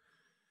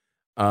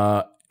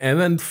 And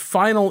then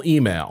final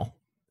email.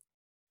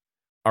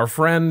 Our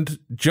friend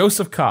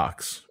Joseph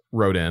Cox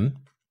wrote in,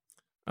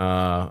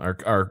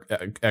 our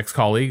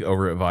ex-colleague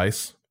over at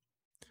Vice,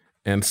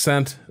 and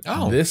sent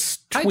this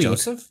tweet. Hi,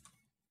 Joseph.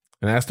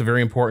 And asked a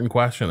very important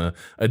question,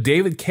 a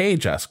David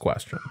Cage-esque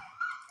question.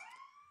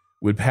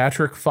 Would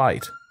Patrick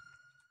fight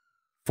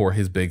for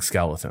his big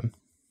skeleton?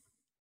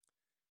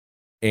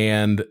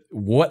 And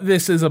what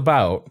this is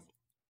about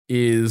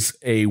is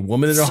a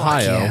woman in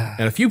Ohio,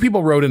 and a few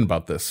people wrote in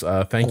about this.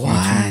 Thank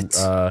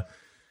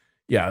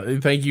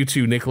you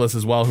to Nicholas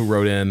as well, who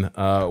wrote in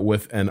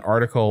with an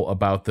article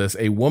about this.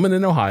 A woman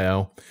in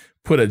Ohio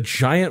put a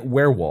giant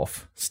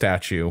werewolf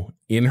statue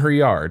in her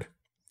yard.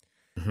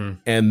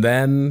 And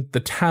then the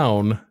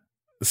town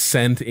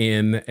sent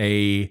in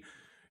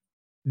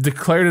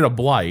declared it a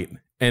blight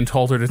and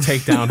told her to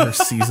take down her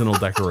seasonal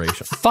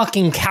decoration.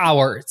 Fucking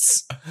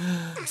cowards.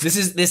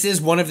 This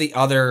is one of the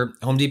other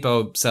Home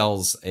Depot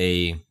sells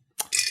two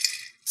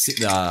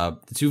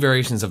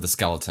variations of the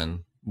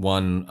skeleton.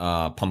 One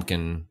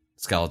pumpkin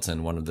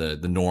skeleton, one of the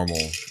normal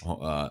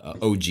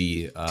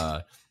OG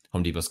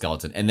Home Depot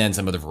skeleton, and then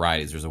some other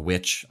varieties. There's a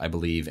witch, I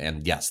believe,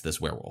 and yes, this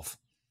werewolf.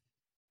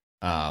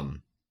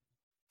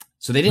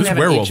 So they didn't have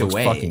an HOA. This werewolf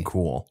looks fucking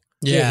cool.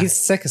 Yeah, he's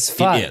sick as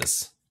fuck. It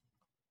is.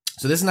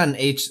 So this is not an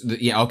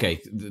Yeah,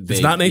 okay. It's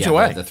not an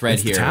HOA. The thread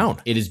it's here. The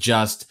town. It is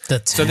just the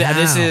town. So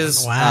this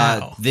is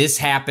wow. This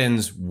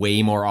happens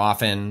way more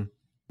often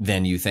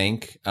than you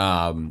think.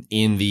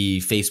 In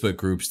the Facebook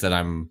groups that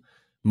I'm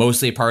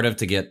mostly a part of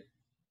to get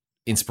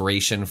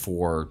inspiration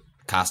for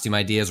costume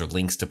ideas or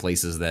links to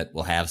places that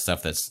will have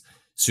stuff that's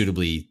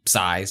suitably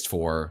sized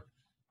for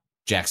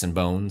Jackson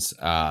Bones.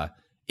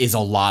 Is a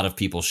lot of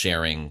people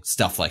sharing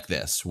stuff like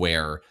this,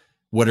 where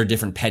what are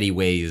different petty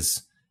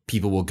ways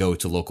people will go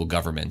to local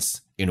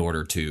governments in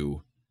order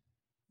to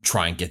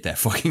try and get that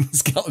fucking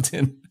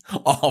skeleton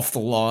off the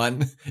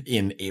lawn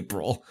in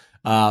April.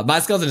 My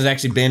skeleton has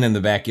actually been in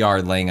the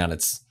backyard laying on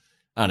its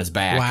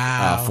back.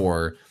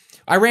 Wow.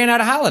 I ran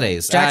out of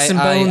holidays. Jackson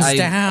Bones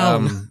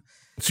down.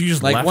 So you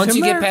just like left once him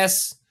you there? get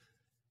past.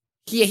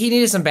 Yeah, he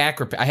needed some back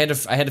repair. I had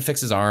to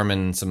fix his arm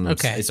and some.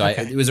 Okay. So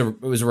it was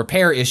a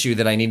repair issue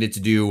that I needed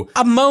to do.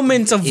 A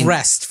moment of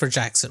rest for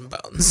Jackson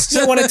Bones.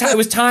 So when it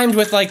was timed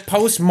with like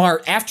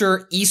post-March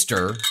after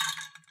Easter,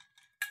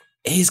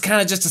 he's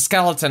kind of just a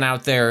skeleton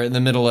out there in the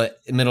middle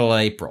of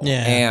April.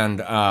 Yeah. And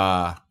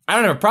I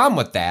don't have a problem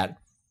with that,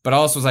 but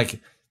also was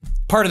like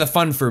part of the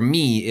fun for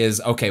me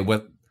is okay,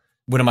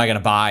 what am I going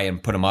to buy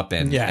and put them up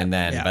in? Yeah, And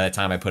then by the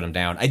time I put them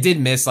down, I did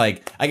miss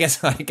I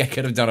guess I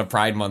could have done a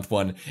Pride Month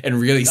one and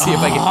really see if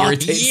I could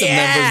irritate some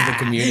members of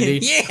the community.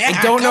 Yeah,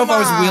 I don't know if I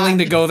was willing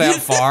to go that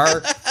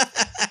far.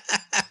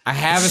 I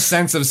have a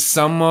sense of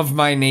some of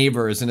my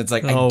neighbors, and it's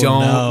like, I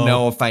don't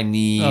know if I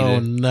need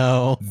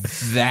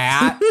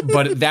that.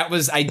 But that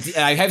was,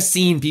 I have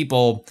seen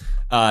people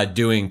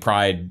doing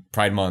Pride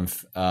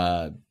Month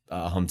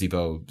Home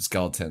Depot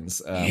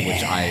skeletons,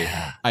 which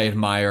I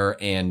admire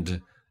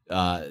and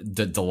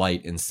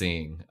delight in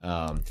seeing.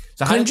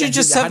 So couldn't you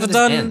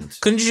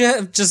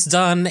have just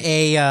done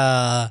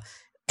a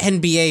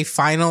NBA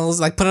Finals,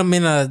 like put them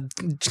in a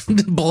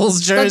Bulls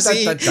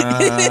jersey?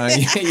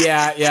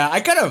 Yeah,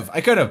 I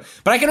could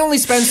have, but I can only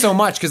spend so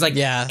much because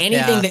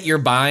anything that you're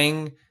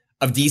buying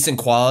of decent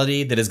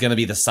quality that is going to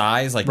be the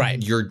size,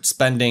 you're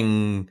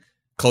spending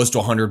close to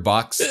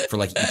 $100 for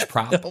like each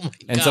prop.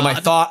 So my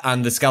thought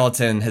on the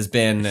skeleton has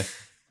been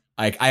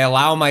like, I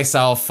allow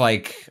myself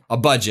like a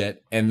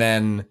budget, and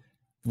then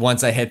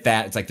once I hit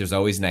that, it's like there's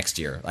always next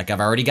year. Like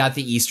I've already got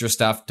the Easter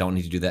stuff, don't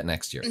need to do that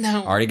next year.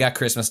 No. Already got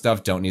Christmas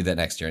stuff, don't need that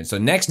next year. And so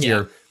next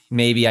year,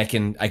 maybe I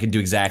can do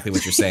exactly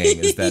what you're saying.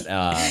 Is that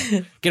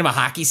get him a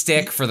hockey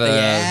stick for the?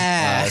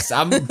 Yeah.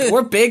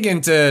 We're big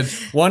into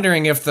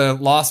wondering if the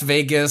Las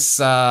Vegas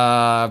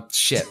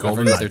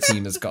whatever their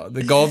team is called,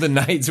 the Golden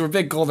Knights. We're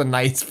big Golden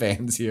Knights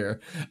fans here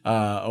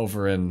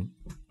over in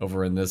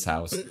this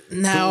house.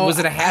 Now, was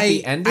it a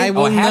happy ending? I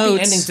will a happy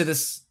note, ending to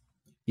this.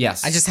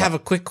 Yes. I just have a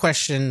quick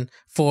question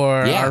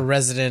for our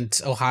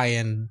resident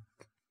Ohioan.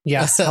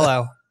 Yes.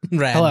 Hello.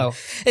 Ren. Hello.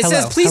 It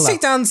says, please take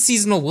down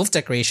seasonal wolf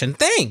decoration.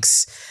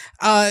 Thanks.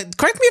 Correct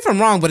me if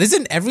I'm wrong, but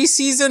isn't every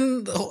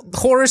season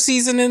horror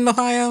season in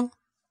Ohio?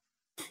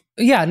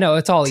 Yeah, no,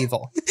 it's all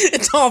evil.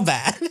 It's all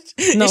bad.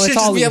 No, it should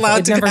just be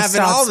allowed to have it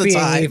all the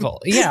time.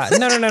 Evil. Yeah,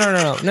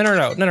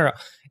 no.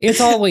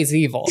 It's always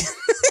evil.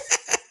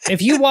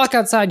 If you walk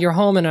outside your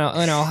home in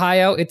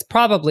Ohio, it's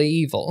probably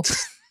evil.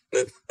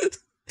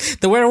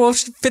 The werewolf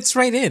fits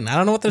right in. I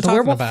don't know what they're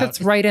talking about. The werewolf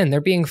fits right in.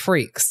 They're being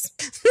freaks.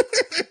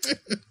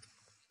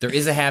 There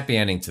is a happy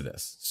ending to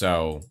this.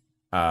 So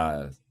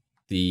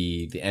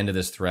the end of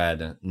this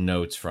thread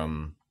notes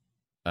from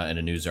in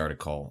a news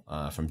article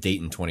from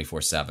Dayton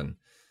 24/7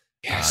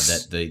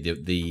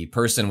 that the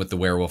person with the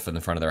werewolf in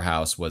the front of their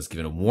house was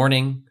given a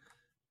warning,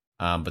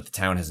 but the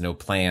town has no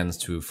plans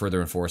to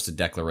further enforce the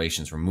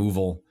decorations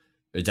removal.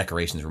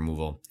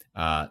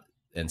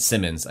 And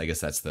Simmons, I guess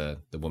that's the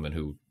woman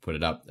who put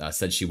it up,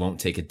 said she won't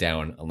take it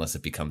down unless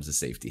it becomes a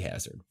safety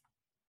hazard.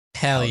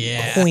 Hell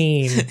yeah.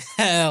 Queen.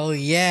 Hell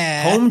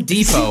yeah. Home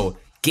Depot,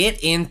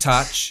 get in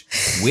touch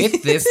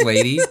with this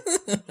lady.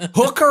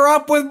 Hook her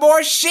up with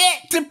more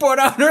shit to put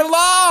on her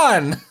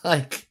lawn.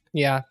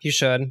 Yeah, you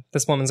should.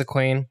 This woman's a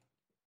queen.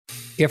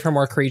 Give her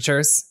more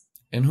creatures.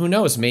 And who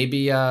knows,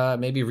 maybe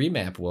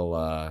Remap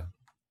will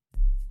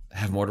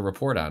have more to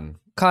report on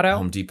Kato?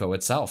 Home Depot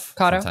itself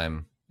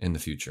sometime in the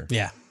future.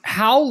 Yeah.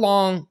 How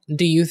long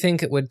do you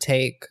think it would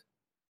take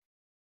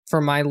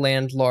for my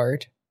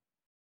landlord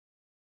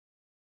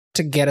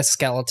to get a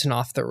skeleton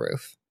off the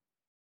roof?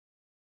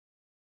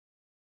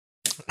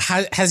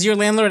 Has your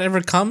landlord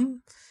ever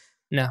come?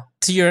 No.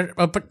 To your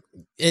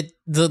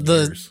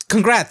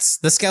congrats.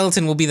 The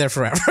skeleton will be there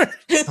forever.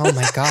 Oh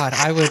my god,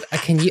 I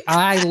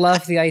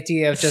love the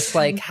idea of just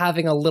like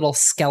having a little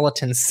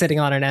skeleton sitting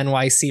on an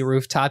NYC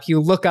rooftop. You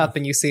look up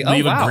and you see,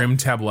 leave a grim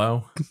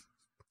tableau.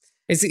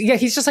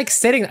 He's just like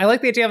sitting. I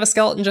like the idea of a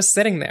skeleton just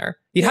sitting there.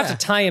 You have to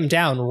tie him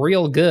down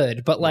real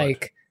good, but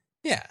like,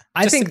 yeah,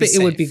 I think that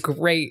it would be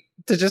great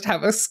to just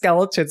have a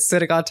skeleton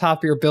sitting on top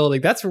of your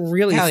building. That's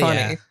really funny.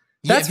 Yeah.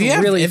 That's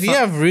really if you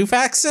have roof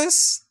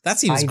access, that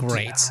seems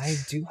great. I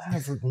do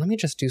have. Let me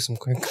just do some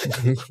quick.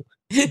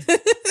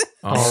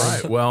 All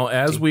right. Well,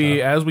 as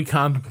we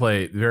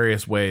contemplate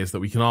various ways that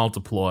we can all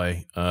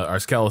deploy our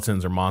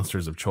skeletons or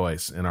monsters of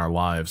choice in our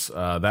lives,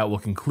 that will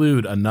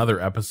conclude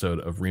another episode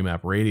of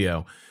Remap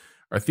Radio.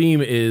 Our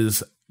theme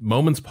is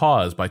Moments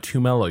Pause by Too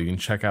Mellow. You can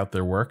check out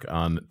their work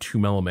on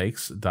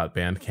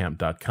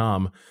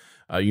twomellomakes.bandcamp.com.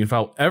 You can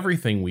follow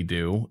everything we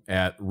do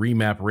at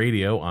Remap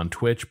Radio on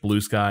Twitch,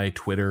 Blue Sky,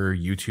 Twitter,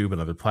 YouTube, and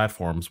other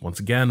platforms. Once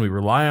again, we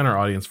rely on our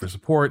audience for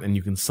support, and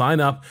you can sign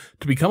up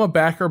to become a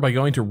backer by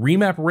going to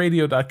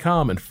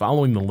remapradio.com and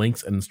following the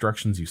links and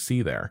instructions you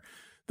see there.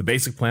 The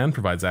basic plan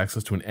provides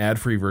access to an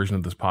ad-free version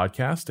of this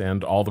podcast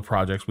and all the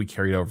projects we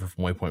carried over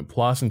from Waypoint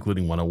Plus,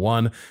 including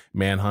 101,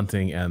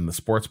 Manhunting, and the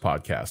Sports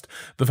Podcast.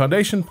 The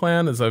foundation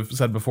plan, as I've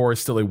said before,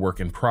 is still a work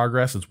in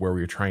progress. It's where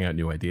we are trying out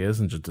new ideas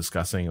and just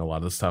discussing a lot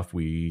of the stuff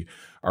we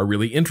are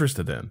really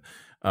interested in.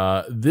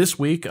 This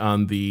week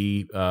on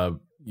the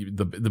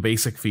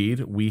basic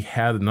feed, we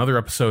had another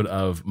episode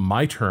of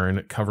My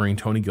Turn covering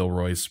Tony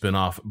Gilroy's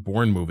spin-off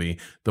Bourne movie,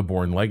 The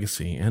Bourne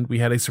Legacy, and we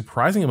had a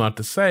surprising amount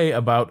to say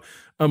about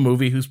a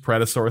movie whose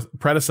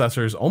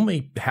predecessors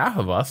only half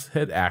of us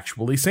had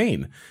actually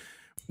seen.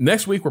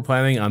 Next week, we're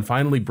planning on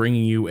finally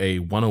bringing you a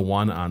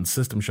 101 on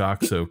System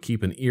Shock, so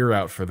keep an ear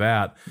out for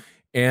that.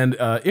 And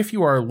if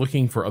you are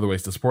looking for other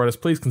ways to support us,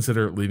 please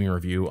consider leaving a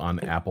review on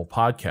Apple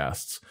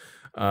Podcasts.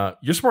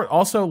 Your support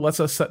also lets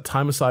us set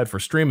time aside for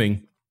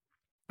streaming.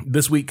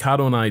 This week,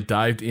 Kato and I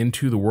dived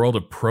into the world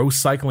of Pro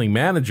Cycling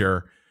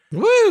Manager.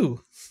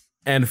 Woo!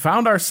 And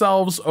found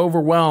ourselves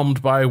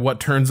overwhelmed by what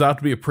turns out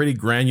to be a pretty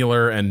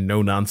granular and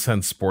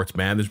no-nonsense sports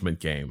management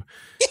game.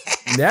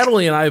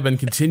 Natalie and I have been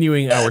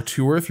continuing our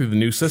tour through the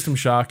new System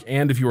Shock,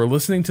 and if you are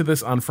listening to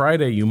this on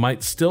Friday, you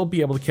might still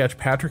be able to catch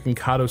Patrick and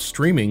Kato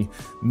streaming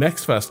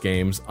Next Fest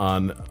games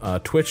on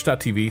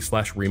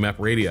twitch.tv/Remap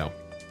Radio.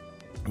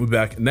 We'll be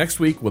back next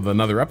week with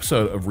another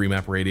episode of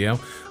Remap Radio.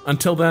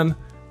 Until then,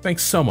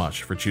 thanks so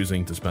much for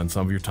choosing to spend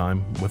some of your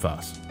time with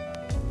us.